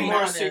stating feel something. more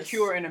honest.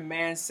 secure in a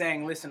man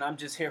saying, "Listen, I'm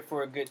just here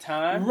for a good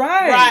time"?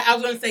 Right. Right, I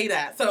was going to say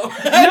that. So,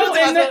 No,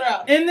 and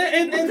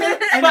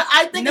but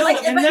I think no, it's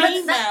like and a that's-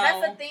 female.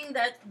 that's the thing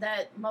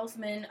that most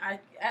men I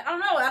don't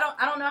know.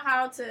 I don't know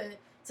how to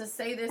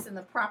say this in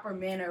the proper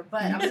manner,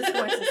 but I'm just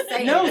going to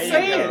say No, it.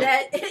 say it.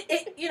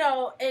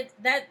 That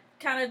that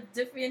kind of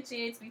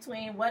differentiates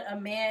between what a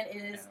man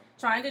is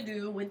trying to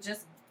do with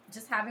just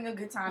having a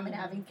good time and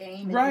having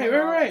game and Right, doing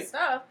all right. that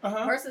stuff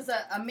Uh-huh. versus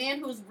a man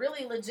who's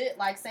really legit,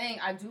 like saying,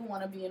 I do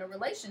want to be in a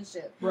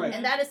relationship. Right.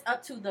 And that is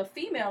up to the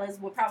female, is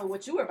probably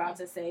what you were about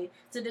to say,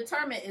 to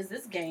determine, is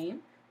this game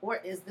or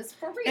is this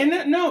for real?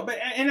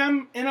 And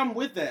I'm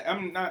with that.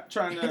 I'm not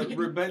trying to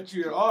rebut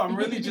you at all. I'm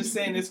really just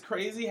saying it's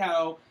crazy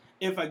how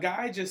if a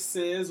guy just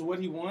says what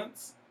he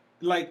wants,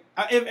 like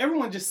if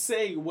everyone just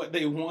say what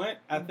they want,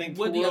 I think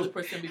would the other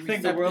person be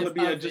receptive? the world would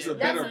be of just it? a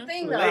better That's the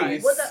thing, though.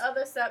 place.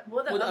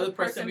 Will the other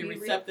person be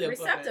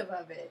receptive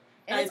of it?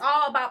 And it's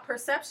all about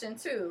perception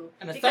too,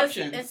 and because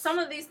assumptions. and some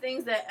of these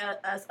things that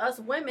as us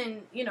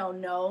women,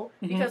 know,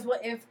 Mhm. because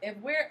what if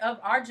we're of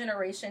our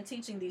generation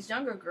teaching these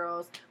younger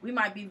girls, we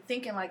might be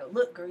thinking like,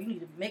 look, girl, you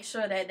need to make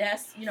sure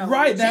that's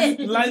Right, legit. that's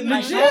like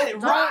Like,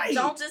 legit, right?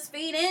 Don't just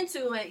feed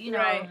into it,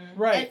 Right.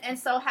 Right. And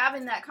so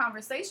having that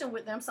conversation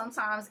with them,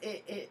 sometimes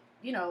it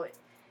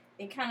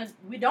kind of,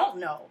 we don't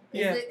know.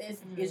 Yeah.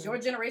 Is your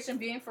generation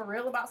being for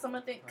real about some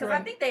of the things? Because I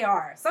Right. think they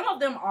are. Some of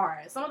them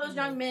are. Some of those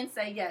young men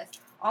say, yes,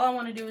 all I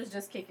want to do is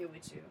just kick it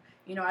with you.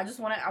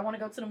 I want to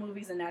go to the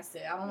movies and that's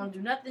it. I don't want to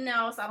do nothing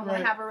else. I don't want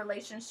Right. to have a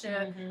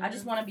relationship. I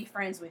just want to be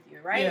friends with you,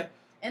 right? Yeah.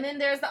 And then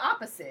there's the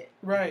opposite.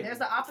 Right. There's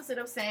the opposite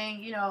of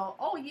saying,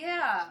 oh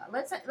yeah,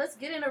 let's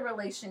get in a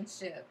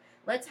relationship.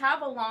 Let's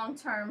have a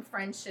long-term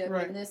friendship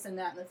Right. and this and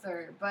that and the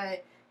third.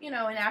 But in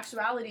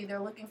actuality, they're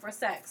looking for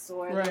sex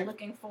or they're Right.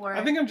 looking for.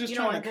 I think I'm just a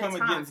trying to good come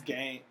time. against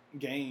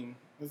game.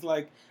 It's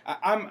like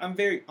I'm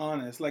very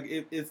honest. Like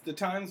it's the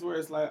times where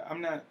it's like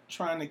I'm not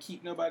trying to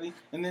keep nobody,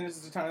 and then it's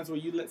the times where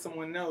you let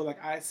someone know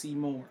like I see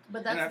more.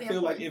 But that's and I the feel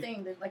important like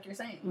thing that, like you're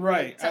saying,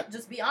 Right.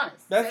 Just be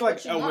honest. That's Say like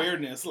what you want.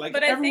 awareness. Like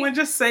But I everyone think-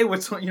 just say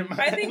what's on your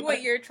mind. I think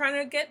what you're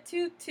trying to get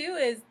to too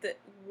is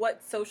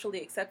what's socially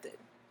accepted.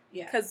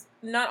 Yeah. Because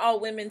not all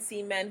women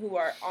see men who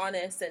are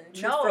honest and No.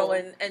 truthful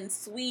and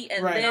sweet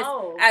and Right. this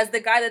No. as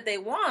the guy that they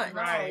want.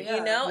 Right. Yeah.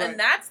 You know, Right. and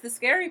that's the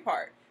scary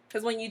part.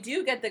 Because when you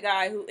do get the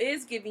guy who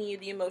is giving you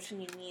the emotion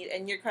you need,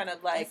 and you're kind of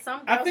And like, some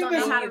I girls think don't know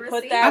that's- how to you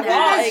receive put that. I think that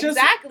that's raw, just-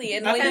 exactly,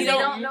 and I when Because you they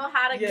don't, don't know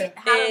how to get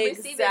how to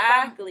receive it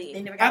exactly. from.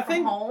 They never I got it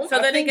think- from home. so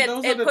I then think it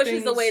those gets are the pushes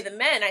things- away the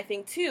men. I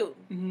think too.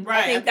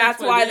 Right. I think that's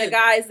what why it the is.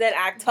 guys that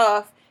act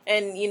tough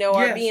and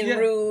are Yes, being yeah.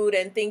 rude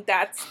and think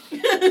that's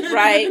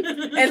right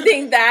and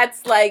think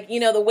that's like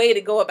the way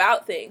to go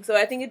about things. So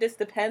I think it just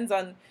depends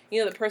on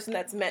the person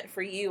that's meant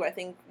for you. I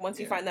think once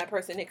you Yeah. find that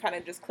person, it kind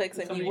of just clicks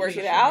and you work it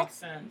Communication out. makes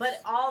sense.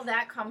 But all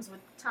that comes with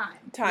time.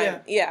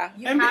 Time, yeah.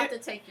 You And have to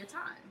take your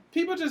time.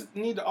 People just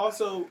need to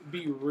also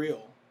be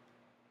real.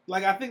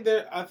 Like I think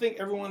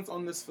everyone's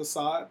on this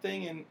facade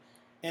thing,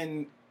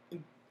 and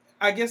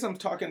I guess I'm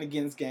talking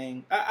against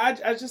gang. I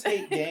just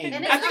hate gang.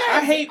 And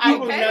I hate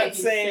people okay. not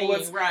saying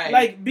what's right.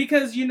 like,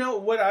 because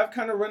what I've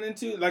kind of run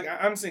into. Like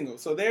I'm single,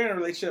 so they're in a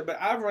relationship, but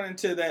I've run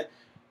into that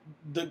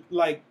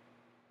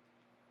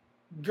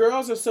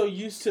girls are so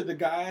used to the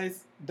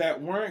guys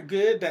that weren't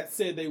good that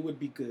said they would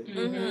be good.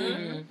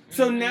 Mhm.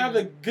 So now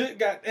the good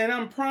guy, and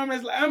I'm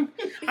promised, like, I'm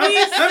He's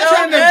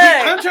trying so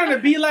I'm trying to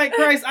be like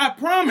Christ. I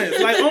promise,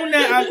 like on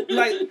that,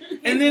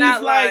 and then not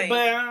it's like, lying. but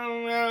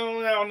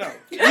I don't know.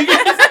 You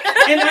get-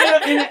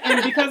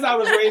 and because I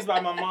was raised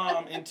by my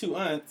mom and two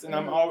aunts, and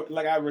I'm all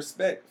like, I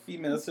respect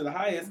females to the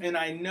highest, and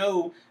I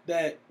know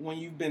that when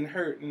you've been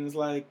hurt, and it's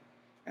like,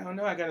 I don't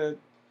know, I gotta.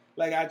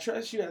 Like, I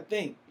trust you, I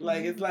think.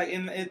 Like, it's like,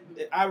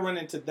 I run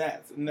into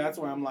that. And that's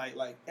where I'm like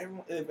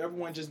if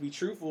everyone just be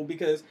truthful,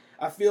 because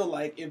I feel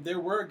like if there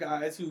were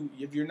guys who,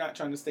 if you're not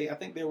trying to stay, I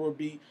think there will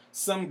be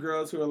some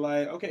girls who are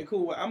like, okay,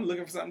 cool, well, I'm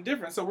looking for something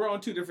different. So we're on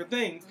two different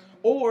things.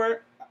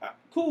 Or,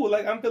 cool,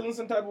 like, I'm feeling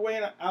some type of way,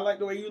 and I like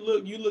the way you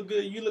look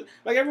good,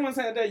 like, everyone's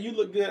had that, you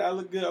look good, I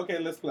look good, okay,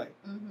 let's play.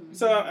 Mm-hmm.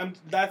 So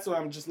that's why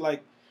I'm just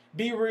like,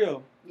 be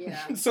real. Yeah.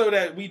 So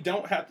that we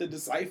don't have to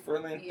decipher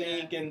and Yeah.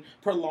 think and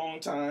prolong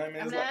time. And I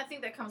it's mean, like, I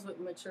think that comes with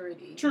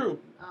maturity. True.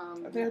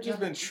 I think I've just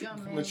been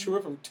young men-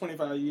 mature for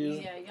 25 years.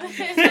 Yeah, young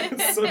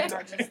men So are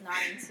tired. just not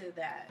into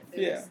that.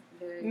 Yeah.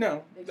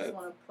 No, They just that-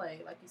 want to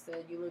play. Like you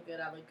said, you look good,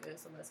 I look good,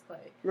 so let's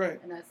play. Right,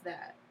 And that's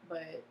that.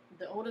 But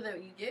the older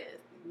that you get,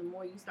 the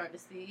more you start to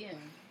see and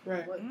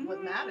right.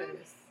 what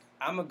matters.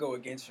 I'm gonna go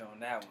against you on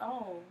that one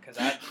Oh. because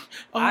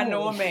I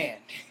know a man.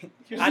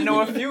 I know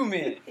a few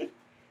men.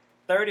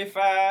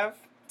 35,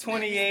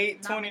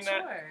 28, Not 29.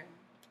 mature.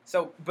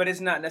 So, but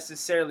it's not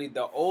necessarily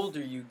the older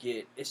you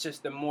get. It's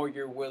just the more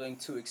you're willing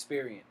to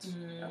experience.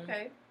 Mm-hmm.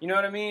 Okay. You know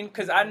what I mean?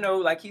 Because I know,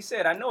 like he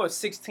said, I know a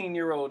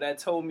 16-year-old that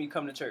told me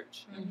come to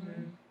church.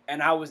 Mm-hmm.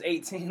 And I was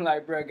 18,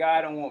 like, bro,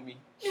 God don't want me.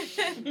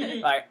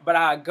 Like, but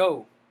I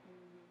go.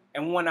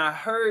 And when I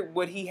heard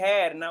what he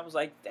had, and I was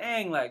like,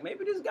 dang, like,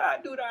 maybe this guy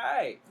do the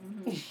right.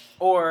 Mm-hmm.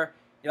 Or,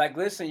 like,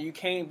 listen, you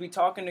can't be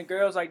talking to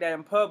girls like that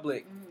in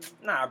public.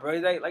 Mm-hmm. Nah, bro,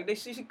 they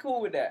she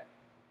cool with that.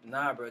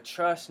 Nah, bro,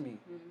 trust me.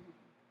 Mm-hmm.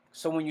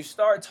 So when you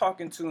start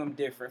talking to him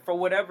different, for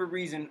whatever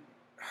reason,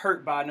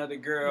 hurt by another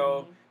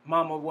girl,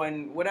 mama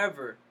wasn't,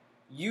 whatever,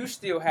 you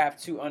still have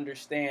to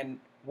understand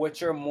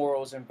what your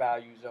morals and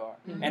values are.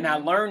 Mhm. And I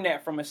learned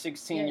that from a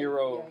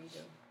 16-year-old. Yeah, you do.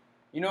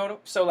 You know,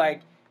 so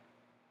like,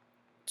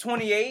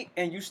 28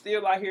 and you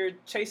still out here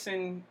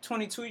chasing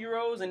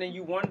 22-year-olds, and then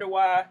you wonder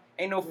why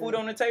ain't no food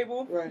on the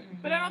table. Right.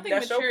 But I don't think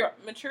That's your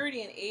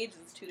maturity and age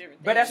is two different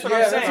things. But that's what Yeah,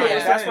 I'm that's saying. what I'm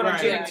That's saying. what I'm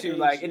Right. getting to.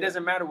 Yeah. Like, it Yeah.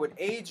 doesn't matter what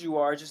age you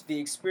are, just the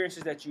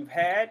experiences that you've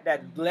had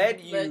that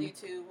led you. led you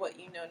to what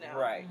you know now.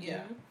 Right.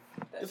 Yeah.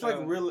 That's It's So- like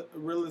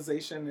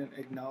realization and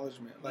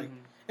acknowledgement. Like, Mhm.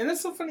 and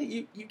it's so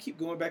funny. You keep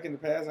going back in the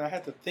past, and I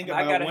had to think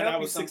I about gotta when help I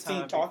you was 16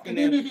 sometime. talking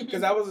to him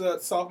because I was a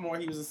sophomore,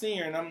 he was a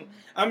senior,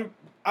 and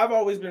I've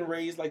always been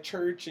raised like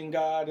church and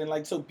God and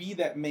like so be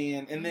that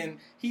man. And then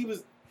he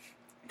was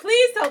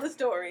Please tell the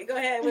story. Go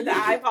ahead with the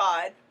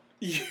iPod.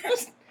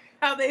 yes.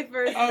 How they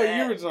first Oh, met.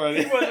 you were He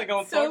retarded. wasn't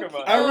gonna So talk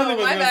about I it. really Oh,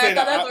 wasn't my gonna bad. say I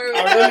thought that. that's where we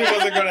I were really going.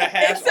 wasn't gonna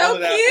hash It's so all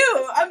of that.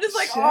 cute. I'm just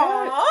like, Shut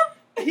aw.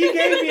 He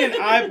gave me an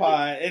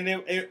iPod,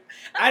 and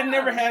I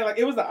never had like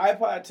it was the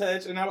iPod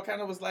Touch, and I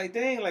kind of was like,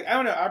 dang, like I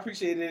don't know, I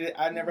appreciated it.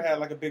 I never had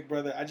like a big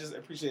brother. I just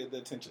appreciated the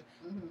attention.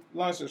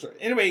 Long story short.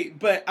 Anyway,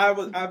 but I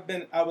was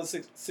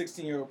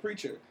 16-year-old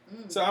preacher,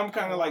 so I'm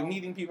kind of like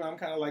meeting people. I'm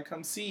kind of like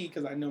come see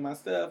because I know my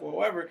stuff or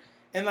whatever.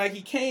 And like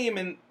he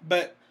came,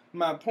 but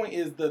my point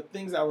is the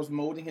things I was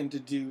molding him to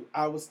do,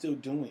 I was still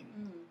doing.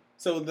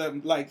 So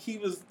he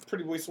was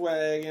Pretty Boy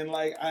Swag and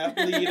like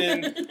athlete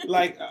and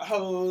like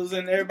hoes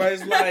and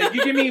everybody's like,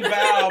 you give me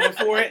Val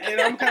before it,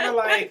 and I'm kind of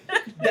like,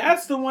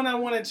 that's the one I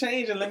want to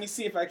change and let me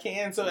see if I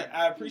can. So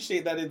I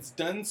appreciate that it's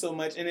done so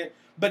much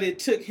but it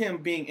took him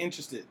being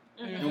interested.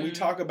 And we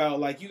talk about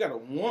like you gotta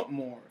want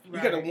more, you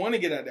gotta Right. want to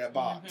get out of that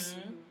box,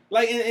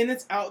 like and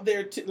it's out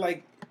there to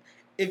like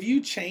if you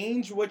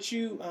change what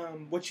you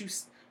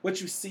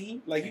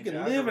see, like you Change can the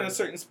live in a algorithm.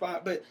 certain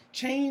spot, but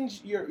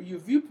change your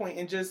viewpoint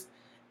and just.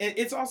 And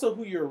it's also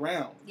who you're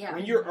around. Yeah.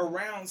 When you're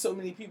around so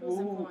many people Who's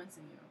who,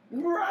 influencing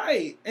you?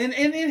 right, and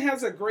it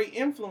has a great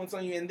influence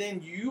on you, and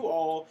then you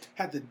all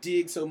have to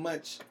dig so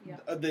much Yeah.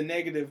 of the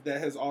negative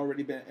that has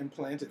already been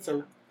implanted.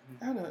 So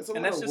I don't know. It's a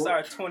And lot that's of just work.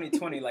 our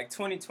 2020. Like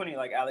 2020,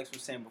 like Alex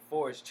was saying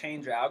before, is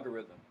change your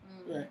algorithm.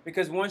 Right.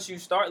 Because once you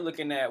start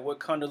looking at what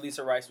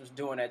Condoleezza Rice was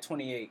doing at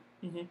 28,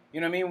 Mhm.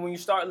 you know what I mean? When you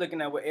start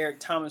looking at what Eric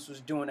Thomas was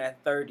doing at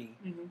 30,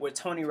 Mhm. with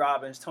Tony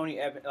Robbins,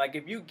 Tony Evans, like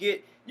if you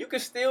can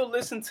still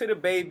listen to the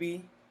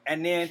Baby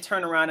and then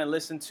turn around and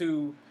listen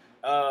to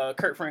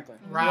Kirk Franklin.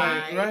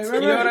 Right. You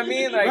know what I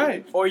mean? Like,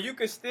 Right. or you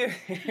could still,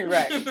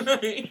 right.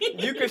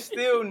 You could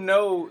still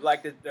know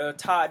like the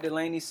Todd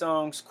Delaney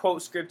songs,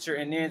 quote scripture,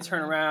 and then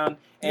turn around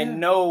and Yeah.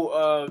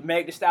 know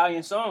Meg Thee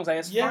Stallion songs. Like,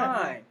 it's Yeah.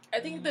 fine. I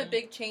think the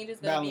big change is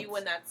going to be Balance.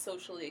 when that's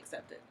socially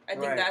accepted. I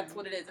think Right. that's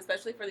what it is,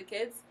 especially for the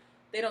kids.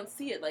 They don't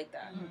see it like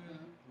that.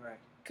 Right.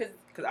 Because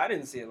Because I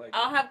didn't see it like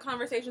I'll that. have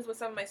conversations with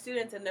some of my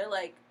students, and they're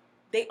like,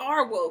 they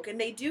are woke and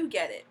they do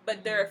get it,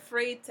 but they're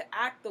afraid to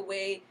act the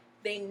way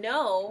they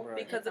know Right.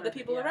 because of the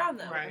people around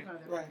them. Right.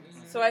 Right.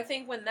 So I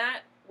think when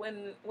that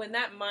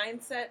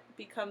mindset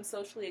becomes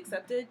socially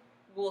accepted,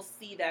 we'll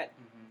see that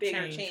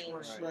bigger change.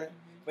 Right. Right.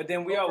 But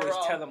then we always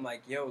Overall. tell them,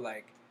 like, yo,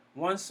 like,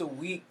 once a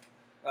week,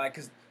 like,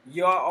 because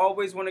y'all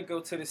always want to go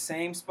to the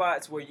same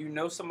spots where you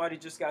know somebody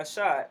just got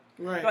shot.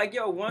 Right. Like,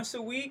 yo, once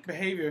a week,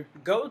 behavior.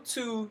 go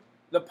to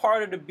the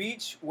part of the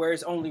beach where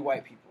it's only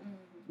white people.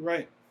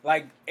 Right.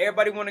 Like,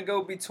 everybody want to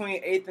go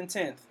between 8th and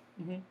 10th.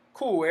 Mhm.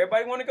 Cool.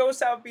 Everybody want to go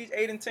South Beach,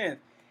 8th and 10th.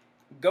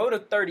 Go to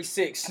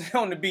 36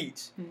 on the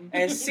beach Mhm.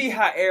 and see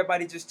how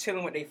everybody just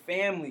chilling with their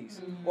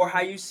families. Or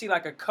how you see,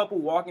 like, a couple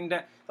walking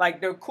down. Like,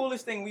 the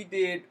coolest thing we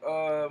did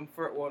the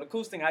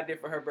coolest thing I did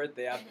for her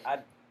birthday, I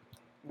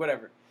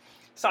whatever.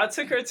 So I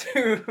took her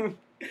to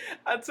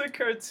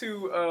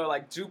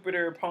like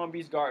Jupiter, Palm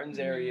Beach Gardens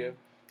area.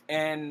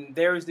 And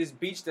there was this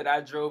beach that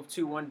I drove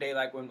to one day,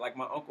 like when like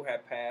my uncle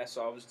had passed.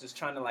 So I was just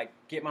trying to like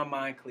get my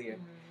mind clear.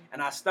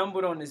 And I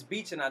stumbled on this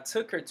beach and I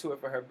took her to it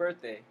for her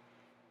birthday.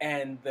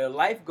 And the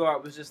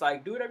lifeguard was just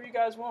like, do whatever you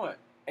guys want.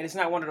 And it's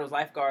not one of those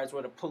lifeguards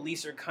where the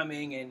police are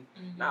coming and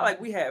not like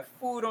we had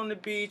food on the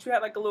beach. We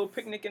had like a little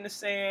picnic in the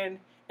sand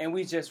and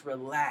we just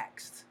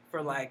relaxed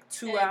for like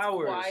 2 And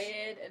hours. It's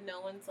quiet, and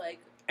no one's like.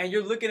 And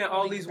you're looking at all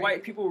Going these crazy.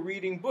 white people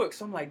reading books.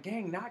 So I'm like,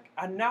 dang, now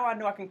I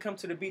know I can come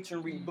to the beach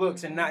and read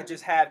books and not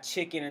just have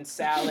chicken and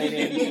salad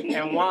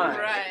and wine.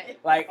 Right.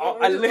 Like,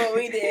 Which is what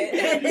we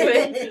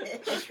did.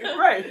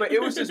 Right, but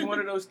it was just one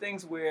of those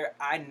things where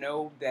I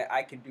know that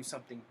I can do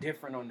something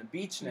different on the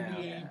beach now.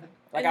 Yeah.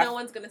 Like and no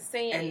one's gonna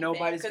say anything.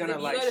 nobody's 'cause gonna, if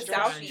you like, go to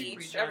South judge you.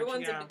 Beach,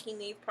 everyone's Yeah. in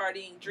bikinis,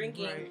 partying,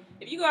 drinking. Right.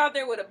 If you go out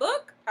there with a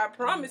book, I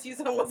promise you,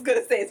 someone's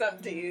gonna say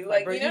something to you.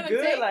 Like, Bro, you know you what I'm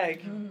good? saying?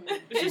 Like,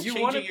 It's just you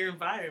changing wanna- your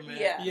environment.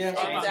 Yeah. Yeah.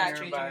 changing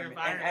Exactly. your environment.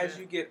 And as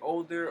you get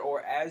older, or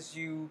as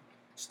you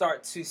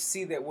start to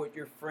see that what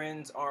your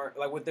friends aren't,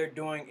 like what they're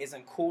doing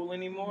isn't cool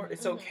anymore,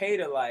 it's okay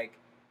to like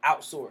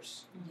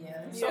outsource. Yes.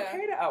 It's Yeah.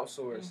 okay to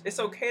outsource. It's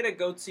okay to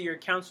go to your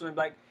counselor and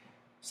be like,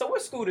 so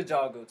what school did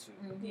y'all go to?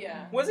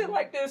 Yeah. Was it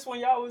like this when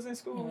y'all was in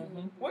school?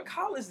 What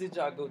college did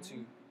y'all go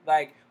to?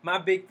 Like, my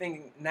big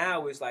thing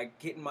now is like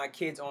getting my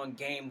kids on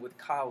game with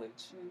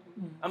college.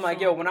 I'm like,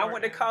 So yo, when I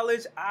went to important.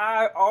 college,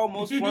 I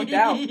almost flunked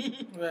out.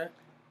 Right.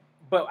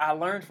 But I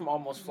learned from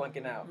almost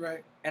flunking out.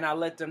 Right. And I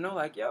let them know,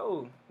 like,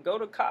 yo, go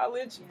to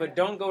college, Yeah. but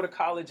don't go to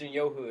college in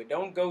your hood.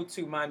 Don't go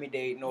to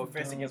Miami-Dade. No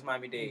offense Don't. against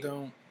Miami-Dade.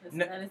 Don't.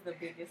 That is the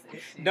biggest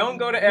issue. Don't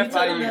go to We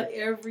tell them FIU. that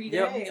every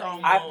Yep. day.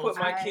 I put almost.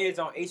 my kids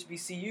on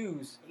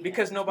HBCUs Yeah.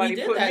 because We nobody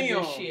did put that me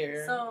this on.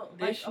 year. So,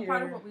 like, This a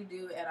part of year. what we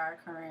do at our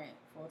current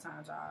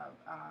full-time job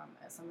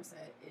at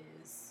Somerset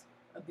is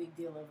a big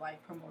deal of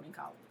like promoting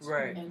college.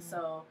 Right. And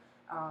so,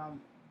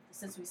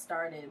 since we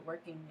started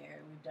working there,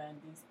 we've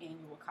done these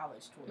annual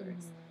college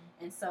tours.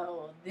 And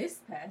so, this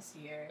past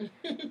year,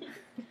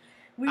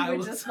 we I were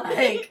was just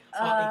like,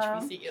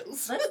 on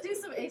HBCUs. let's do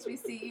some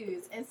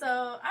HBCUs. And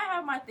so, I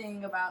have my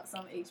thing about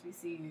some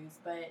HBCUs,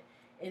 but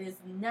it is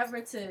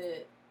never to,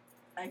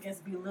 I guess,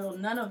 belittle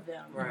none of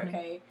them. Right.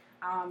 Okay.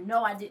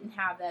 No, I didn't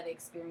have that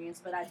experience,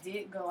 but I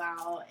did go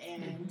out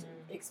and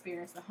Mhm.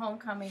 experience the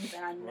homecomings,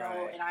 and I know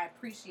Right. and I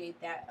appreciate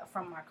that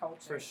from my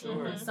culture. For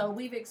sure. Mhm. So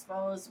we've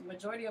exposed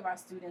majority of our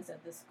students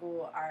at this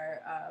school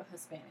are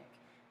Hispanic,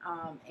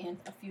 and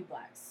a few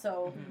blacks.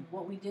 So Mhm.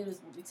 what we did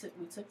is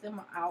we took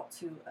them out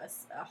to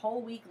a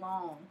whole week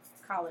long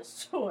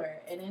college tour,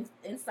 and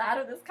inside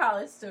of this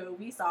college tour,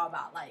 we saw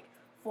about like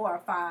 4 or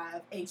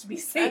 5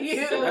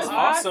 HBCUs. That's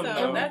awesome, though.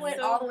 And we That's went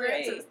so all the way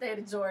great. up to the state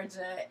of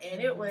Georgia, and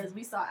it was,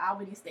 we saw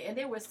Albany State, and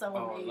they were so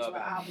Oh, amazed love by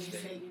Albany Albany State.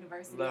 State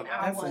University, Love and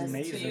Albany. I That's was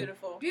amazing.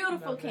 Beautiful.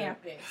 beautiful Love it.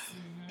 campus.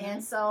 Mhm.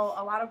 And so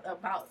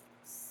about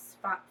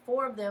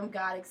 4 of them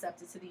got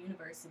accepted to the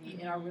university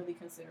and are really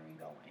considering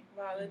going.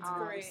 Wow, that's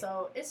great.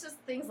 So it's just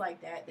things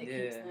like that keeps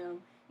Yeah.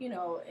 them,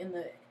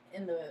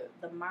 in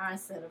the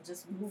mindset of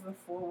just moving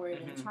forward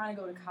and Mhm. trying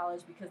to go to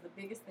college, because the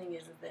biggest thing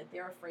is that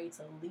they're afraid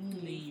to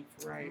leave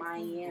Right.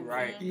 Miami,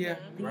 Right. Yeah.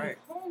 leave Right.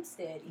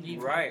 Homestead,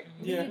 even. Right.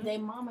 Yeah. leave their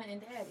mama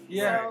and daddy.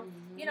 Yeah.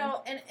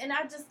 So, and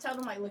I just tell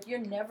them, like, look, you're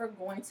never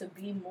going to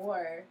be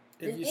more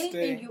If than you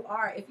anything stay. you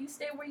are. If you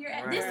stay where you're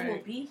at, this Right. will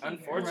be here.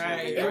 Unfortunately.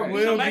 Right. And It when will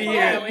you come be back,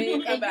 here. When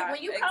you come and back,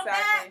 when you come exactly.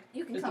 back,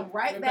 you can It's come a-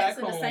 right we're back back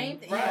to the home. same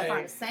thing. You'll Right.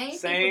 find the same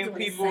Same doing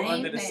the people same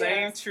under the thing.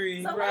 same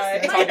tree. So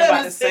Right. Talking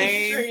about the Same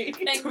same.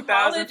 tree. And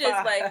college is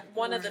 2005. like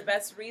one of the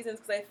best reasons,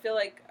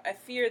 because I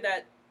fear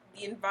that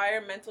the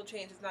environmental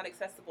change is not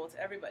accessible to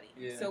everybody.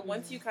 Yeah. So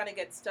once you kind of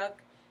get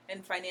stuck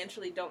and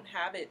financially don't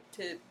have it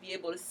to be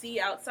able to see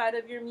outside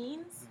of your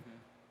means,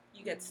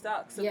 you get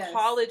stuck. So Yes.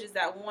 college is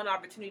that one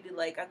opportunity,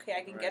 like, okay,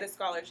 I can Right. get a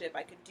scholarship,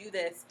 I can do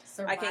this,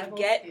 I can Survival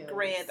get skills.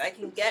 grants, I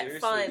can get Seriously.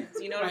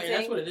 funds, you know what Right, I'm that's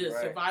saying? what it is.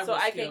 Right. Survival So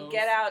I skills. can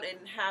get out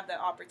and have that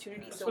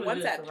opportunity. That's So what it once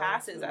is, that survival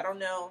passes, skills. I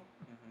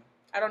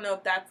don't know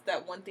if that's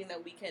that one thing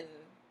that we can,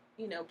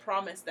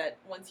 promise that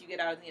once you get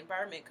out of the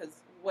environment, because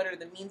what are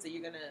the means that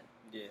you're gonna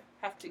Yeah.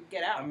 have to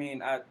get out? I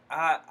mean,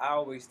 I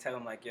always tell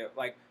them, like,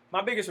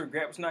 my biggest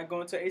regret was not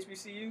going to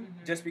HBCU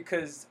Mhm. just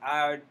because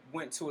I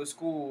went to a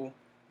school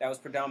that was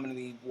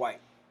predominantly white.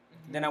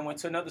 Then I went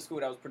to another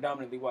school that was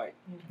predominantly white.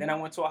 Then I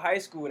went to a high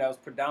school that was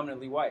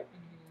predominantly white.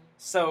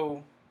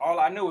 So all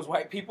I knew was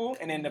white people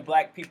and then the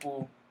black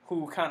people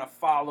who kind of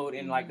followed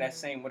in like that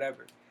same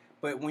whatever.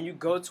 But when you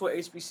go to a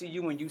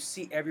HBCU and you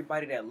see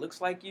everybody that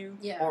looks like you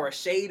Yeah. or a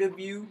shade of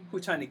you who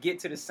trying to get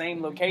to the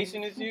same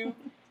location as you,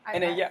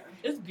 and then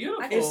It's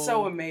beautiful. it's so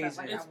felt amazing.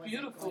 like It's I wasn't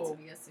beautiful. going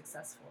to be as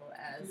successful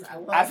as I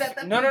was I, at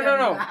the no. peak of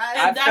my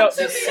I life. felt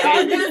to the be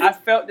same. honest. I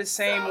felt the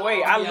same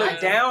way. I Yeah.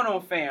 looked down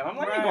on fam. I'm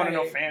like, I ain't going to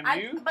no Right. fam I,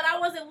 you. but I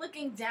wasn't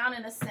looking down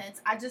in a sense.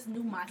 I just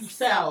knew myself.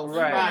 Yourself,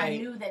 Right. And I right.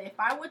 knew that if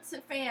I went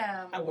to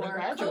FAM I would've or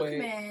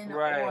graduated. Cookman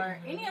Right. or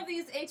any of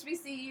these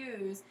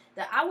HBCUs,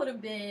 that I would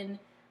have been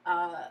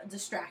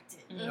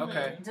distracted.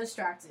 Okay.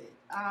 Distracted.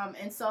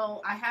 And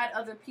so I had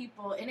other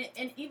people, and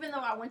even though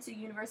I went to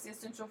University of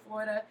Central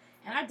Florida,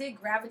 and I did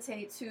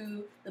gravitate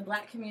to the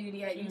black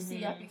community at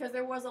UCF because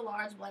there was a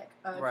large black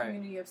Right.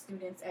 community of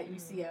students at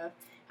UCF.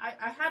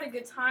 I had a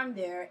good time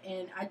there,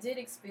 and I did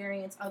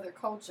experience other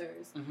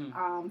cultures.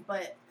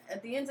 But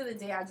at the end of the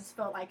day, I just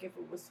felt like if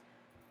it was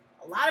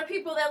a lot of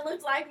people that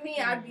looked like me,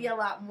 I'd be a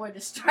lot more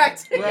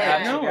distracted.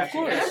 Right. No, of Gotcha.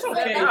 course. That's So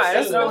okay.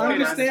 That's too. okay.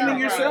 Understanding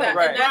yourself. Right.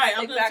 Right. And that's Right,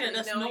 I'm exactly just saying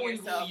that's knowing knowing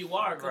yourself. who you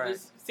are. Because Right.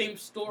 it's same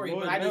story,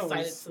 Lord but I knows.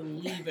 decided to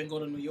leave and go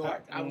to New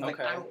York. I was like,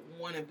 Okay. I don't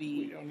want to We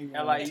be. don't even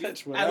LIU? want to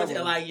touch I went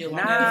to whatever. LIU.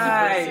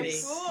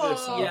 Nice. Cool.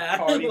 Listen, Yeah.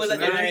 party Was it like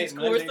a tonight, dream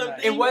school or Monday night.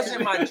 something? It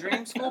wasn't my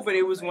dream school, but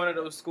it was one of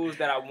those schools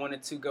that I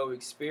wanted to go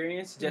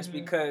experience just Mhm.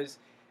 because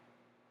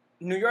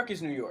New York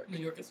is New York. New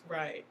York is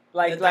right.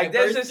 Like The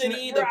there's just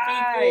diversity, the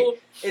right. people.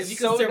 If It's you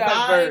so can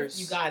survive, diverse.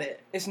 you got it.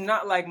 It's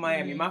not like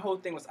Miami. Mhm. My whole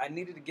thing was I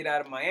needed to get out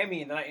of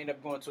Miami, and then I ended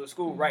up going to a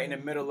school right in the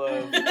middle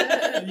of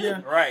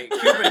Yeah. right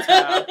Cuban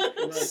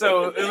time.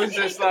 So it was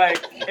just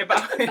like if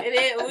I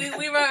It is.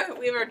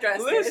 We were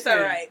dressed. It's Listen. all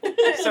right.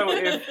 so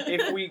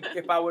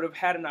if I would have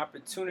had an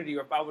opportunity,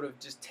 or if I would have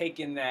just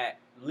taken that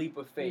leap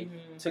of faith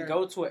to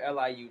go to a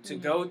LIU, to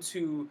go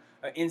to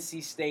a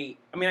NC State,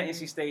 not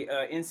NC State,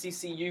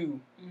 NCCU,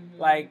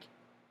 like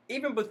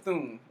even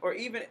Bethune or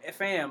even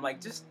FAM, like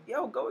just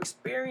go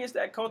experience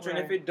that culture, and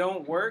if Right. it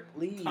don't work,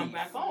 leave. Come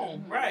back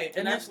home, right? And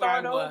then that's where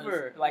I start was.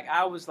 over. Like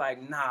I was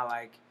like, nah,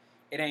 like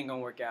it ain't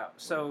gonna work out.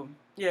 So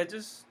yeah,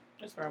 just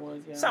That's where I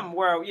was. Yeah. something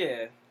where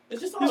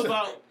It's just all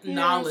about Yeah,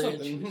 knowledge.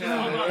 something. It's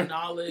all about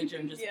knowledge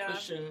and just Yeah.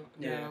 pushing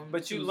Yeah. down.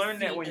 But you to learn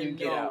that see when you and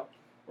get know. out.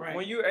 Right.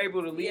 When you're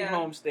able to leave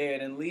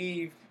Homestead and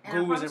leave And I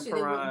Goose promise and you,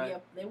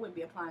 Piran, they wouldn't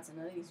be applying to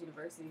none of these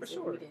universities For if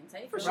sure. we didn't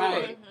take For them.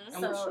 sure. Right. Mhm. So,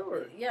 for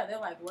sure. yeah, they're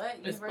like, what?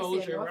 University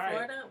Exposure, of North right.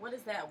 Florida? What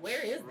is that?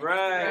 Where is that?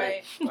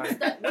 Right.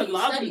 Right. A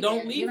lot of them don't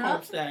there, leave you know?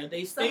 Homestead.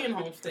 They stay in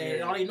Homestead.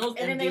 Yeah. All they know is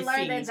And then they MDC.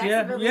 learn that Yeah,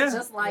 Jacksonville yeah. is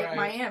just like Right.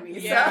 Miami.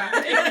 Yeah, So.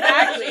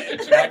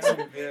 exactly.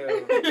 Jacksonville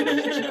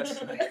is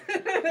just like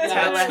Yeah,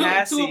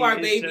 Tallahassee two of our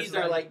is babies just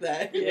are like- like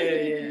that.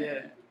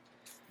 Yeah.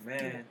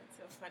 Man, That's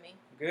so funny.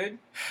 good.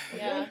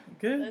 Yeah,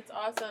 Good. that's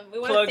awesome. We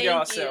want to Plug thank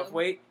yourself. you.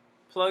 Wait.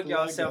 Plug Plug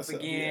yourself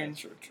yourself. again. Yeah,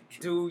 true.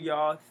 Do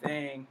y'all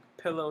thing.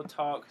 Pillow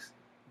Talks.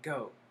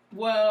 Go.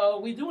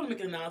 Well, we do want to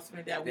make an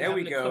announcement that we're There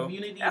we having go. a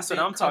community That's what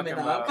event I'm talking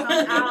coming up.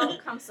 about. Come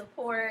out, come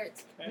support.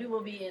 Okay. We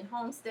will be in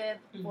Homestead,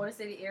 Florida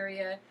City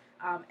area,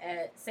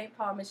 at St.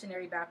 Paul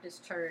Missionary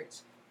Baptist Church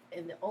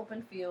in the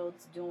open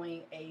fields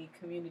doing a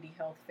community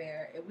health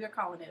fair. And we're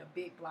calling it a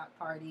big block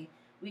party.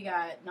 We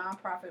got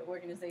nonprofit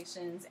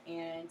organizations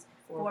and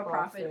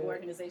for-profit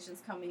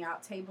organizations coming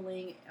out,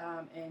 tabling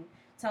and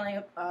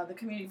telling the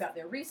community about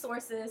their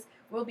resources.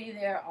 We'll be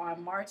there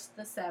on March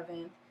the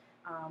 7th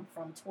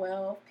from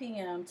 12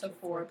 p.m. to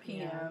 4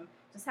 p.m.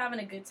 Just having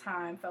a good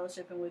time,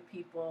 fellowshipping with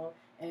people,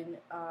 and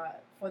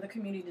for the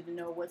community to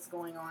know what's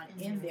going on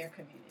in their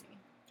community.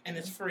 And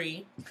it's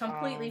free.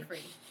 Completely free.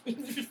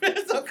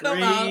 So come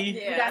Free. out.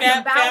 We Yeah. got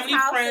some bounce Family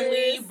houses.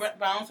 friendly,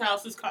 bounce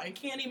houses, cotton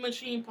candy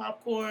machine,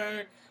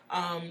 popcorn.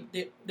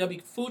 There'll be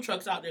food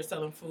trucks out there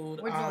selling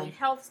food. We're doing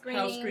health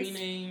screenings. Health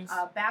screenings.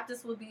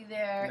 Baptist will be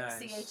there.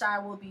 Nice. CHI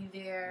will be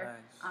there.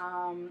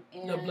 Nice.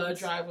 And The blood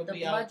drive will the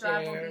be blood out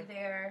drive there. will be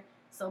there.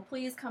 So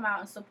please come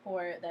out and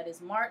support. That is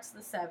March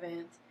the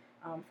 7th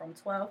from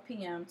 12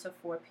 p.m. to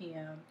 4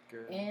 p.m.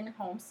 Good. in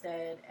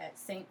Homestead at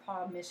St.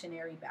 Paul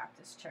Missionary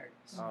Baptist Church.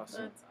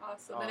 Awesome. That's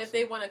awesome. And if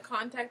they want to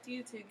contact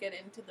you to get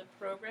into the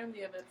program, do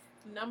you have a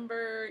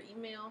number,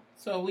 email?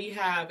 So we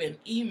have an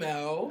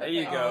email. There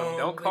you go.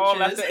 Don't which call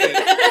is- after 8.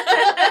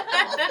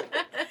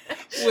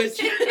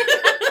 Which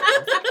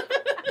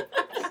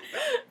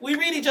we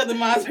read each other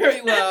minds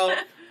very well.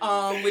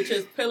 Which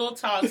is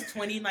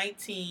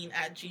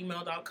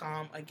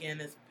pillowtalks2019@gmail.com. Again,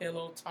 it's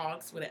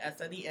pillowtalks with an S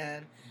at the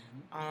end.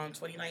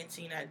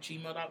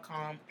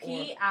 2019@gmail.com.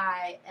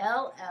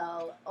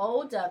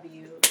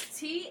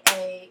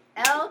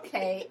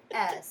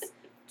 PILLOWTALKS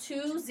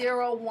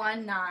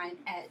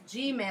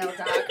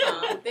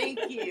 2019@gmail.com. Thank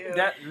you.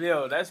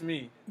 That's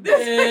me.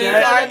 That's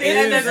That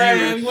is Instagram.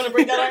 you. You want to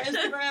break out our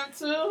Instagram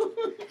too?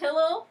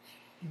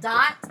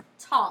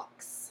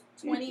 Pillow.talks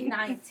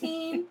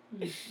 2019.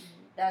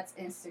 That's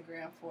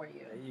Instagram for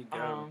you. There you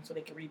go. So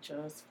they can reach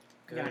us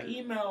via Good.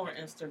 email or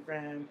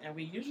Instagram, and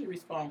we usually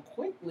respond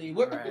quickly.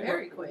 We're Right.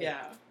 Very quick.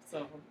 Yeah. So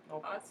no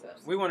problem. Awesome.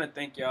 We want to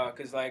thank y'all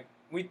because, like,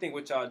 we think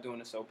what y'all doing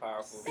is so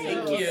powerful.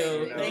 Thank Yes. you.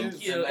 know,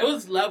 Thank you. and It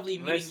was lovely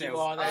meeting Listen, you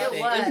all that It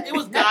day. was. It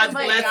was Nothing God's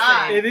but blessing.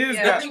 God. It is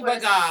Yeah. God. Nothing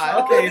but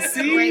God. Okay,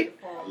 see?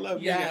 Grateful. I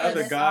love Yes. meeting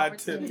other This God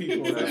to opportunity.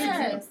 people.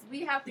 Yes,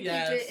 we have to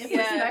Yes. keep it in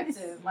Yes.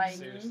 perspective. Like,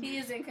 Seriously. he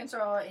is in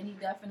control, and he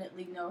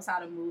definitely knows how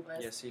to move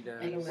us Yes, he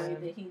does. in the way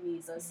Amen. that he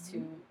needs us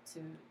to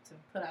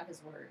put out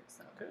his word.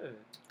 So Good.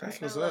 That's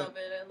I what's love up.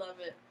 it. I love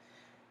it.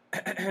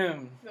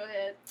 Go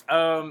ahead.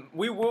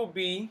 We will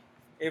be,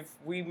 if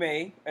we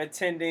may,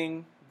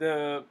 attending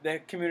the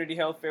community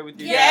health fair with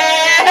you Yay!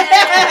 guys.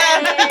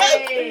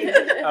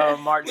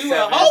 March We were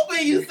 7th.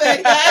 hoping you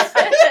said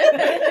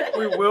that.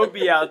 We will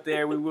be out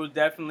there. We will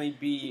definitely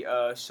be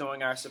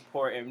showing our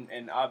support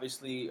and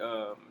obviously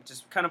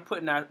just kind of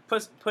putting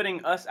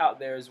us out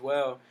there as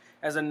well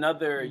as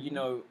another,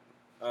 young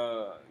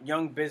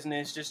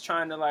business, just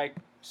trying to like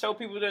show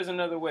people there's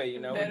another way. We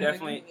Better the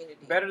definitely community.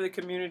 better the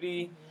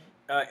community,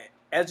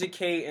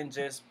 educate and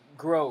just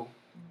grow.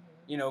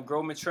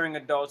 Grow maturing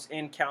adults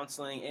in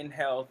counseling, in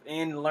health,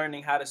 in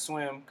learning how to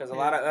swim because a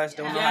lot of us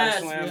don't know how to Yes,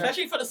 swim.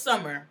 especially for the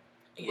summer.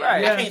 Yeah,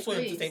 Right. I can't swim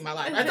to Please. save my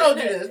life. I told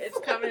you this. It's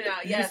coming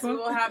out. You Yes, we swim?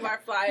 will have our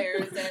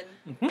flyers and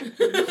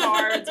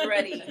cards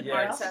ready. March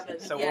Yes.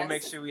 7th. So yes. we'll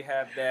make sure we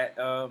have that.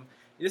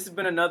 This has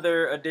been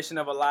another edition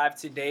of Alive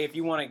Today. If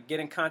you want to get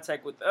in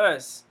contact with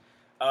us,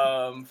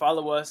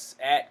 follow us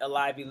at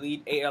Alive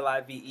Elite,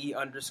 ALIVE_ELITE,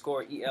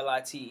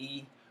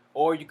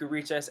 or you can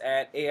reach us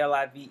at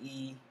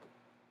ALIVEELITE.com.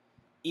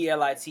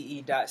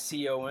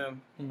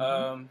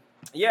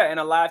 And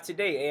Alive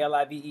Today,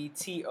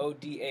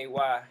 ALIVETODAY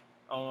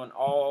on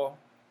all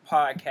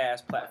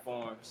podcast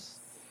platforms.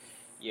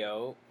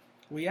 Yo,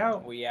 We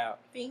out. we out.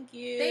 Thank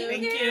you. thank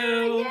Thank you.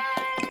 you. Yay.